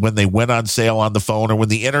in when they went on sale on the phone, or when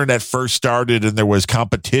the internet first started and there was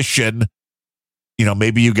competition. You know,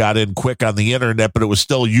 maybe you got in quick on the internet, but it was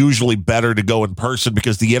still usually better to go in person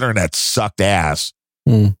because the internet sucked ass.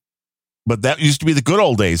 But that used to be the good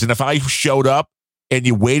old days. And if I showed up and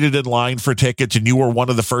you waited in line for tickets and you were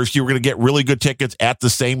one of the first, you were going to get really good tickets at the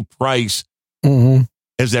same price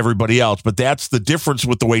as everybody else. But that's the difference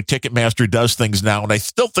with the way Ticketmaster does things now. And I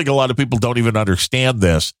still think a lot of people don't even understand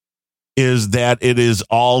this, is that it is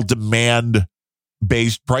all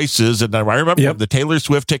demand-based prices. And I remember when the Taylor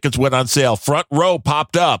Swift tickets went on sale, front row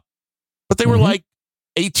popped up, but they were like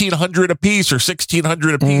 $1,800 a piece or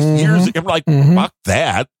 $1,600 a piece. I'm like, fuck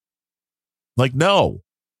that. Like, no,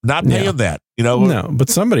 not paying that, you know? No, but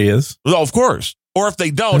somebody is. Well, of course. Or if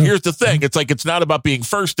they don't, here's the thing. It's like, it's not about being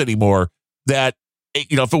first anymore. That,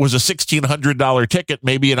 you know, if it was a $1,600 ticket,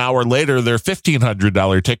 maybe an hour later, they're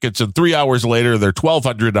 $1,500 tickets. And 3 hours later, they're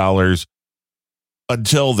 $1,200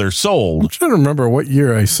 until they're sold. I'm trying to remember what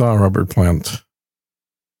year I saw Robert Plant.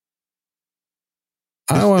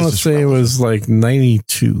 I want to say it was like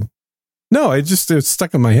 92. No, it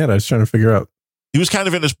stuck in my head. I was trying to figure out. He was kind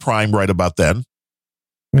of in his prime right about then.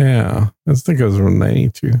 Yeah, I think it was around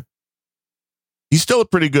 92. He's still a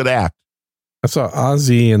pretty good act. I saw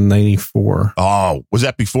Ozzy in 94. Oh, was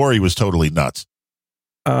that before he was totally nuts?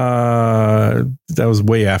 That was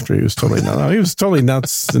way after he was totally nuts. No, he was totally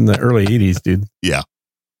nuts in the early 80s, dude. Yeah.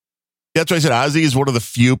 That's why I said Ozzy is one of the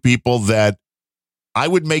few people that I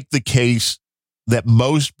would make the case that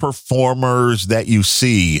most performers that you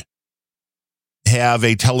see have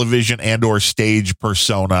a television and or stage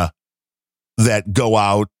persona that go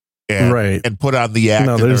out and put on the act.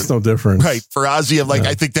 No, there's no difference. Right. For Ozzy, I'm like,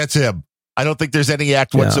 I think that's him. I don't think there's any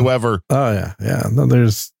act whatsoever. Oh, yeah. Yeah. No,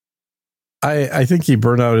 there's, I think he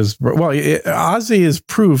burned out his, Ozzy is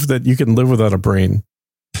proof that you can live without a brain.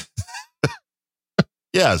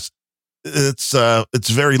 Yes. It's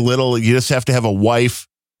very little. You just have to have a wife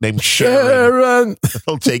named Sharon.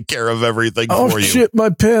 He'll take care of everything for you. Oh, shit, my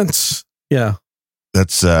pants. Yeah.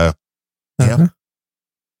 That's, yeah.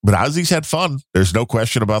 But Ozzy's had fun. There's no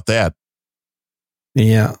question about that.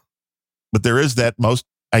 Yeah. But there is that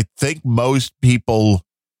I think most people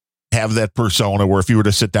have that persona where if you were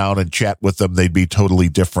to sit down and chat with them, they'd be totally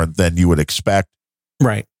different than you would expect.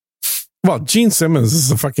 Right. Well, Gene Simmons is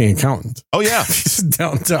a fucking accountant. Oh, yeah. He's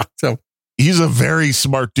downtown. So. He's a very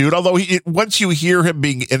smart dude. Although once you hear him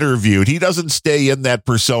being interviewed, he doesn't stay in that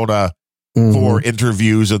persona for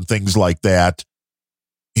interviews and things like that.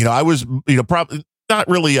 You know, I was, probably not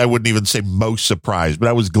really, I wouldn't even say most surprised, but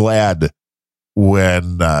I was glad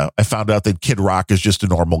when I found out that Kid Rock is just a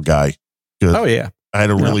normal guy. Oh, yeah. I had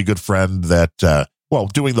a really good friend that,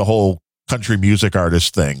 doing the whole country music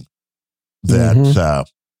artist thing that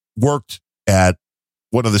worked at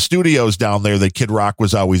one of the studios down there that Kid Rock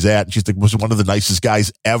was always at. And she's like, was one of the nicest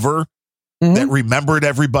guys ever that remembered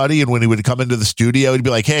everybody. And when he would come into the studio, he'd be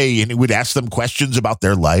like, hey, and he would ask them questions about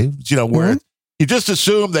their lives, where you just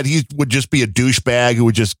assume that he would just be a douchebag who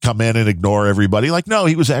would just come in and ignore everybody. Like, no,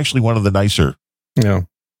 he was actually one of the nicer,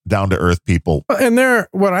 down to earth people. And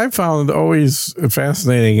what I found always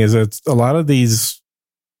fascinating is that a lot of these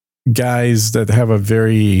guys that have a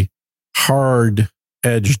very hard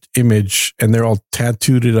edged image and they're all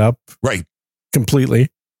tattooed it up completely.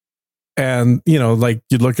 And, like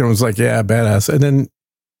you look at them, it's like, yeah, badass. And then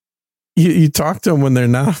you talk to them when they're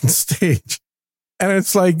not on stage. And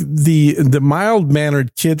it's like the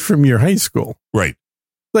mild-mannered kid from your high school. Right.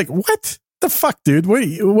 Like, what the fuck, dude?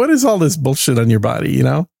 What is all this bullshit on your body,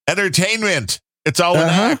 Entertainment. It's all an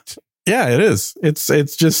act. Yeah, it is.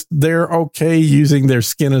 It's just they're okay using their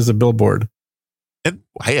skin as a billboard. And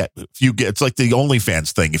hey, it's like the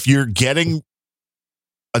OnlyFans thing. If you're getting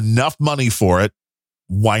enough money for it,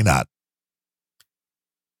 why not?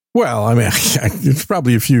 Well, I mean, it's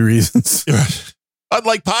probably a few reasons.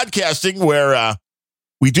 Unlike podcasting, where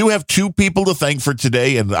we do have two people to thank for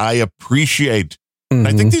today, and I appreciate And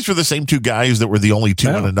I think these were the same two guys that were the only two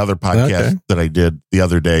on another podcast that I did the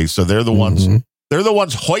other day. So they're the ones. They're the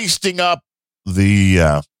ones hoisting up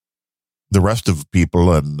the rest of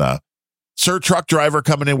people. And Sir Truck Driver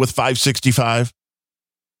coming in with 565,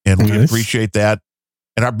 and we appreciate that.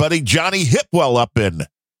 And our buddy Johnny Hipwell up in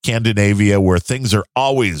Scandinavia, where things are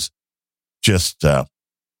always just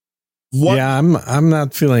Yeah, I'm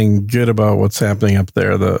not feeling good about what's happening up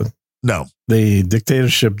there. The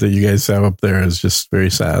dictatorship that you guys have up there is just very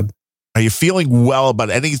sad. Are you feeling well about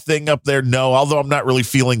anything up there? No, although I'm not really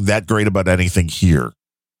feeling that great about anything here.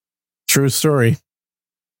 True story.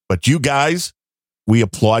 But you guys, we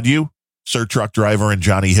applaud you, Sir Truck Driver and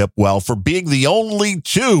Johnny Hipwell, for being the only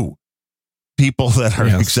two people that are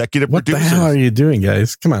executive producers. What the hell are you doing,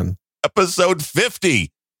 guys? Come on. Episode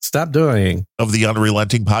 50. Stop doing of the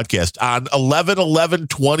Unrelenting podcast on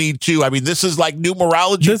 11/11/22. I mean, this is like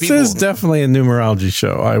numerology. This is definitely a numerology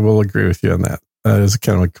show. I will agree with you on that. That is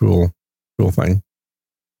kind of a cool thing.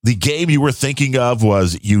 The game you were thinking of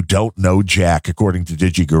was You Don't Know Jack, according to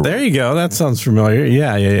DigiGuru. There you go. That sounds familiar.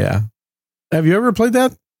 Yeah. Have you ever played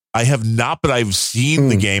that? I have not, but I've seen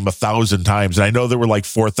the game 1,000 times, and I know there were like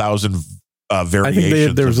 4,000 variations. I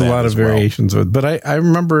think there was a lot of variations of it, but I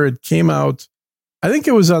remember it came out. I think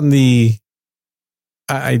it was on the,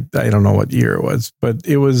 I don't know what year it was, but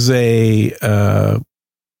it was it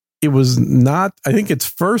was not, I think its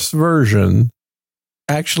first version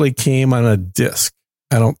actually came on a disc.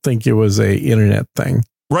 I don't think it was a internet thing.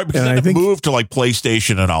 Right, because then it moved to like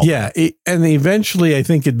PlayStation and all. Yeah, and eventually I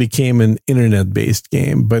think it became an internet-based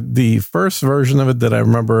game. But the first version of it that I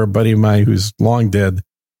remember, a buddy of mine who's long dead,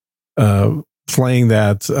 playing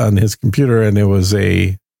that on his computer, and it was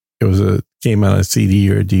a came on a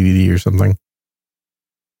CD or a DVD or something.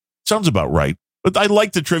 Sounds about right. But I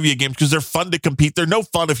like the trivia games because they're fun to compete. They're no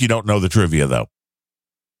fun if you don't know the trivia, though.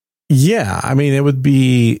 Yeah, I mean, it would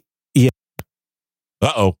be. Yeah.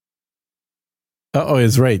 Uh-oh,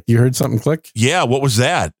 is right. You heard something click? Yeah, what was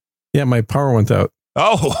that? Yeah, my power went out.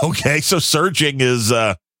 Oh, okay. So surging is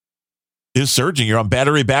surging. You're on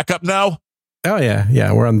battery backup now? Oh,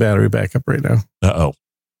 yeah. We're on battery backup right now. Uh-oh.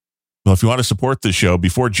 Well, if you want to support the show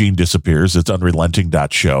before Gene disappears, it's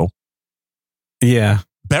unrelenting.show. Yeah.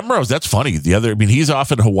 Bemrose, that's funny. He's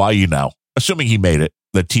off in Hawaii now, assuming he made it.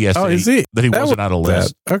 The TSA. Oh, is he? That he wasn't on a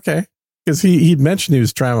list. Okay. Because he'd mentioned he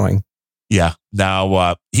was traveling. Yeah.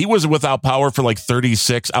 Now, he was without power for like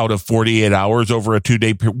 36 out of 48 hours over a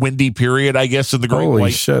 2-day windy period, I guess, in the Great Holy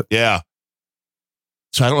White. Shit. Yeah.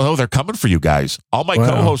 So I don't know. They're coming for you guys. All my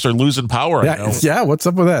co-hosts are losing power. Yeah. What's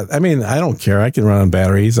up with that? I mean, I don't care. I can run on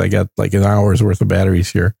batteries. I got like an hour's worth of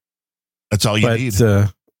batteries here. That's all you need.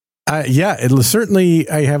 Certainly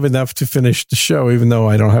I have enough to finish the show, even though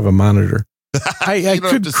I don't have a monitor. I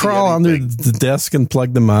could crawl under the desk and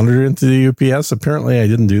plug the monitor into the UPS. Apparently I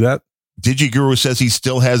didn't do that. DigiGuru says he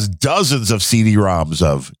still has dozens of CD-ROMs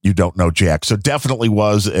of You Don't Know Jack. So definitely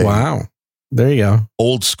was a wow. There you go.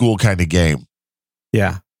 Old school kind of game.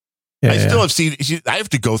 Yeah. I still have CD. I have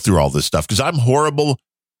to go through all this stuff because I'm horrible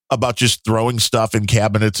about just throwing stuff in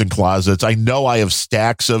cabinets and closets. I know I have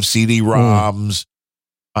stacks of CD-ROMs.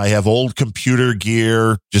 I have old computer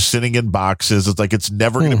gear just sitting in boxes. It's like it's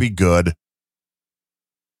never going to be good. I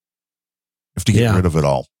have to get rid of it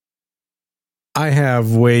all. I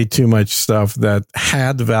have way too much stuff that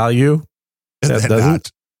had value that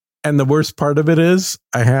doesn't. And the worst part of it is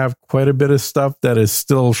I have quite a bit of stuff that is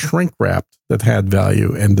still shrink wrapped that had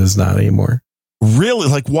value and does not anymore. Really?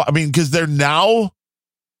 Like what? I mean, because they're now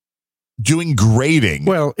doing grading.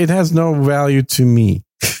 Well, it has no value to me.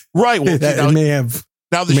 Right. Well, it may have.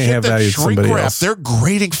 Now the shit that shrink wrap, they're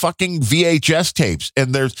grading fucking VHS tapes,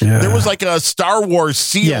 and there was like a Star Wars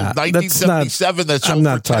seal 1977 that's I'm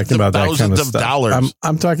not talking about that kind of stuff. Dollars.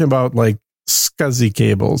 I'm talking about like SCSI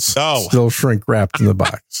cables, still shrink wrapped in the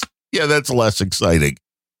box. Yeah, that's less exciting.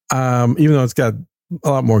 Even though it's got a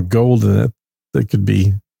lot more gold in it that could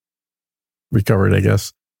be recovered, I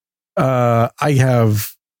guess. I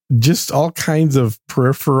have just all kinds of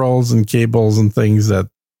peripherals and cables and things that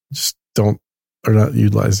just are not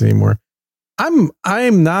utilized anymore. I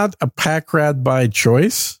am not a pack rat by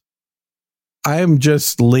choice. I am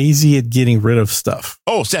just lazy at getting rid of stuff.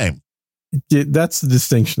 Oh, same. That's the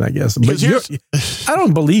distinction, I guess. But I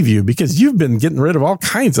don't believe you because you've been getting rid of all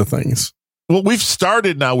kinds of things. Well, we've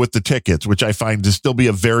started now with the tickets, which I find to still be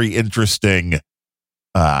a very interesting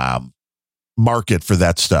market for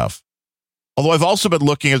that stuff. Although I've also been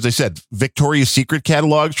looking, as I said, Victoria's Secret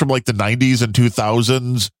catalogs from like the 90s and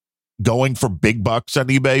 2000s going for big bucks on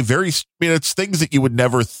eBay. It's things that you would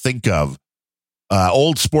never think of.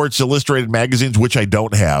 Old Sports Illustrated magazines, which I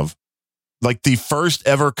don't have. Like the first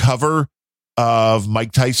ever cover of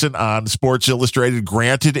Mike Tyson on Sports Illustrated.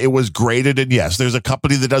 Granted, it was graded, and yes, there's a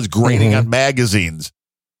company that does grading on magazines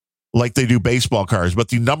like they do baseball cards, but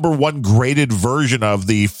the number one graded version of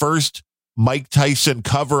the first Mike Tyson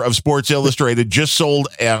cover of Sports Illustrated just sold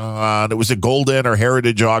on, it was a Golden or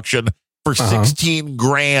Heritage auction for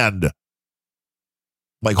 $16,000.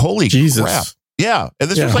 Like, holy Jesus. crap. Yeah. And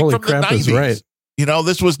this was like holy from the crap 90s. is right. You know,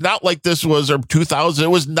 this was not like this was or 2000. It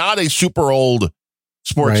was not a super old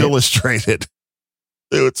Sports Illustrated.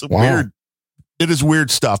 It's weird. It is weird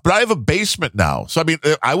stuff. But I have a basement now. So, I mean,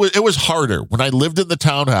 it was harder. When I lived in the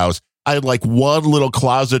townhouse, I had like one little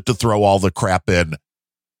closet to throw all the crap in.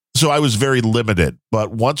 So I was very limited.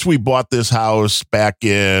 But once we bought this house back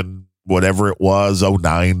in whatever it was,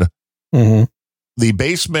 09, the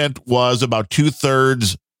basement was about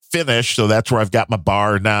 2/3 finished. So that's where I've got my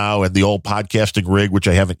bar now and the old podcasting rig, which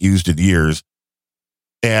I haven't used in years.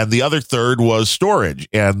 And the other third was storage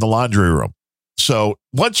and the laundry room. So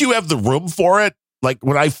once you have the room for it, like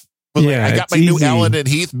when I got my new Allen and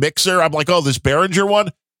Heath mixer, I'm like, oh, this Behringer one?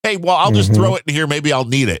 Hey, well, I'll just throw it in here. Maybe I'll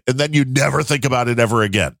need it. And then you never think about it ever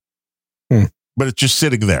again. But it's just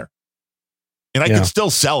sitting there. And I could still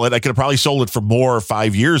sell it. I could have probably sold it for more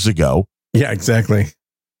 5 years ago. Yeah, exactly.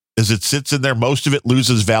 As it sits in there, most of it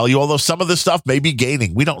loses value, although some of the stuff may be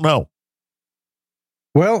gaining. We don't know.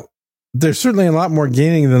 Well, there's certainly a lot more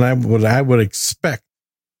gaining than I would expect.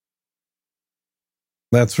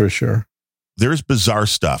 That's for sure. There's bizarre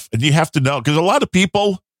stuff. And you have to know, because a lot of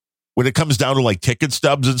people, when it comes down to like ticket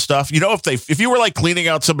stubs and stuff, you know, if you were like cleaning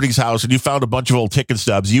out somebody's house and you found a bunch of old ticket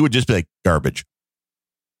stubs, you would just be like, garbage.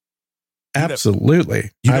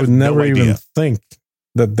 Absolutely. I would never even think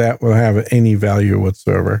that will have any value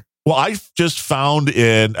whatsoever. Well, I just found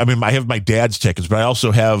I have my dad's tickets, but I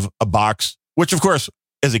also have a box, which of course,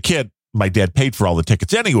 as a kid, my dad paid for all the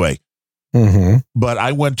tickets anyway. But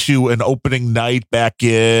I went to an opening night back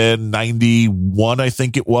in 91, I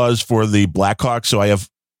think it was, for the Blackhawks. So I have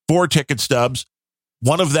 4 ticket stubs,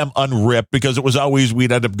 one of them unripped, because it was always,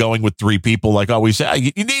 we'd end up going with 3 people. Like always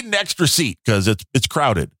say, you need an extra seat because it's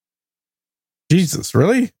crowded. Jesus,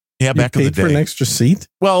 really? Yeah, back in the day. For an extra seat?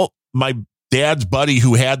 Well, my dad's buddy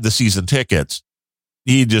who had the season tickets,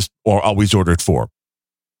 he just always ordered 4.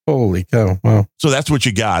 Holy cow. Wow. So that's what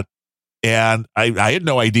you got. And I had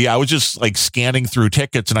no idea. I was just like scanning through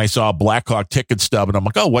tickets and I saw a Blackhawk ticket stub and I'm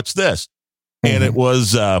like, oh, what's this? And it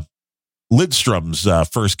was Lidstrom's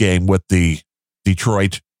first game with the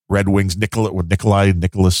Detroit Red Wings, Nicholas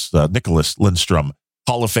Lidstrom,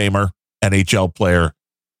 Hall of Famer, NHL player.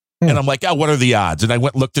 And I'm like, oh, what are the odds? And I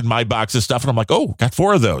went and looked in my box of stuff and I'm like, oh, got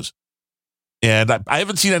 4 of those. And I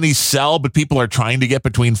haven't seen any sell, but people are trying to get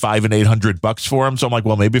between $500 and $800 for them. So I'm like,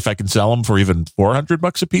 well, maybe if I can sell them for even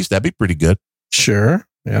 $400 a piece, that'd be pretty good. Sure.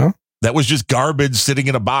 Yeah. That was just garbage sitting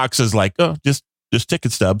in a box as like, oh, just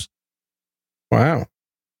ticket stubs. Wow.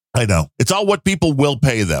 I know. It's all what people will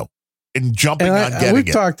pay, though. And jumping on getting it.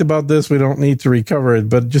 We've talked about this. We don't need to recover it,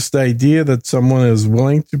 but just the idea that someone is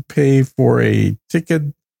willing to pay for a ticket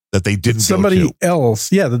that they didn't somebody go to. else,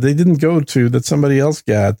 that they didn't go to, that somebody else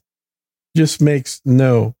got, just makes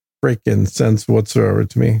no freaking sense whatsoever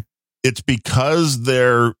to me. It's because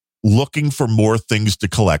they're looking for more things to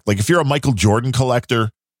collect. Like if you're a Michael Jordan collector,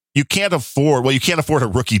 you can't afford a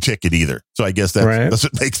rookie ticket either. So I guess that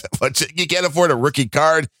doesn't make that much. You can't afford a rookie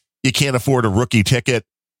card. You can't afford a rookie ticket.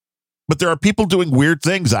 But there are people doing weird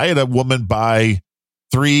things. I had a woman buy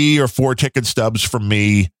 3 or 4 ticket stubs from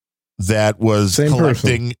me that was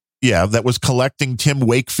collecting Tim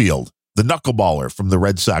Wakefield, the knuckleballer from the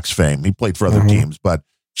Red Sox fame. He played for other teams, but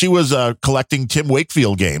she was collecting Tim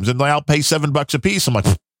Wakefield games, and I'll pay $7 a piece. I'm like,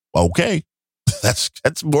 okay, that's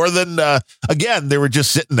more than. Again, they were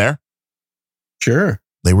just sitting there. Sure,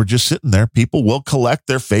 they were just sitting there. People will collect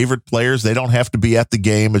their favorite players. They don't have to be at the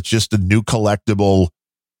game. It's just a new collectible,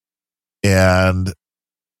 and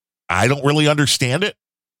I don't really understand it,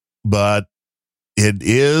 but it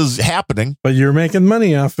is happening. But you're making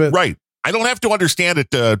money off it, right? I don't have to understand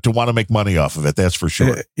it to want to make money off of it. That's for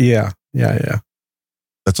sure. Yeah.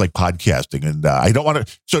 That's like podcasting. And I don't want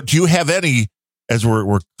to. So do you have any, as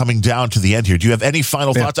we're coming down to the end here, do you have any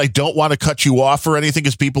final thoughts? I don't want to cut you off or anything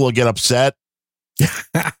because people will get upset. No,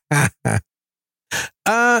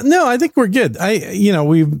 I think we're good.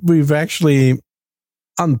 We've actually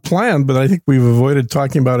unplanned, but I think we've avoided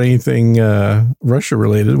talking about anything Russia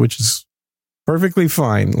related, which is perfectly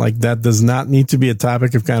fine. Like that does not need to be a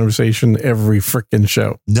topic of conversation every freaking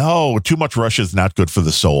show. No, too much Russia is not good for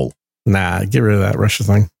the soul. Nah, get rid of that Russia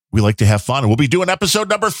thing. We like to have fun. And we'll be doing episode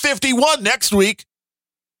number 51 next week.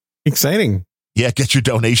 Exciting. Yeah, get your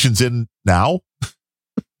donations in now.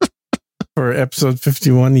 For episode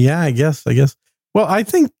 51. Yeah, I guess. Well, I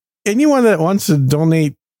think anyone that wants to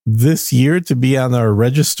donate this year to be on our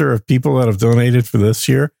register of people that have donated for this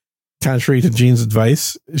year, contrary to Gene's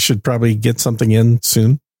advice, should probably get something in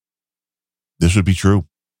soon. This would be true.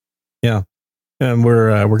 Yeah. And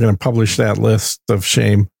we're going to publish that list of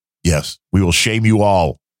shame. Yes, we will shame you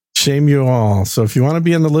all. Shame you all. So if you want to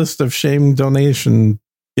be on the list of shame donation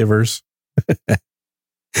givers,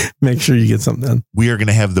 make sure you get something done. We are going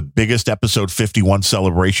to have the biggest episode 51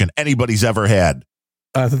 celebration anybody's ever had.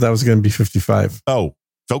 I thought that was going to be 55. Oh,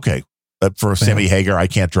 okay. For Sammy Hagar, I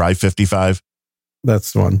can't drive 55.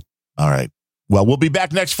 That's the one. All right. Well, we'll be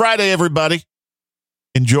back next Friday, everybody.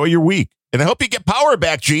 Enjoy your week. And I hope you get power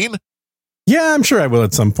back, Gene. Yeah, I'm sure I will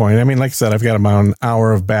at some point. I mean, like I said, I've got about an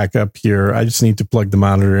hour of backup here. I just need to plug the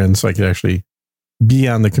monitor in so I can actually be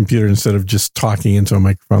on the computer instead of just talking into a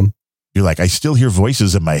microphone. You're like, I still hear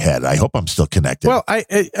voices in my head. I hope I'm still connected. Well, I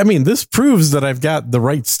mean, this proves that I've got the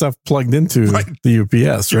right stuff plugged into the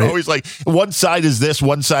UPS, You're right? always like, one side is this,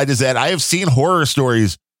 one side is that. I have seen horror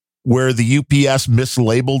stories where the UPS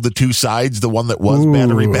mislabeled the two sides, the one that was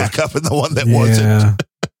battery backup and the one that wasn't.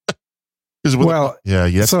 Well,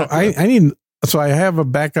 yeah. So I have a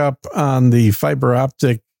backup on the fiber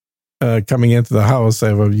optic coming into the house. I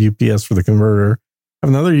have a UPS for the converter. I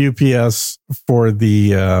have another UPS for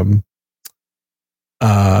the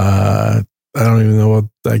I don't even know what,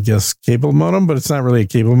 I guess, cable modem, but it's not really a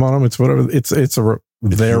cable modem. It's whatever. It's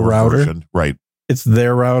their router, version. Right? It's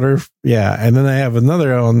their router. Yeah, and then I have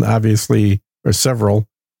another one, obviously, or several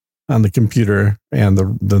on the computer and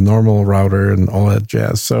the normal router and all that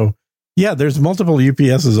jazz. So. Yeah, there's multiple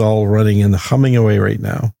UPSs all running and humming away right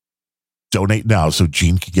now. Donate now so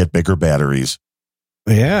Gene can get bigger batteries.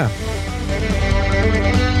 Yeah.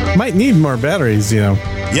 Might need more batteries,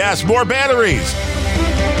 Yes, more batteries.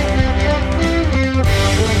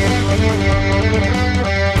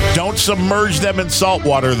 Don't submerge them in salt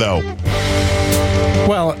water, though.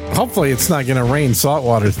 Well, hopefully it's not going to rain salt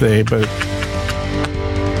water today, but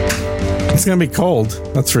it's going to be cold.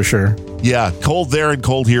 That's for sure. Yeah, cold there and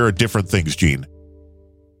cold here are different things, Gene.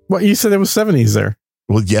 Well, you said it was 70s there.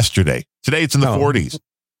 Well, yesterday. Today it's in the 40s.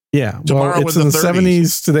 Yeah. Tomorrow well, it's in the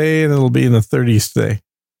 70s today, and it'll be in the 30s today.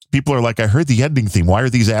 People are like, I heard the ending theme. Why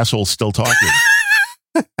are these assholes still talking?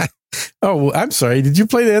 Oh, I'm sorry. Did you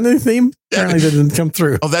play the ending theme? Apparently that didn't come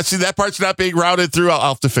through. Oh, that part's not being routed through. I'll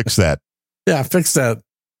have to fix that. Yeah, fix that.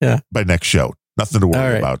 Yeah. By next show. Nothing to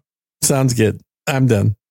worry about. Sounds good. I'm done.